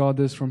as God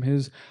does from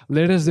his.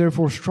 Let us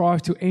therefore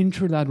strive to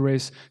enter that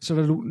rest so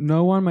that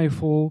no one may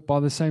fall by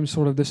the same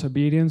sort of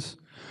disobedience.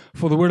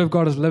 For the word of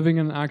God is living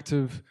and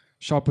active,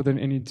 sharper than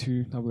any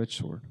two double-edged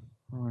sword.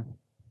 All right.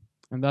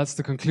 And that's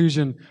the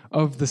conclusion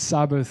of the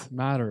Sabbath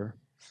matter.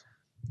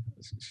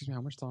 Excuse me,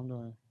 how much time do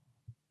I have?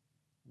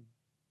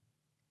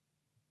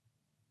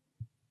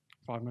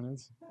 5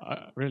 minutes?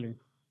 Really?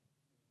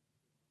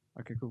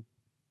 Okay, cool.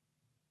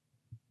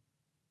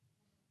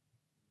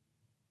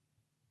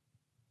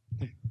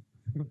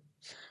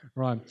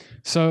 Right.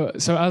 So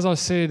as I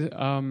said,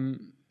 I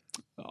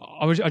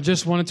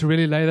just wanted to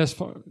really lay this.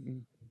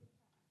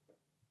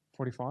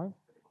 45?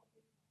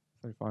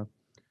 35.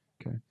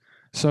 Okay.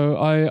 So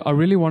I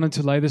really wanted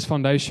to lay this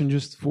foundation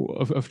just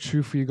of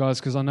truth for you guys,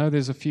 because I know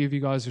there's a few of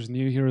you guys who's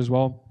new here as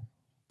well,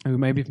 who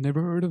maybe have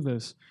never heard of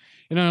this.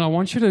 You know, and I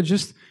want you to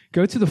just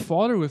go to the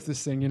Father with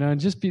this thing, you know, and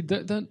just be,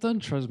 don't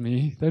trust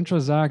me, don't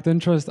trust Zach, don't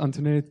trust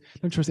Antoinette,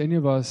 don't trust any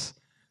of us.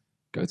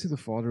 Go to the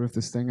Father with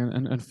this thing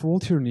and fall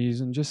to your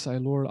knees and just say,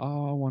 Lord,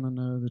 I want to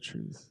know the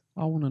truth.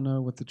 I want to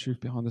know what the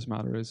truth behind this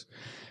matter is.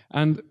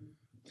 And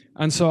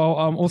so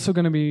I'm also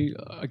going to be,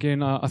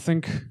 again, I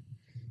think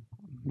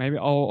maybe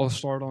I'll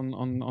start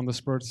on the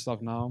Spirit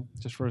stuff now,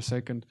 just for a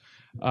second.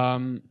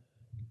 But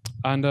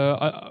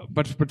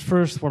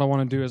first, what I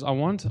want to do is I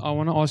want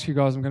to ask you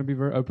guys. I'm going to be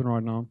very open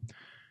right now.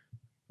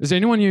 Is there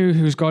anyone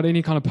who's got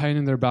any kind of pain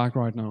in their back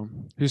right now?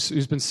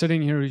 Who's been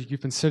sitting here?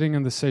 You've been sitting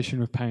in the session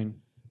with pain.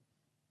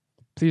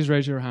 Please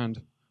raise your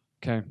hand.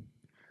 Okay.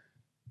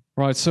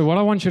 Right. So what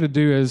I want you to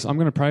do is I'm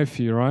going to pray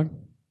for you, right?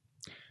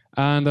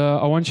 And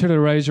I want you to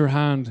raise your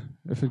hand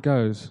if it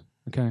goes.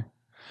 Okay.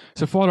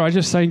 So Father, I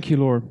just thank you,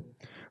 Lord.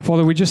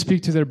 Father, we just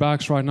speak to their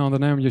backs right now in the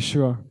name of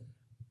Yeshua.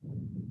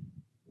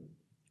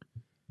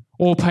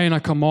 All pain, I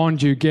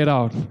command you, get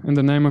out in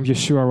the name of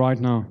Yeshua right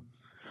now.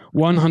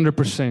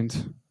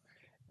 100%.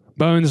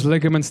 Bones,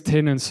 ligaments,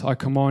 tendons, I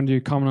command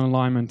you, come in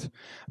alignment.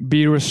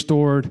 Be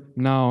restored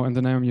now in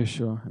the name of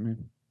Yeshua.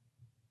 Amen.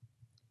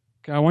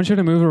 Okay, I want you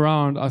to move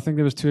around. I think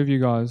there was 2 of you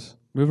guys.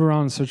 Move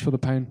around and search for the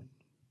pain.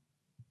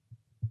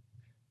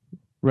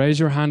 Raise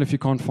your hand if you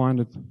can't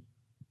find it.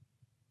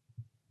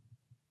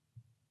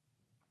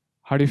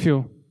 How do you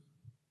feel?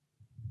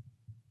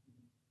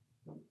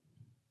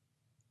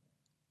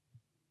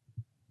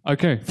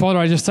 Okay, Father,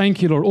 I just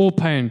thank you, Lord. All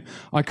pain,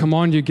 I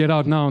command you, get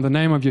out now in the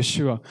name of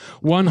Yeshua.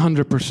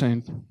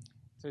 100%.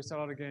 Say that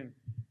out again.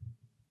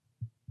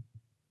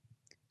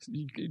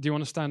 Do you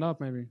want to stand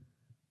up, maybe?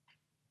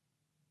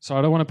 So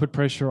I don't want to put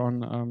pressure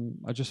on.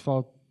 I just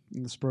felt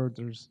in the Spirit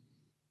there's.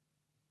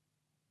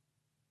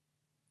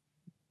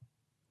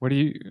 What are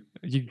you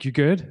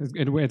good?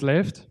 It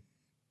left?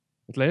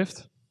 It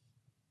left?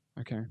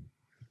 Okay.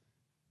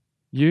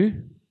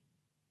 You?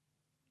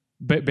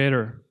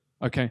 Better.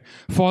 Okay.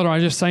 Father, I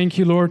just thank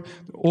you, Lord.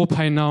 All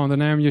pain now in the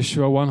name of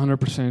Yeshua,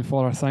 100%.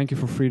 Father, I thank you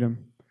for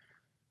freedom.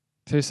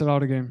 Taste it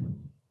out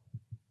again.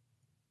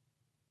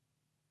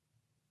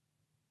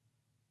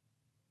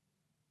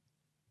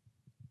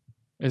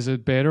 Is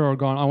it better or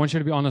gone? I want you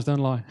to be honest, don't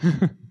lie.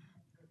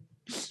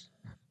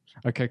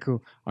 Okay,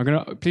 cool.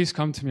 Please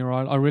come to me,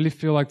 right? I really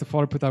feel like the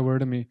Father put that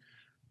word in me.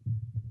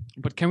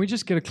 But can we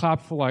just get a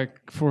clap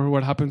for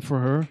what happened for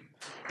her?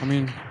 I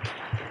mean,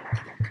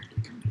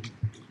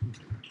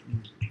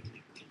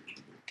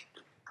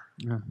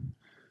 yeah.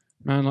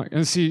 Man,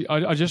 and see,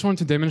 I just want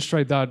to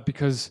demonstrate that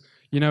because,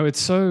 you know, it's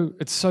so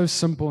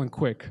simple and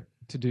quick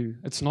to do.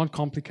 It's not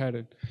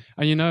complicated.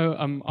 And you know,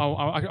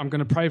 I'm going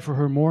to pray for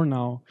her more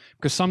now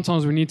because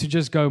sometimes we need to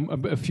just go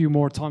a few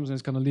more times and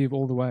it's going to leave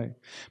all the way.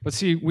 But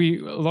see,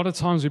 a lot of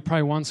times we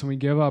pray once and we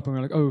give up and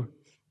we're like, oh,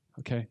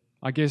 okay,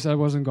 I guess that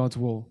wasn't God's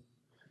will.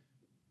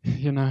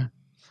 You know,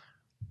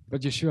 but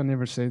Yeshua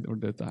never said or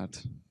did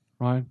that,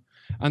 right?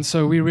 And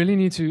so we really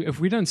need to, if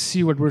we don't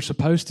see what we're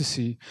supposed to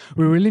see,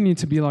 we really need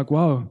to be like,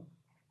 whoa,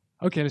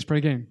 okay, let's pray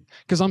again.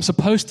 Because I'm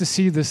supposed to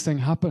see this thing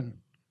happen,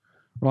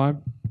 right?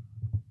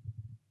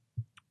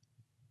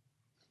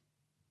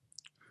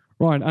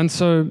 Right, and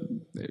so,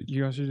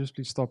 you guys should just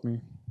please stop me.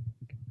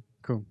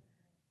 Cool.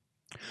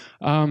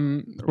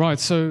 Right,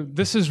 so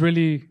this is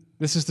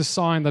the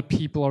sign that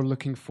people are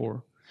looking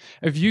for.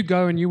 If you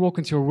go and you walk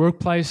into your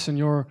workplace and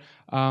your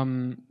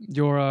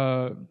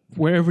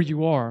wherever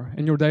you are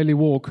in your daily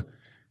walk,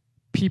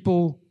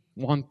 people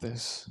want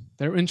this.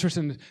 They're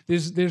interested in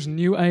there's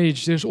new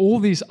age. There's all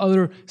these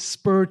other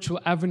spiritual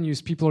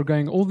avenues people are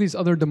going. All these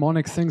other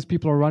demonic things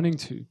people are running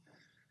to.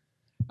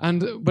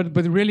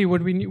 But really,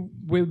 what we need,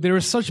 there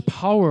is such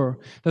power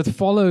that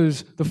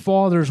follows the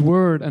Father's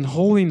word and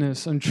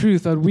holiness and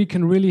truth that we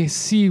can really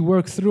see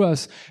work through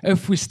us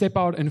if we step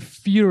out in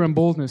fear and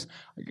boldness.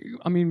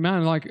 I mean,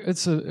 man,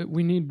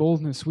 we need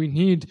boldness. We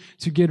need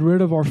to get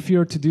rid of our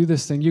fear to do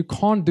this thing. You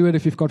can't do it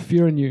if you've got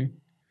fear in you.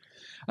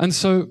 And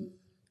so,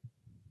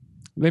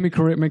 let me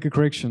make a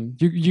correction.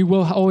 You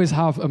will always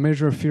have a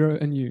measure of fear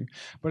in you,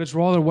 but it's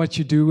rather what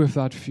you do with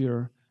that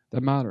fear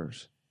that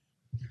matters.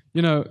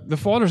 You know, the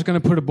Father's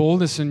going to put a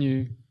boldness in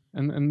you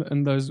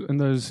in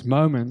those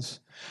moments,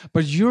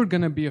 but you're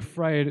going to be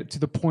afraid to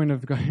the point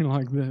of going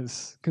like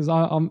this, because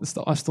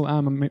I still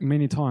am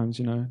many times,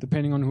 you know,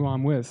 depending on who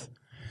I'm with.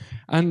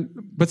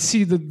 But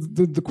see,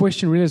 the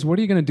question really is, what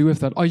are you going to do with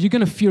that? Are you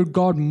going to fear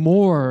God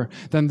more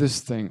than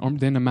this thing, or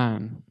than a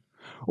man?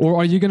 Or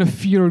are you going to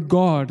fear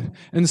God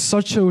in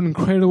such an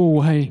incredible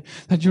way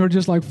that you're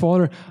just like,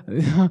 Father,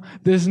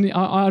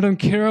 I don't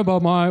care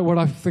about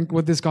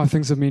what this guy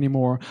thinks of me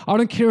anymore. I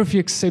don't care if he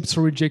accepts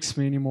or rejects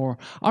me anymore.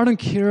 I don't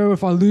care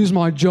if I lose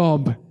my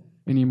job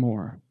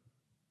anymore.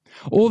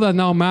 All that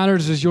now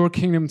matters is your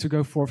kingdom to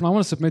go forth. And I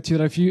want to submit to you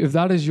that if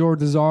that is your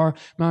desire,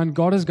 man,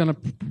 God is going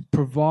to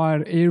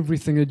provide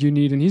everything that you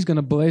need, and He's going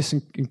to bless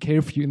and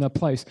care for you in that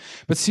place.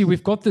 But see,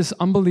 we've got this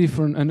unbelief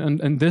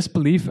and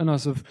disbelief in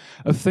us of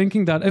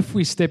thinking that if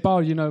we step out,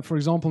 you know, for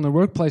example, in the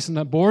workplace, in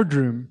that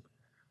boardroom,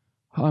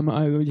 I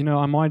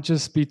might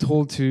just be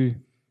told to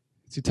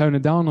tone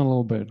it down a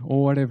little bit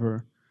or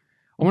whatever.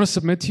 I want to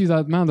submit to you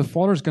that, man, the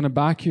Father's going to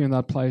back you in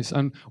that place.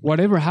 And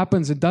whatever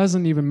happens, it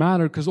doesn't even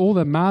matter, because all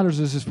that matters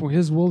is for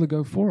His will to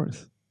go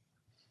forth.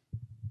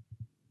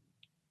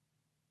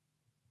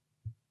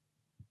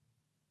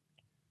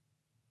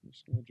 I'm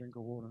just going to drink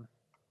of water.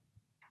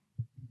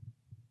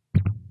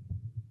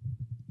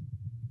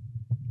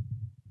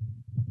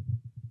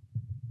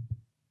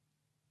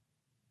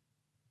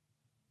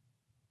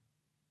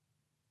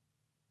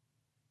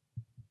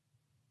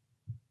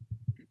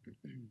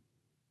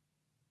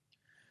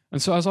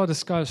 And so, as I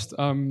discussed,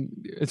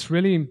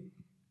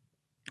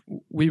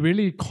 we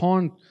really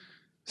can't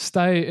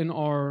stay in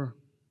our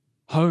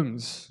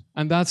homes,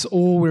 and that's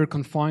all we're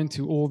confined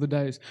to all the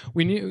days.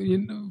 We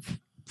need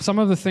some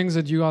of the things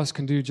that you guys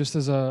can do, just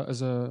as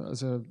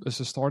a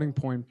starting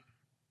point.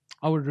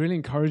 I would really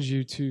encourage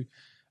you to.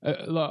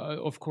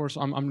 Of course,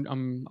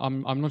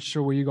 I'm not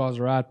sure where you guys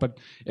are at, but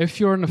if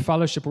you're in a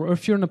fellowship or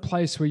if you're in a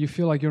place where you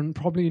feel like you're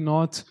probably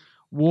not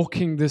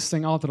walking this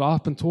thing out that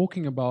I've been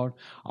talking about,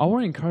 I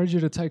want to encourage you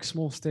to take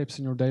small steps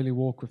in your daily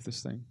walk with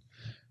this thing.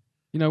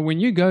 You know, when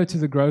you go to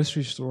the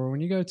grocery store,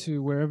 when you go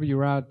to wherever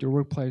you're at, your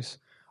workplace,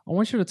 I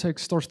want you to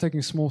start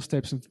taking small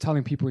steps and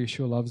telling people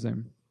Yeshua loves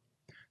them.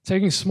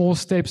 Taking small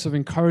steps of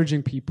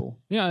encouraging people.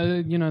 Yeah,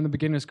 you know, in the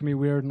beginning it's going to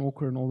be weird and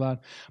awkward and all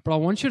that, but I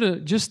want you to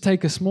just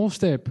take a small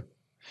step.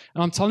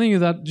 And I'm telling you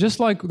that just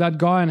like that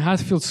guy in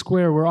Hatfield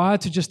Square, where I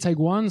had to just take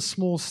one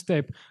small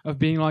step of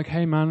being like,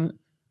 hey man,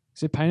 is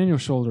there pain in your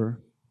shoulder?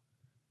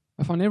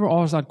 If I never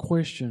asked that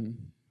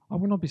question, I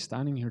would not be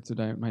standing here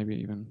today, maybe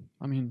even.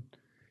 I mean,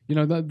 you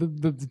know,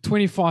 the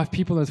 25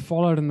 people that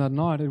followed in that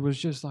night, it was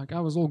just like, I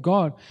was all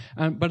God.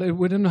 But it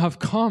wouldn't have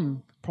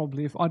come,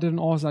 probably, if I didn't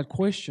ask that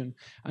question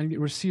and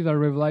receive that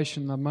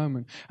revelation in that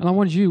moment. And I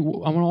want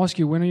to ask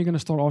you, when are you going to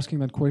start asking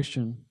that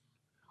question?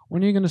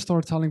 When are you going to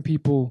start telling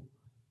people,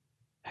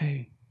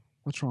 hey,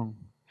 what's wrong?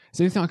 Is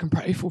there anything I can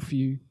pray for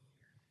you?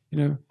 You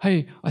know,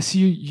 hey, I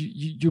see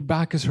your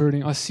back is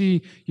hurting. I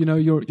see, you know,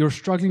 you're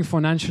struggling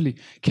financially.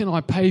 Can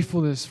I pay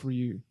for this for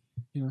you?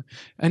 You know,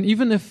 and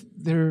even if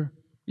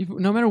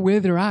no matter where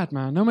they're at,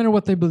 man, no matter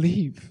what they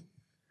believe,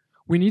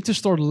 we need to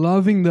start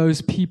loving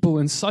those people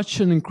in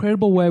such an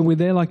incredible way where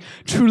they're like,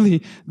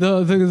 truly,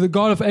 the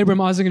God of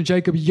Abraham, Isaac, and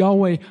Jacob,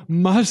 Yahweh,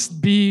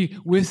 must be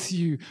with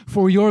you.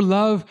 For your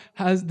love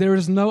there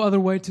is no other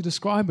way to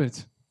describe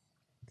it.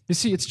 You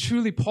see, it's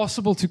truly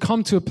possible to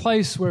come to a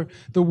place where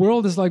the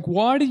world is like,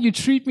 why did you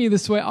treat me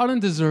this way? I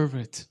don't deserve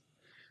it.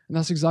 And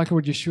that's exactly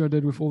what Yeshua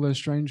did with all those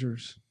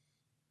strangers.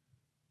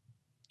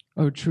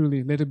 Oh,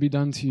 truly, let it be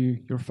done to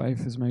you. Your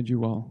faith has made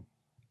you well.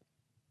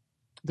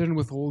 Didn't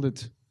withhold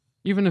it.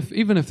 Even if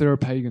there are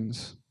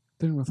pagans,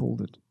 didn't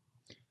withhold it.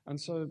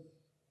 And so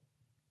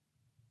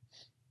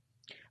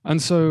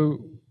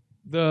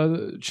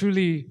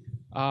truly,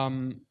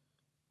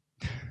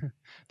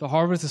 the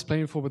harvest is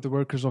plentiful, but the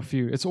workers are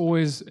few. It's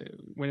always,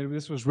 when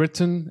this was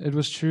written, it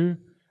was true,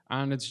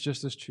 and it's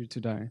just as true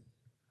today.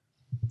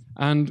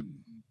 And,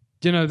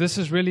 you know, this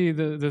is really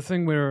the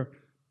thing where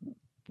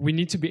we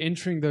need to be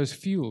entering those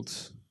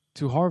fields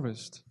to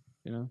harvest,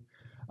 you know.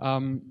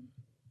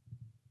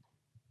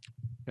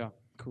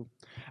 Cool.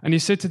 And he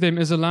said to them,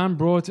 "Is a lamb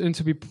brought in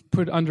to be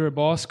put under a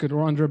basket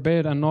or under a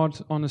bed and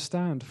not on a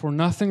stand? For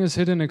nothing is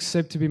hidden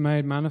except to be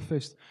made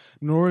manifest,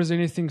 nor is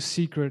anything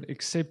secret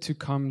except to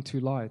come to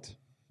light."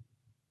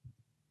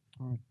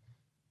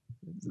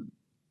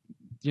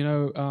 You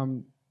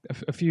know,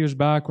 a few years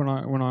back when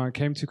I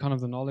came to kind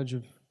of the knowledge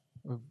of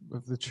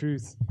the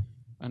truth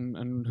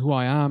and who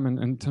I am and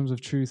in terms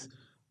of truth,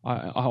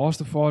 I asked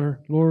the Father,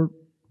 "Lord,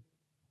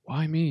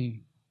 why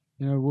me?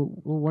 You know,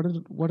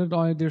 what did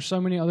I? There's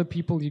so many other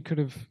people you could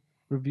have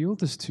revealed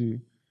this to,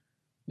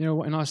 you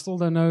know, and I still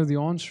don't know the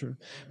answer."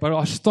 But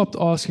I stopped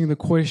asking the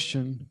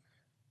question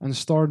and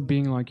started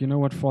being like, "You know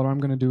what, Father,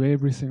 I'm going to do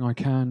everything I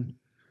can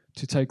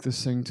to take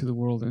this thing to the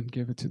world and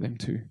give it to them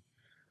too.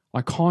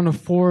 I can't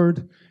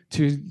afford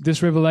to,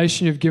 this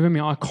revelation you've given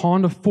me, I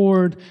can't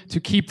afford to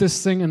keep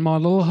this thing in my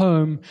little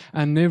home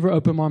and never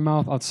open my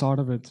mouth outside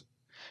of it.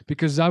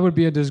 Because that would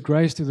be a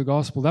disgrace to the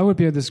gospel. That would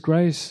be a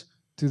disgrace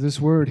to this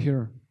word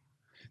here.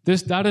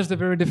 That is the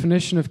very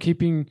definition of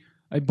keeping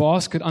a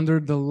basket under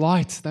the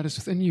light that is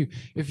within you.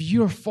 If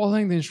you're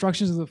following the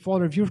instructions of the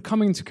Father, if you're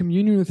coming into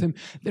communion with Him,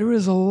 there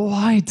is a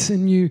light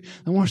in you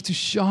that wants to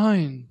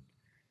shine.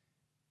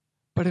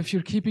 But if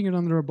you're keeping it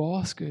under a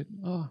basket,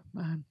 oh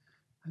man,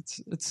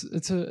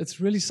 it's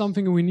really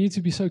something we need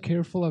to be so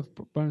careful of,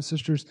 brothers and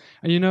sisters.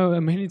 And you know,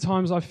 many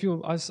times I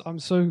feel I'm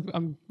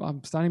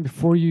standing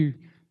before you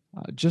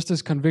just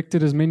as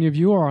convicted as many of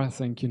you are, I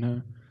think, you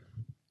know.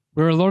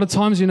 Where a lot of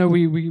times, you know,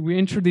 we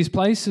enter these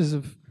places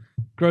of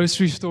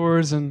grocery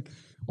stores and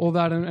all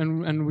that,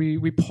 and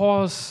we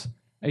pass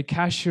a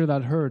cashier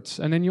that hurts.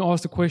 And then you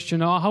ask the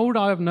question, "Oh, how would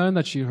I have known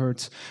that she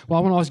hurts?" Well,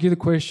 I want to ask you the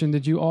question,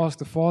 did you ask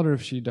the Father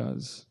if she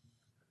does?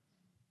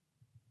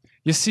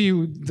 You see,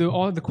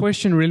 the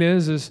question really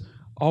is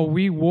are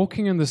we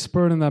walking in the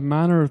Spirit in that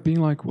manner of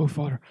being like, "Well,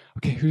 Father,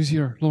 okay, who's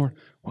here? Lord,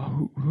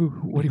 well,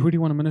 who do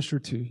you want to minister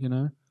to?" You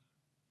know?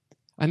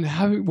 And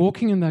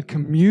walking in that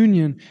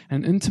communion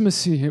and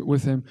intimacy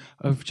with Him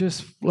of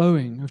just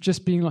flowing, of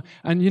just being like,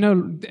 and you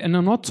know, and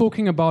I'm not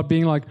talking about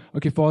being like,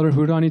 "Okay, Father,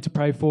 who do I need to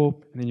pray for?"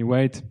 And then you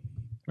wait.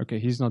 Okay,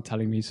 He's not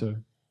telling me so.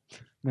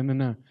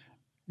 No.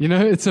 You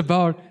know, it's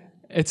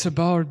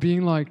about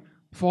being like,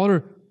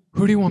 "Father,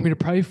 who do you want me to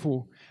pray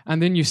for?"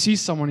 And then you see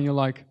someone and you're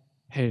like,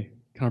 "Hey,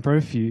 can I pray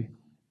for you?"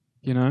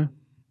 You know?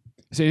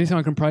 Is there anything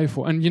I can pray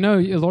for? And you know,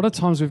 a lot of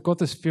times we've got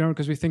this fear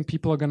because we think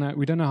people are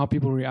we don't know how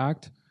people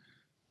react.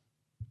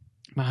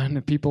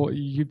 Man,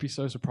 you'd be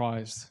so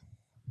surprised.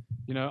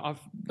 You know,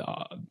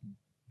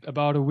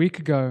 about a week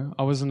ago,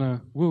 I was in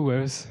a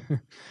Woolworths,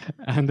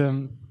 and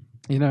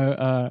you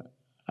know,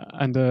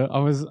 I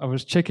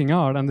was checking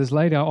out, and this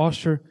lady, I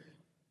asked her,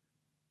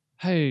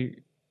 "Hey,"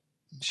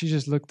 she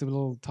just looked a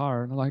little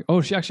tired. I'm like,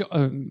 "Oh, she actually."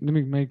 Let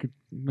me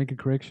make a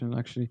correction.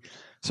 Actually,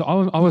 so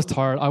I was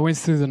tired. I went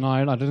through the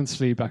night. I didn't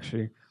sleep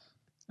actually,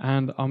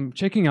 and I'm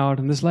checking out,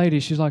 and this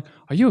lady, she's like,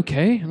 "Are you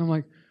okay?" And I'm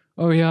like,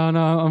 "Oh yeah,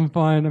 no, I'm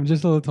fine. I'm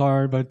just a little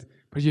tired, but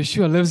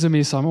Yeshua lives in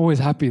me, so I'm always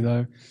happy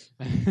though."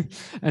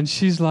 And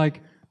she's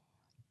like,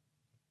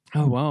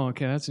 "Oh wow,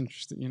 okay, that's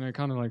interesting." You know,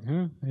 kind of like,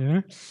 "Huh,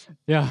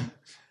 yeah."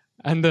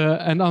 And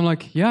I'm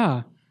like,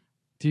 "Yeah,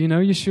 do you know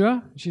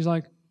Yeshua?" She's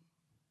like,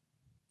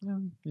 "Yeah,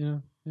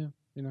 you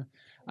know."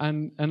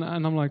 And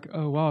I'm like,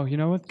 "Oh wow, you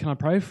know what? Can I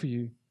pray for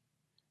you?"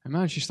 And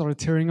man, she started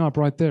tearing up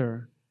right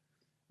there,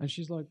 and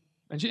she's like.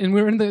 And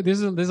we're in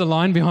there's a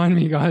line behind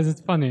me, guys.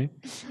 It's funny,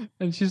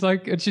 and she's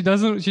like, and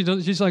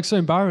she's like so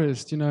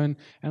embarrassed, you know. And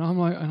I'm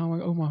like,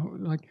 oh my,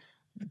 like,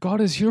 God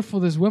is here for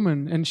this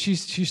woman, and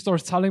she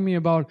starts telling me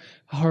about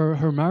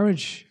her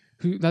marriage,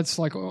 that's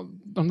like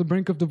on the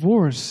brink of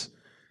divorce,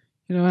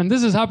 you know. And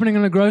this is happening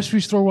in a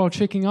grocery store while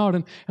checking out,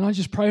 and I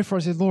just pray for her.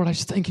 I said, "Lord, I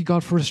just thank you,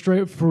 God, for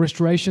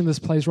restoration in this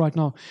place right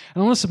now."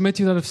 And I want to submit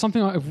to you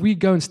that if we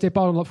go and step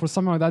out for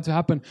something like that to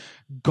happen,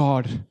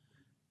 God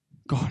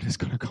is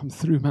going to come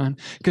through, man.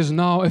 Because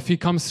now if He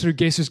comes through,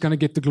 guess who's going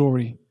to get the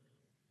glory?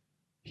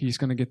 He's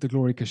going to get the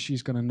glory because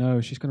she's going to know.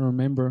 She's going to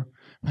remember,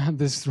 man,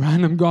 this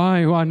random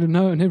guy who I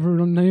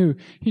never knew,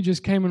 he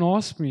just came and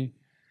asked me.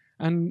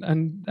 And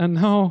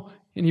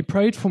he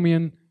prayed for me.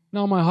 And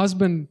now my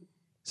husband,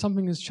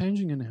 something is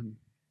changing in him.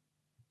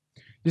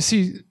 You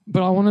see,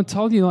 but I want to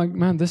tell you, like,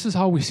 man, this is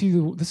how we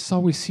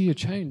see a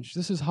change.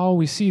 This is how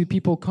we see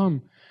people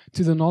come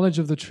to the knowledge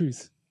of the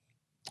truth.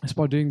 It's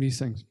by doing these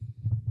things.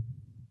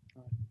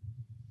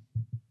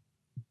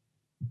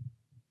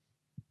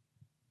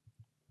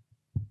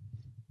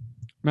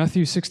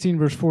 Matthew 16,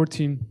 verse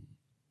 14.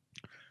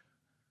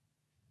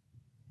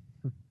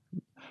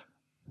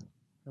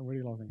 What are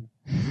you laughing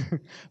at?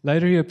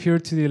 Later He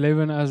appeared to the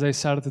 11 as they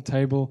sat at the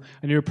table,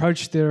 and He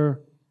reproached their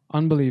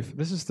unbelief.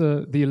 This is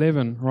the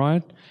 11,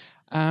 right?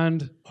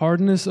 And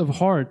hardness of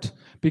heart,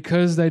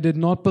 because they did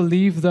not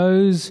believe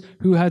those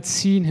who had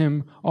seen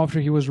Him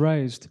after He was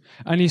raised.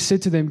 And He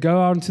said to them,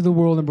 "Go out into the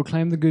world and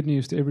proclaim the good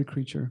news to every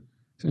creature."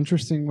 It's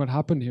interesting what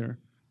happened here.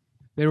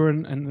 They were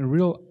in a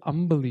real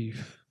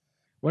unbelief.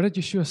 What did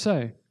Yeshua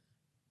say?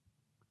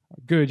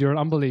 Good, you're in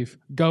unbelief.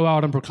 Go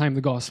out and proclaim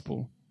the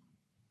gospel.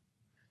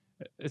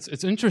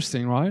 It's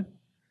interesting, right?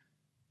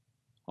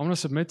 I want to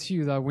submit to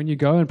you that when you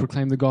go and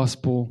proclaim the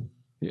gospel,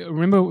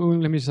 remember,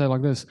 let me say it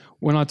like this.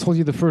 When I told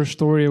you the first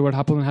story of what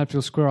happened in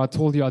Hatfield Square, I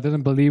told you I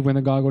didn't believe when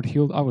the guy got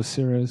healed. I was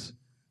serious.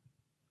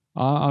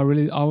 I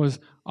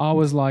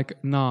was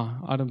like, nah,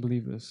 I don't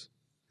believe this.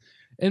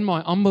 In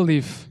my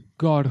unbelief,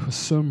 God was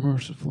so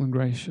merciful and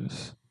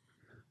gracious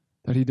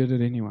that He did it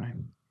anyway.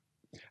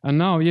 And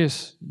now,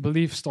 yes,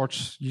 belief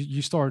starts,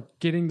 you start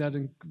getting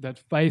that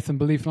faith and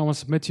belief. And I want to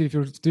submit to you, if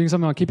you're doing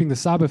something like keeping the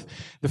Sabbath,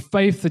 the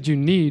faith that you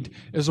need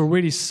is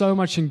already so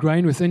much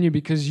ingrained within you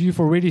because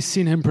you've already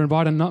seen Him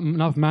provide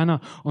enough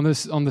manna on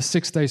the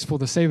 6 days for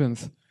the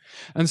seventh.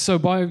 And so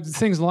by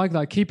things like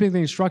that, keeping the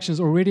instructions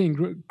already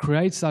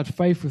creates that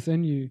faith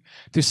within you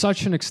to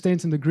such an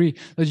extent and degree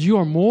that you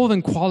are more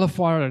than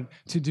qualified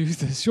to do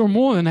this. You're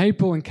more than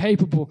able and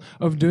capable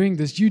of doing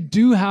this. You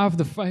do have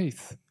the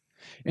faith.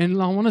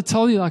 And I want to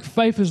tell you, like,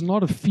 faith is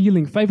not a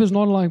feeling. Faith is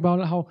not like about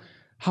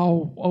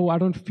I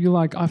don't feel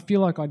like, I feel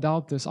like I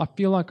doubt this. I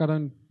feel like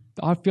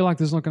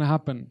this is not going to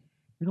happen.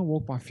 We don't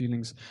walk by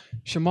feelings.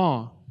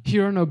 Shema,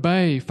 hear and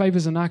obey. Faith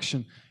is an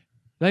action.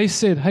 They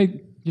said,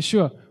 hey,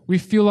 Yeshua, we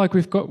feel like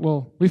we've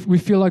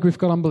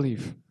got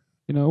unbelief.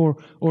 You know,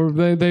 or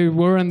they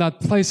were in that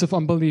place of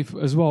unbelief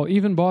as well,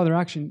 even by their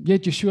action.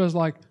 Yet Yeshua's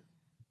like,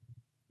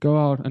 go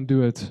out and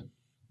do it.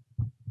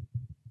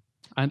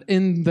 And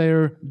in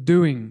their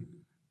doing,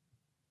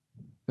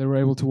 they were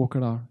able to walk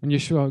it out. And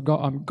Yeshua,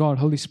 God,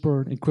 Holy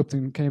Spirit, equipped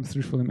and came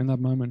through for them in that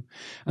moment.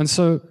 And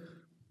so,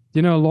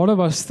 you know, a lot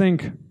of us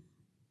think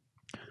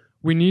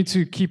we need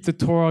to keep the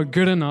Torah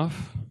good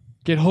enough,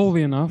 get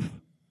holy enough,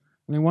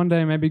 and then one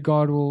day maybe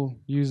God will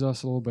use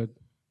us a little bit.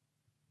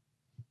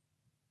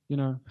 You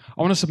know,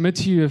 I want to submit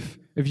to you,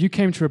 if you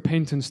came to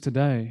repentance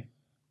today,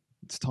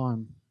 it's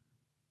time.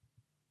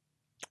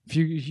 If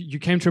you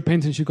came to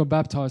repentance, you got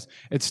baptized,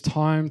 it's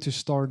time to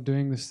start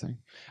doing this thing.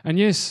 And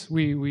yes,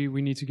 we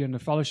need to get in a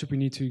fellowship, we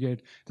need to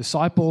get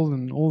discipled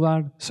and all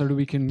that so that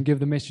we can give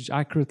the message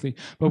accurately.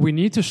 But we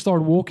need to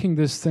start walking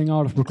this thing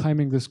out of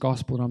proclaiming this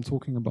gospel that I'm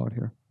talking about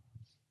here.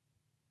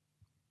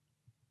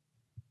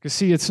 Because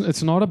see,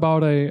 it's not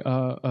about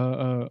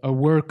a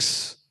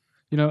works.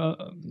 You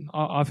know,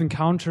 I've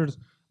encountered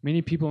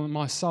many people and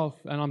myself,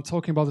 and I'm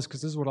talking about this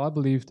because this is what I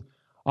believed.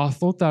 I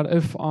thought that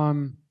if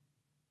I'm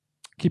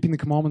keeping the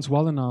commandments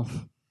well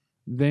enough,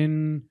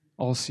 then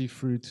I'll see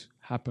fruit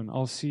happen.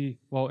 I'll see,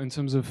 well, in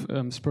terms of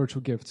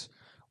spiritual gifts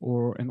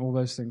and all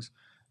those things.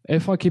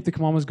 If I keep the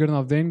commandments good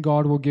enough, then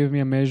God will give me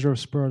a measure of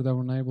spirit that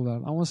will enable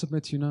that. I want to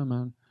submit to you now,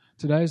 man.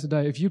 Today is the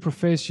day. If you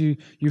profess you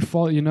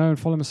follow, and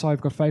follow Messiah,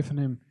 you've got faith in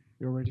Him,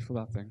 you're ready for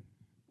that thing.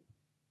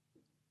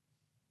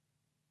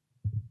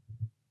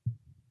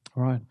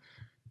 All right.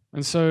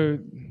 And so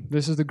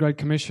this is the Great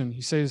Commission.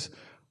 He says,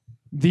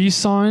 these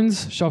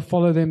signs shall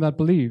follow them that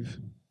believe.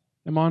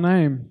 In my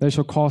name they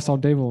shall cast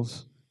out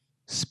devils,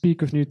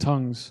 speak with new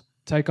tongues,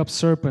 take up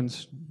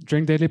serpents,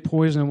 drink deadly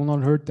poison and will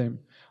not hurt them.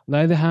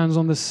 Lay their hands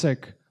on the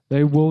sick,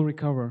 they will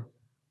recover.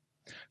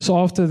 So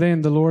after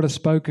then the Lord has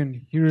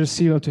spoken, He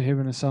received up to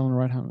heaven and sat on the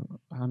right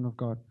hand of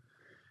God.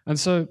 And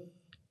so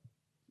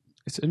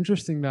it's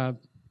interesting that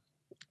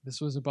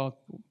this was about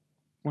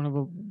one of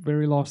the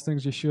very last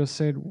things Yeshua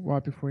said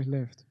right before He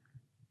left.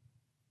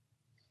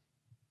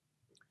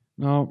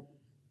 Now,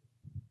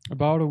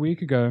 about a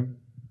week ago,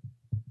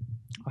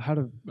 I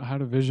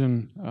had a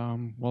vision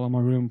while in my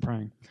room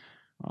praying.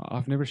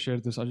 I've never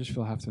shared this. I just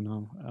feel I have to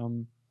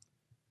know.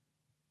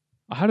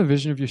 I had a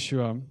vision of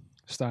Yeshua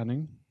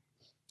standing,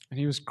 and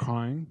He was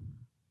crying,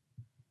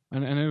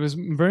 and it was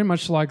very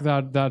much like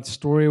that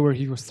story where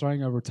He was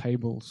throwing over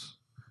tables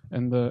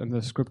in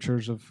the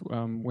scriptures of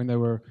when they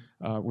were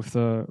with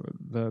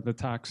the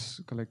tax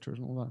collectors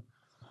and all that.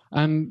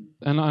 And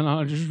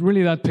I just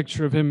really that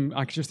picture of Him,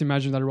 I could just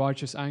imagine that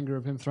righteous anger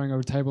of Him throwing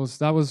over tables.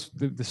 That was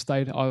the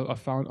state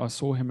I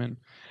saw Him in.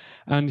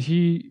 And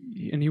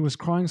he was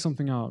crying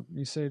something out.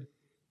 He said,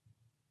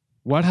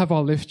 what have I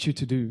left you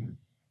to do?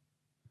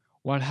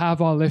 What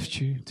have I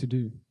left you to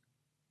do?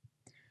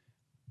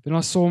 Then I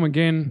saw Him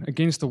again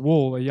against a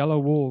wall, a yellow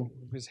wall,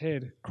 with His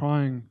head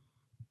crying.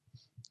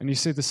 And He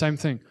said the same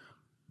thing.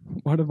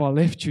 What have I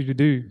left you to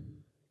do?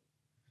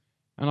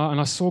 And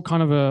I saw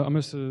kind of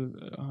almost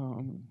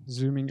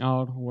zooming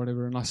out or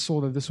whatever, and I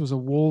saw that this was a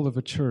wall of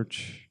a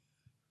church.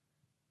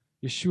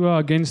 Yeshua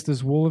against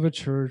this wall of a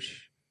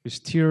church, His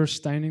tears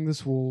staining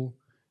this wall.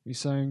 He's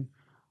saying,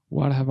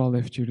 what have I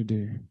left you to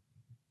do?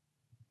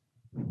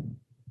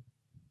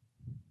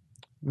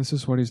 This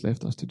is what He's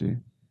left us to do.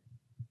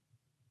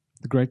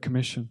 The Great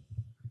Commission.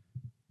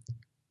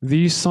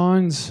 These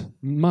signs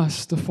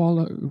must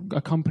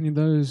accompany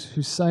those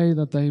who say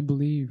that they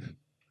believe.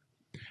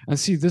 And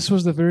see, this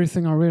was the very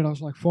thing I read. I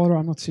was like, Father,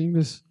 I'm not seeing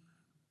this.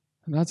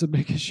 And that's a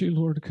big issue,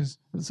 Lord, because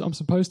I'm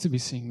supposed to be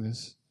seeing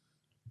this.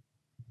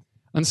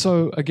 And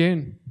so,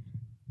 again,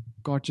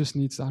 God just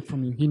needs that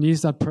from you. He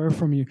needs that prayer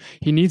from you.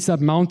 He needs that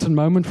mountain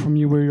moment from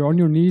you where you're on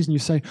your knees and you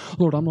say,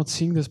 Lord, I'm not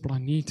seeing this, but I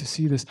need to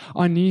see this.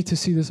 I need to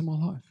see this in my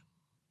life.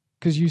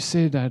 Because you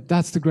said that.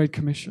 That's the Great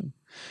Commission.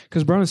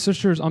 Because, brothers and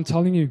sisters, I'm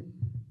telling you,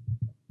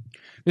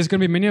 There's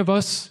going to be many of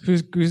us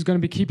who's going to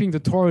be keeping the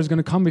Torah, who's going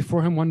to come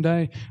before him one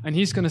day, and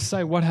he's going to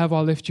say, what have I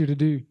left you to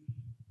do?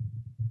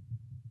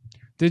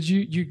 Did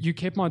you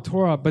kept my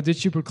Torah, but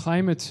did you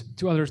proclaim it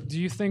to others? Do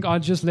you think I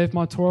just left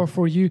my Torah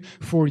for you?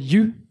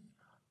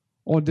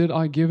 Or did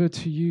I give it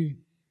to you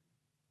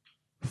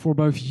for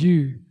both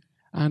you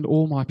and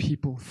all my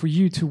people? For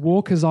you to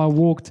walk as I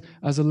walked,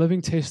 as a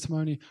living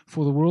testimony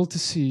for the world to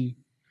see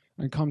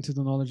and come to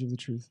the knowledge of the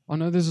truth. I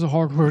know this is a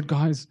hard word,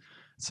 guys.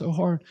 It's so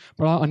hard.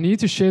 But I need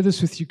to share this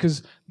with you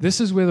because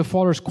this is where the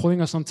Father is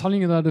calling us. I'm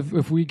telling you that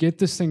if we get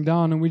this thing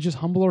down and we just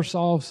humble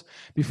ourselves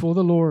before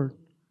the Lord,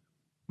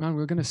 man,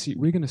 we're going to see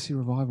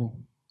revival.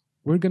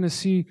 We're going to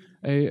see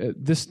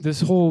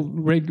this whole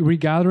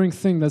regathering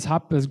thing that's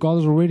happened, as God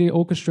is already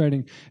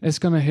orchestrating. It's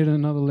going to hit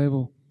another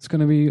level. It's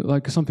going to be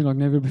like something like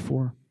never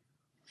before.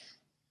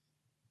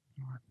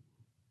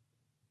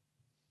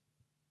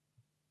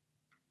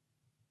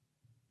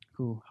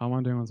 Cool. How am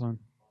I doing on time?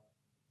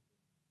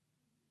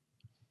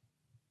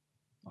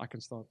 I can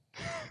start.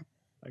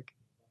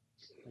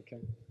 Okay.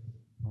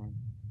 All right.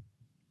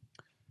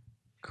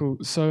 Cool.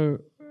 So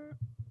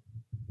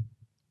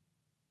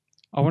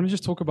I want to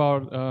just talk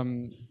about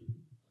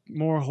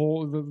more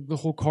the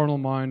whole carnal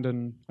mind.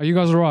 And are you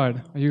guys all right?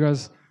 Are you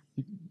guys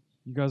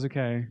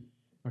okay?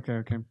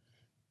 Okay.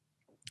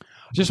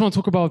 I just want to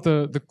talk about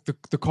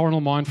the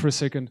carnal mind for a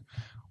second.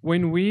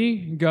 When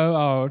we go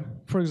out,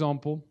 for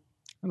example,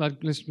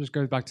 let's just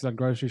go back to that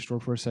grocery store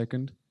for a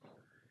second,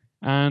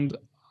 and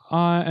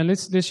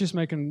let's just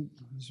make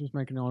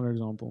another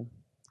example.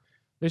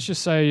 Let's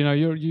just say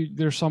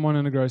there's someone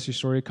in a grocery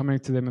store. You're coming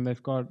to them and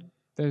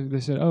they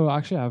said, oh,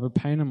 actually I have a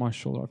pain in my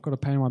shoulder. I've got a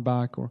pain in my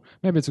back, or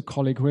maybe it's a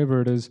colleague,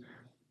 whoever it is.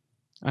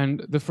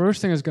 And the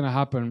first thing that's going to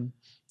happen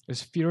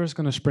is fear is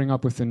going to spring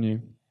up within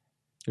you.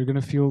 You're going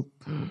to feel,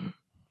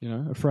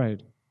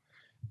 afraid.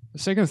 The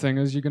second thing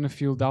is you're going to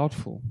feel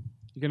doubtful.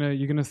 You're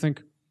going to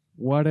think,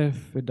 what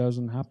if it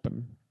doesn't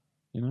happen?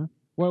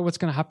 What's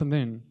going to happen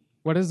then?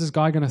 What is this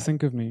guy going to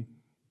think of me?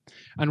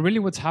 And really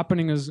what's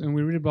happening is, and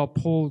we read about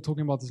Paul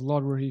talking about this a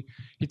lot, where he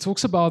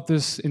talks about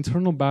this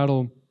internal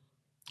battle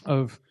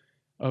of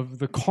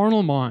the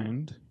carnal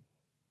mind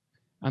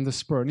and the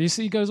spirit. And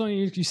he goes on,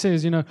 he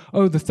says,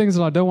 the things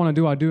that I don't want to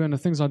do, I do, and the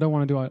things I don't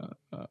want to do,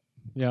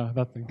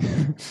 that thing.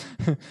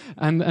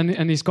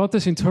 and he's got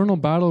this internal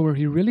battle where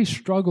he really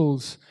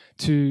struggles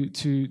to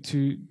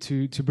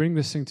bring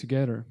this thing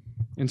together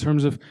in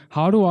terms of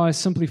how do I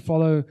simply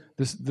follow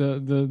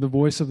the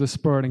voice of the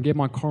Spirit and get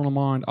my carnal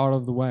mind out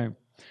of the way.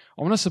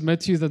 I want to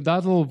submit to you that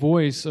little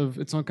voice of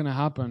it's not going to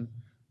happen,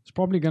 it's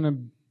probably going to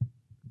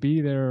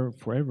be there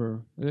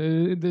forever.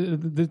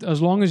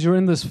 As long as you're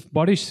in this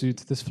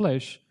bodysuit, this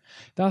flesh,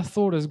 that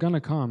thought is going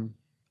to come.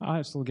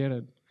 I still get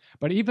it.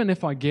 But even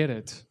if I get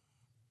it,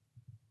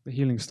 the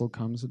healing still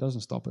comes. It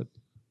doesn't stop it.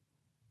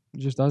 It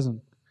just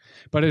doesn't.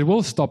 But it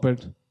will stop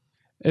it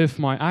if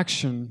my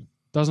action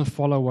doesn't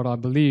follow what I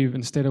believe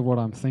instead of what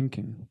I'm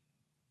thinking.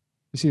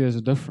 You see, there's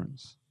a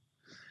difference.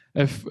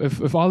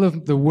 If I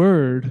live the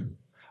Word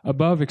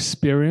above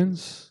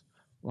experience,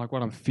 like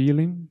what I'm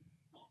feeling,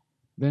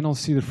 then I'll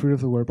see the fruit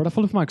of the Word. But if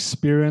I live my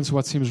experience,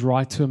 what seems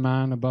right to a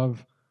man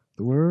above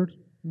the Word,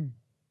 I'm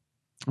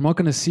not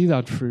going to see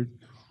that fruit.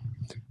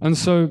 And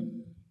so,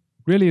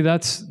 really,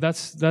 that's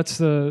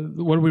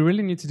what we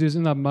really need to do is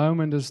in that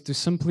moment is to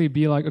simply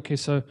be like, okay,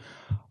 so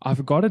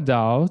I've got a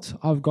doubt,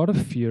 I've got a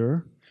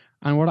fear,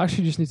 and what I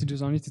actually just need to do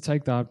is I need to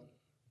take that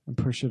and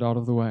push it out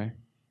of the way.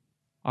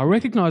 I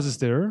recognize it's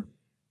there.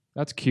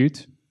 That's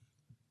cute.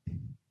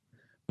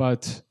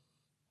 But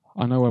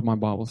I know what my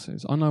Bible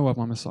says. I know what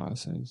my Messiah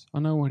says. I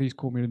know what He's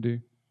called me to do.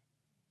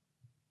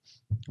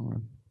 All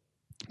right.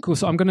 Cool.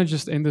 So I'm going to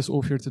just end this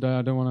off here today.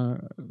 I don't want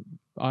to...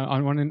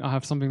 I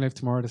have something left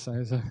tomorrow to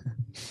say, so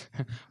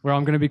where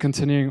I'm going to be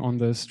continuing on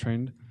this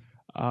trend.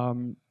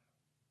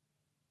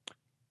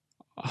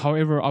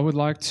 However, I would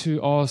like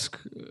to ask,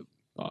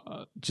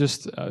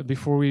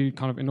 before we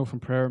kind of end off in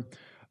prayer,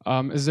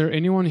 is there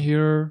anyone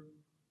here,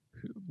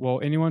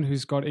 anyone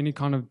who's got any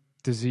kind of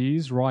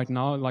disease right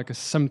now, like a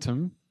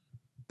symptom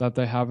that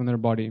they have in their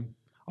body?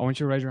 I want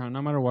you to raise your hand,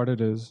 no matter what it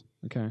is.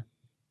 Okay.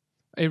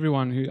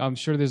 Everyone I'm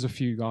sure there's a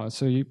few guys,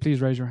 so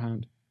please raise your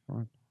hand. All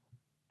right.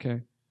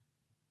 Okay.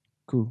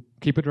 Cool.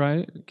 Keep it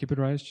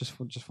raised just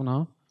for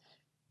now.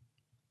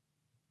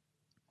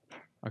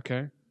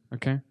 Okay.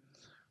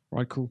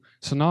 Right, cool.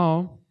 So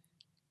now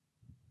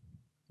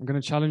I'm going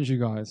to challenge you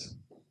guys.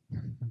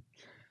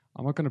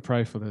 I'm not going to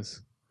pray for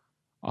this.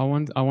 I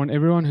want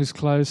everyone who's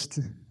close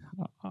to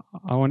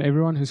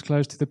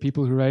the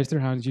people who raised their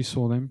hands, you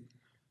saw them.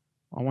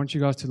 I want you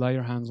guys to lay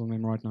your hands on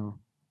them right now.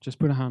 Just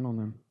put a hand on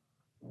them.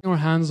 Put your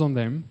hands on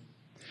them.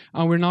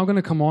 And we're now going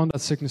to command that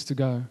sickness to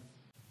go.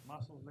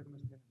 Muscles,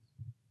 ligaments, tendons.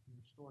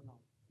 Restored now.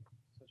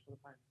 Search for the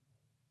pain.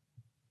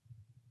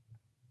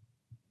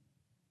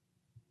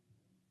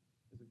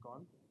 Is it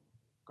gone?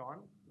 Gone?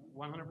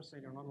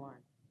 100%. You're not lying.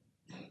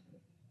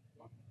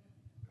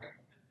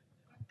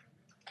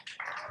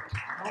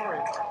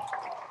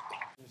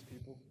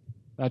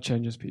 That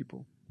changes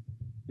people.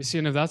 You see,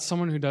 and if that's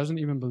someone who doesn't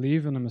even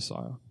believe in the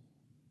Messiah,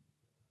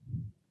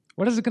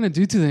 what is it going to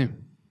do to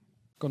them?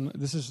 God,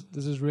 this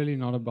is really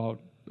not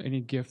about any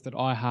gift that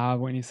I have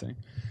or anything.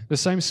 The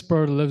same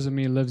Spirit lives in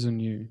me, lives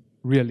in you,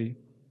 really.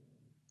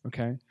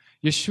 Okay?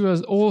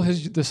 Yeshua, all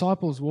his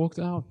disciples walked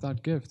out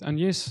that gift. And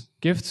yes,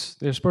 gifts,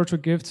 there's spiritual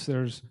gifts,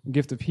 there's a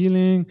gift of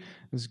healing,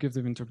 there's a gift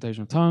of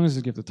interpretation of tongues,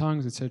 there's a gift of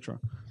tongues, etc.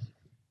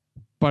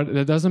 But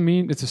that doesn't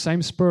mean it's the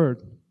same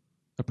Spirit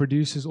that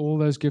produces all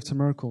those gifts and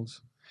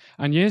miracles.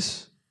 And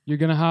yes, you're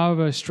going to have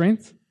a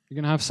strength, you're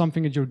going to have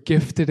something that you're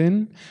gifted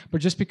in, but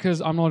just because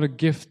I'm not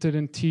gifted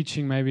in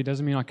teaching, maybe,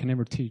 doesn't mean I can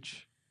never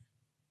teach.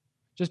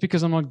 Just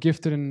because I'm not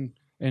gifted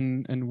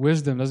in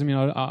wisdom doesn't mean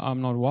I'm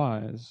not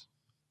wise.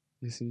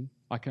 You see,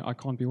 I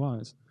can't be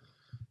wise.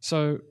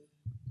 So,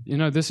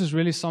 this is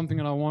really something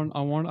that I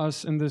want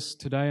us in this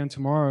today and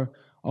tomorrow.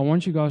 I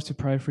want you guys to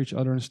pray for each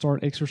other and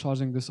start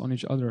exercising this on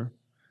each other.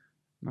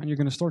 Man, you're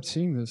going to start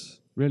seeing this,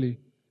 really.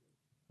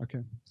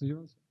 Okay. So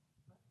you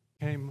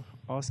came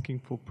asking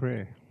for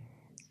prayer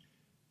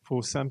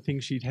for something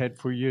she'd had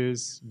for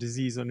years,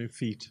 disease on her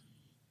feet.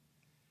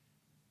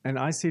 And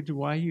I said,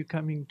 why are you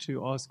coming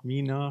to ask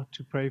me now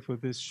to pray for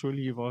this?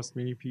 Surely you've asked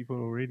many people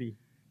already.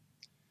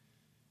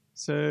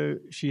 So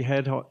she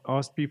had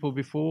asked people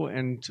before,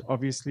 and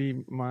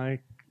obviously my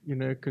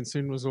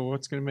concern was, well,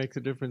 what's going to make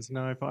the difference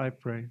now if I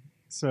pray?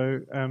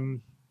 So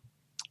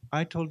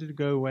I told her to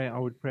go away. I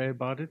would pray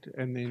about it,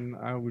 and then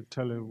I would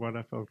tell her what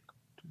I felt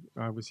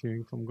I was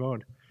hearing from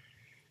God.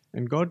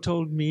 And God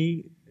told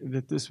me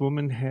that this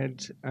woman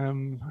had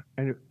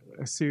a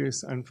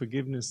serious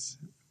unforgiveness.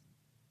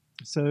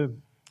 So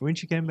when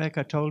she came back,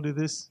 I told her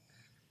this,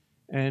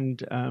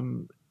 and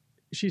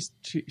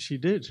she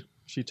did.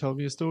 She told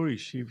me a story.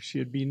 She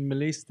had been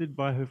molested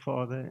by her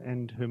father,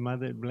 and her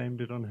mother had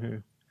blamed it on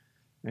her,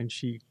 and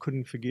she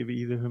couldn't forgive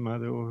either her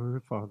mother or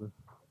her father.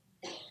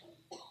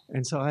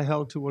 And so I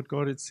held to what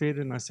God had said,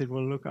 and I said,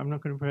 well, look, I'm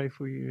not going to pray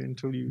for you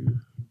until you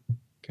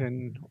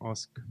can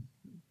ask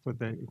for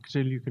that,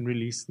 until you can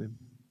release them.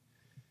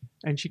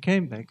 And she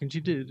came back, and she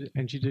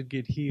did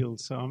get healed.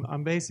 So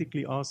I'm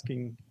basically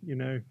asking,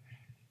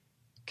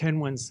 can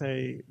one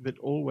say that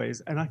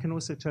always? And I can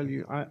also tell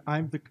you,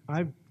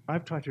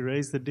 I've tried to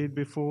raise the dead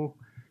before.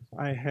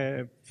 I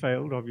have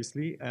failed,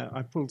 obviously.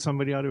 I pulled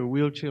somebody out of a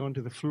wheelchair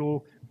onto the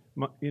floor,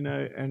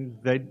 and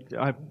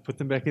I put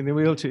them back in the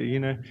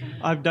wheelchair.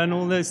 I've done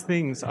all those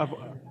things.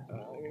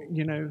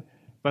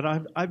 But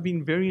I've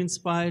been very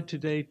inspired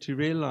today to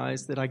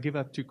realize that I give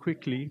up too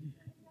quickly.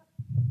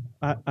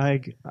 I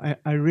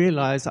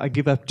realize I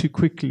give up too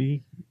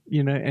quickly,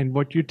 and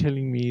what you're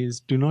telling me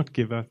is do not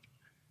give up.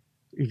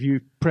 If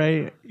you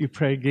pray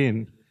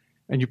again,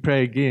 and you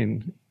pray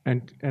again,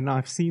 and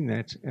I've seen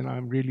that, and I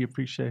really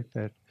appreciate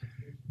that.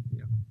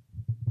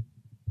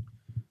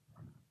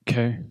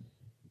 Okay.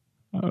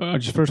 I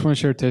just first want to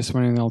share a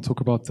testimony, and then I'll talk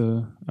about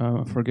the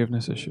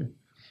forgiveness issue.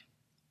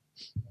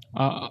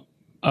 I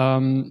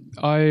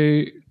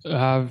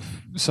have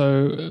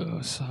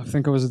I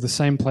think I was at the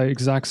same place,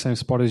 exact same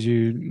spot as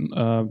you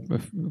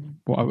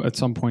at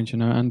some point,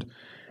 and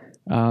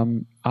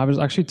I was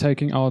actually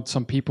taking out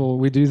some people.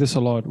 We do this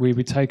a lot.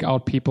 We take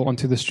out people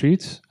onto the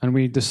streets and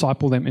we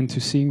disciple them into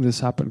seeing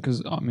this happen.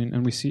 Because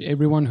and we see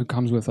everyone who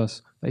comes with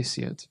us, they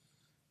see it.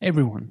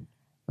 Everyone.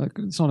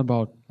 It's not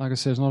about, like I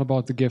said, it's not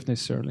about the gift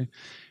necessarily.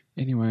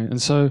 Anyway,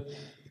 and so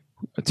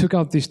I took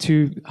out these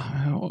two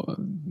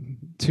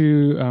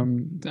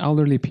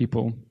elderly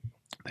people.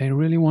 They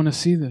really want to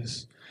see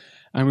this.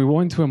 And we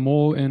went to a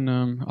mall in,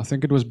 I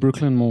think it was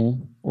Brooklyn Mall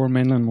or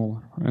Mainland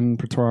Mall in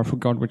Pretoria, I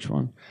forgot which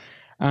one.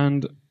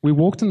 And we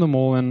walked in the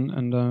mall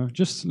and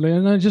just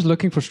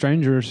looking for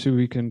strangers who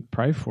we can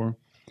pray for.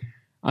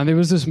 And there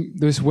was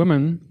this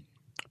woman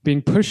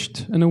being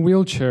pushed in a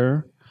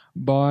wheelchair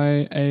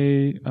by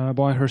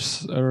her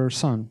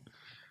son.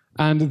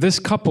 And this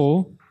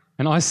couple,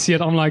 and I see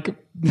it, I'm like,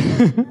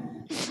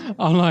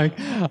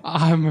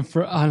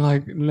 I'm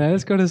like,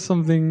 let's go to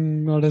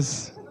something not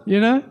as,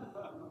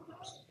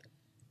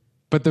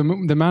 But the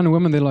man and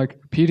woman, they're like,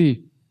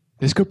 Petey,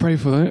 let's go pray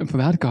for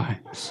that guy.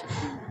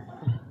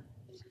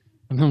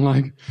 And I'm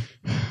like,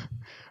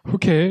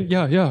 okay,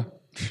 yeah.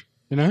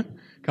 Kind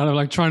of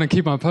like trying to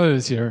keep my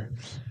pose here.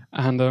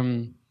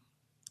 And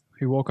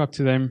we walk up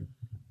to them.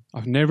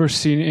 I've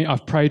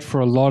prayed for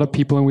a lot of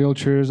people in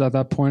wheelchairs at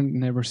that point,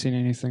 never seen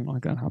anything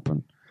like that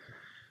happen.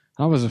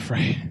 I was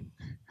afraid.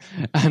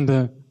 And,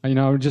 I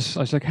was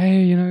like,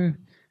 hey,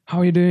 how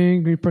are you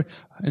doing?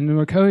 And they're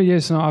like, oh,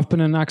 yes, no, I've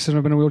been in an accident.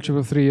 I've been in a wheelchair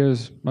for 3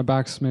 years. My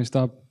back's messed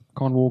up.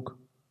 Can't walk.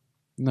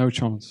 No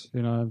chance,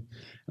 And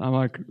I'm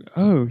like,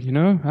 oh,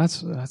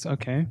 that's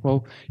okay.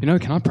 Well,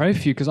 can I pray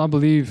for you? Because I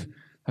believe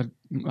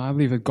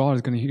that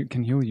God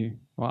can heal you.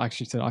 Well, I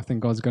actually said, I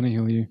think God's going to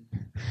heal you.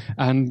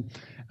 And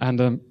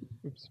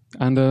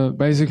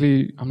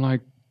basically, I'm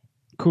like,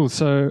 cool.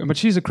 So, but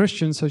she's a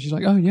Christian, so she's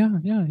like, oh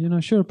yeah,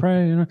 sure,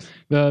 pray.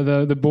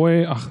 The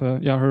boy,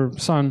 her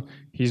son,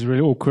 he's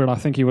really awkward. I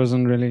think he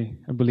wasn't really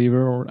a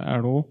believer or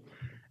at all.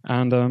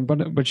 And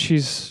but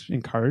she's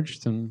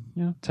encouraged and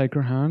take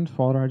her hand.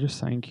 Father, I just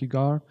thank you,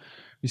 God,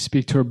 We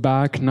speak to her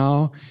back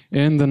now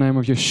in the name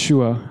of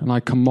Yeshua, and I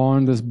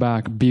command this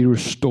back, be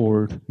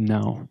restored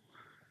now.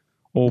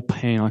 All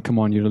pain, I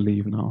command you to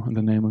leave now in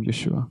the name of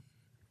Yeshua.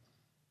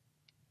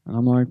 And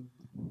I'm like,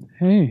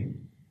 hey,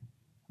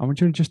 I want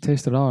you to just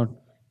taste it out.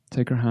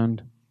 Take her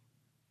hand.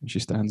 And she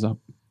stands up.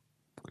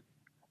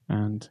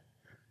 And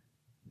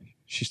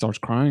she starts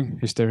crying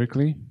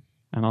hysterically.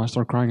 And I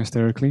start crying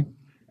hysterically.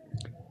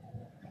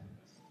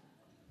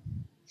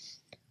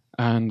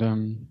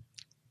 And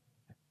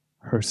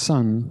her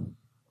son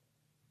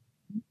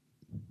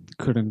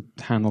couldn't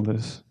handle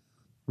this,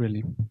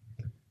 really.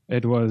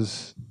 It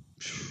was,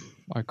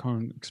 I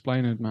can't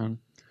explain it, man.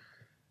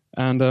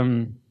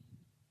 And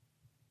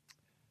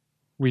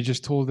we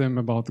just told them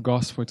about the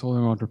gospel, we told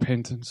them about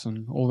repentance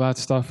and all that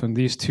stuff. And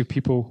these two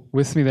people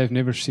with me, they've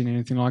never seen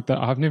anything like that.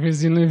 I've never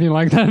seen anything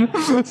like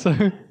that.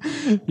 So,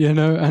 you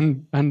know,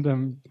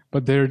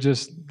 but they're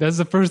just, that's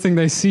the first thing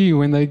they see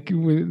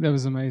that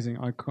was amazing.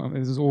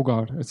 This is all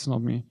God, it's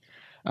not me.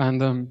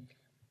 And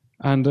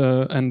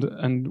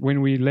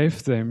when we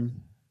left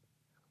them,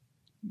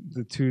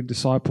 the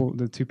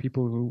two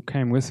people who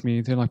came with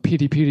me, they're like,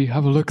 Petey,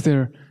 have a look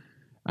there.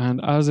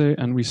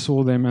 And we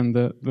saw them, and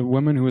the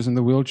woman who was in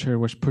the wheelchair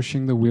was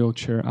pushing the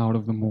wheelchair out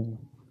of the mall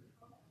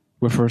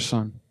with her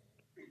son.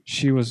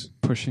 She was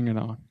pushing it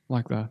out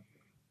like that.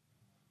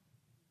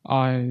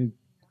 I've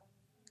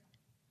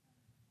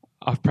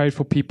prayed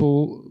for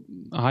people.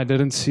 I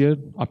didn't see it.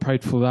 I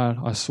prayed for that.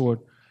 I saw it.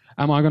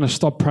 Am I going to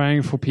stop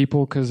praying for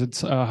people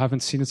because I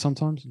haven't seen it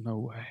sometimes? No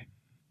way.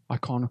 I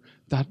can't.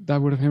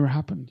 That would have never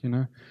happened, you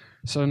know.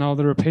 So now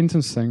the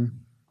repentance thing.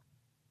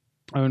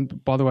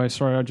 And by the way,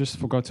 sorry, I just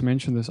forgot to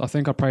mention this. I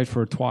think I prayed for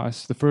her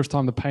twice. The first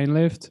time the pain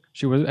left,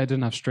 I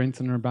didn't have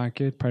strength in her back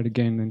yet. Prayed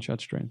again, then she had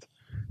strength.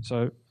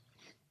 So,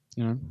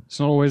 you know,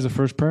 it's not always the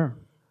first prayer.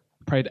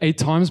 Prayed 8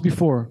 times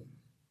before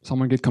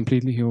someone get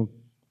completely healed.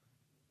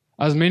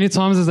 As many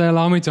times as they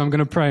allow me to, I'm going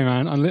to pray,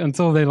 man,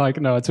 until they're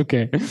like, no, it's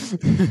okay.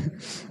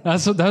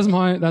 That's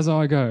how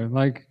I go.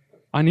 Like,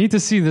 I need to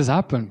see this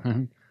happen,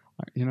 man.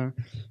 You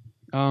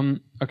know.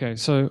 Okay,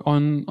 so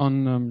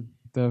on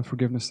the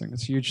forgiveness thing,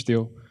 it's a huge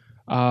deal.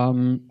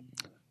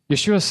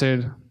 Yeshua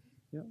said,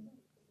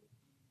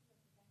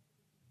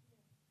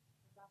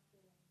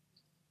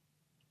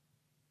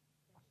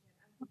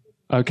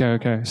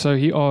 Okay. So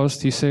he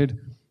asked, he said,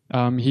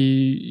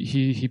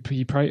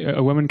 he prayed,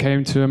 a woman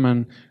came to him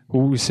and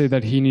who said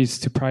that he needs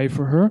to pray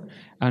for her,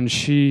 and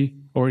he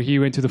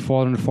went to the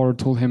Father, and the Father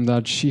told him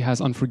that she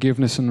has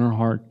unforgiveness in her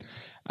heart,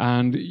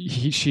 and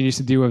she needs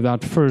to deal with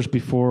that first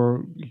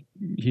before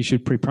he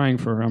should be praying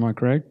for her. Am I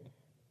correct?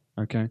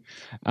 Okay.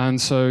 And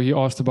so he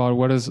asked about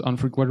what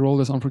role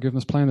does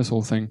unforgiveness play in this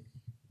whole thing?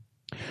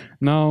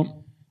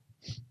 Now,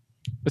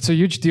 it's a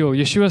huge deal.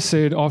 Yeshua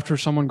said after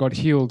someone got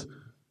healed,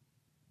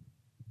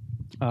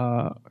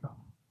 now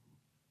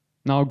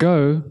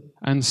go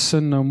and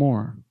sin no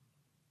more.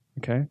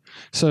 Okay?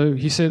 So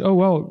he said, oh,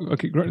 well,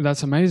 okay, great,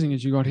 that's amazing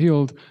that you got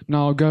healed.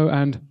 Now go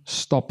and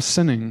stop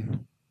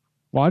sinning.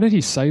 Why did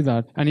he say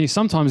that? And he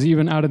sometimes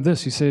even added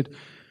this. He said,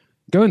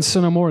 go and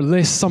sin no more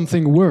lest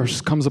something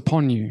worse comes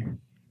upon you.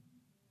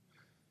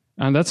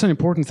 And that's an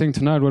important thing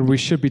to note, what we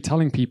should be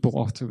telling people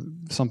after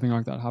something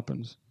like that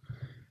happens.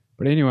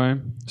 But anyway,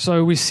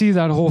 so we see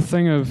that whole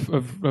thing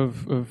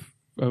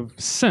of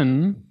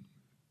sin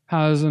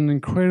has an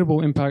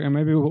incredible impact, and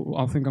maybe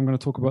I think I'm going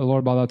to talk a lot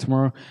about that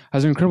tomorrow,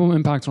 has an incredible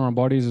impact on our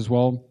bodies as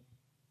well.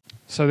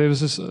 So there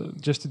was this,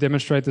 just to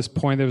demonstrate this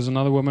point, there was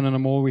another woman in a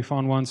mall we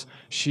found once.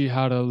 She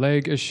had a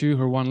leg issue.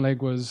 Her one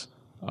leg was,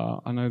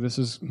 I know this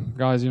is,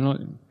 guys,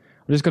 I'm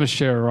just going to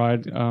share,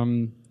 right?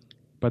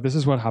 But this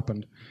is what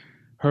happened.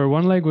 Her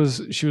one leg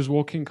was, she was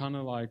walking kind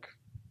of like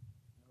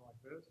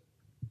this.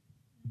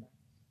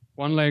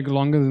 One leg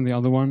longer than the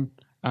other one,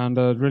 and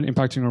really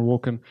impacting her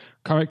walking.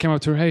 Came up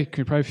to her, hey,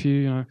 can we pray for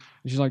you? And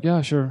she's like,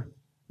 yeah, sure.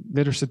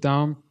 Let her sit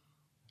down.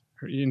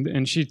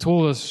 And she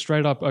told us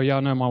straight up, oh yeah,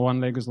 no, my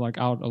one leg is like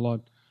out a lot.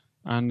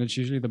 And it's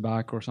usually the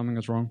back or something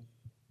that's wrong.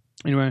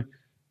 Anyway,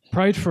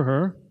 prayed for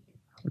her,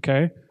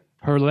 okay?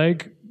 Her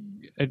leg,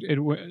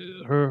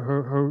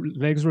 her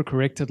legs were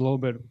corrected a little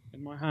bit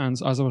in my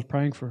hands as I was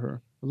praying for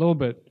her. A little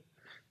bit.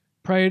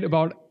 Prayed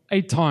about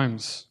 8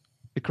 times.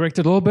 It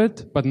corrected a little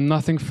bit, but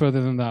nothing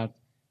further than that.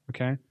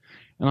 Okay?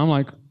 And I'm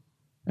like,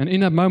 and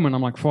in that moment,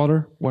 I'm like,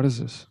 Father, what is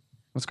this?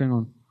 What's going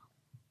on?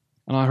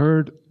 And I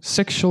heard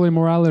sexual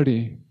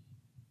immorality.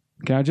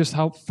 Okay, I just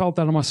felt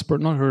that in my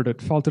spirit, not heard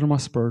it, felt it in my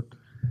spirit.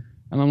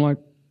 And I'm like,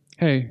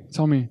 hey,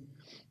 tell me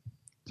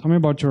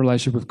about your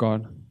relationship with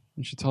God.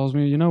 And she tells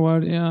me, you know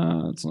what?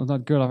 Yeah, it's not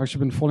that good. I've actually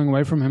been falling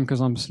away from him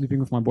because I'm sleeping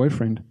with my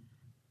boyfriend.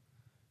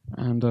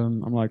 And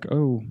I'm like,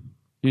 oh,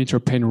 you need to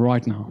repent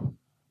right now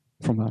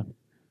from that.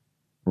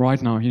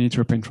 Right now, you need to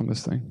repent from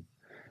this thing.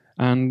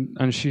 And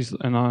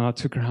I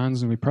took her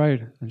hands and we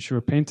prayed, and she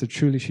repented.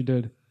 Truly, she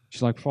did.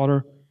 She's like,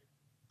 Father,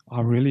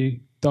 I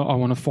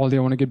want to follow you.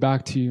 I want to get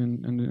back to you.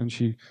 And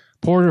she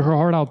poured her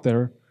heart out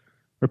there,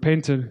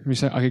 repented, and we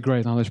said, okay,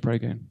 great, now let's pray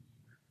again.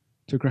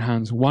 Took her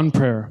hands, one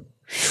prayer.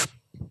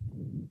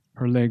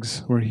 her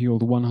legs were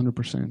healed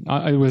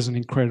 100%. It was an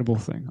incredible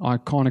thing. I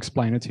can't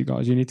explain it to you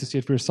guys. You need to see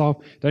it for yourself.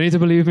 Don't need to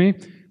believe me,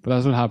 but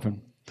that's what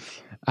happened.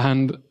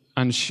 And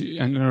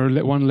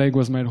her one leg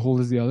was made whole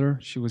as the other.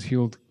 She was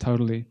healed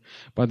totally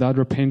by that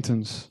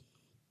repentance.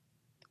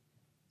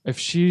 If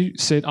she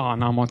said, no,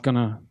 I'm not going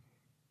to,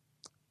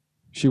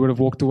 she would have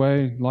walked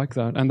away like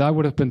that. And that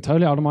would have been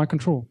totally out of my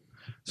control.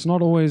 It's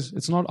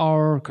not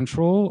our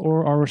control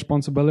or our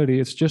responsibility.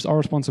 It's just our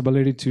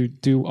responsibility to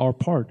do our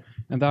part.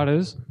 And that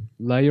is,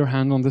 lay your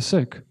hand on the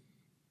sick.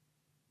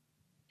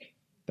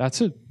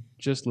 That's it.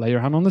 Just lay your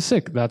hand on the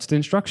sick. That's the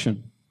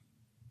instruction.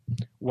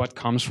 What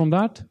comes from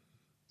that?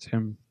 It's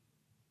Him.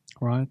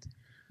 Right?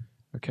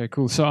 Okay,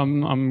 cool. So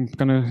I'm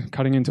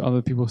cutting into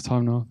other people's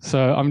time now.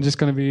 So I'm just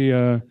going to be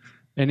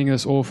ending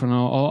this off, and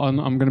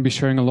I'm going to be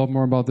sharing a lot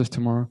more about this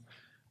tomorrow.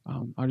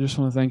 I just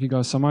want to thank you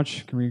guys so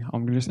much. I'm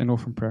going to just end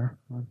off in prayer.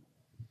 Right?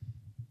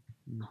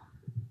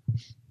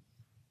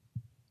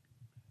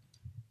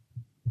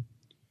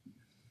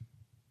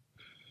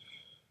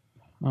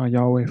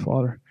 Yahweh,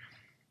 Father.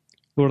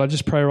 Lord, I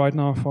just pray right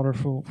now, Father,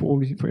 for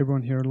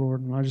everyone here,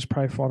 Lord. And I just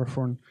pray, Father,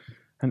 for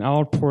an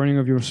outpouring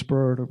of your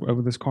Spirit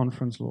over this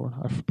conference, Lord.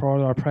 I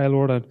pray,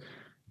 Lord, that,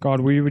 God,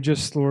 we would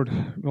just, Lord,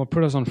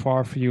 put us on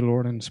fire for you,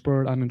 Lord, in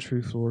spirit and in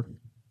truth, Lord.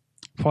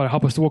 Father,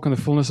 help us to walk in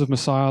the fullness of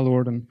Messiah,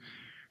 Lord, and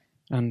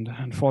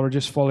Father,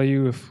 just follow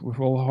you with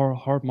all our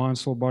heart, mind,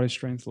 soul, body,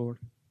 strength, Lord.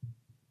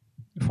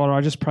 Father,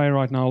 I just pray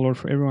right now, Lord,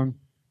 for everyone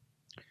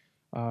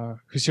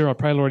who's here. I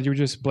pray, Lord, you would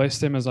just bless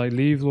them as I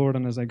leave, Lord,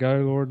 and as I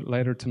go, Lord,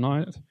 later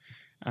tonight.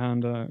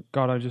 And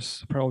God, I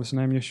just pray all this in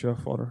the name of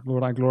Yeshua, Father.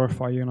 Lord, I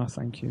glorify you and I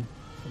thank you.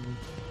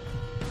 Amen.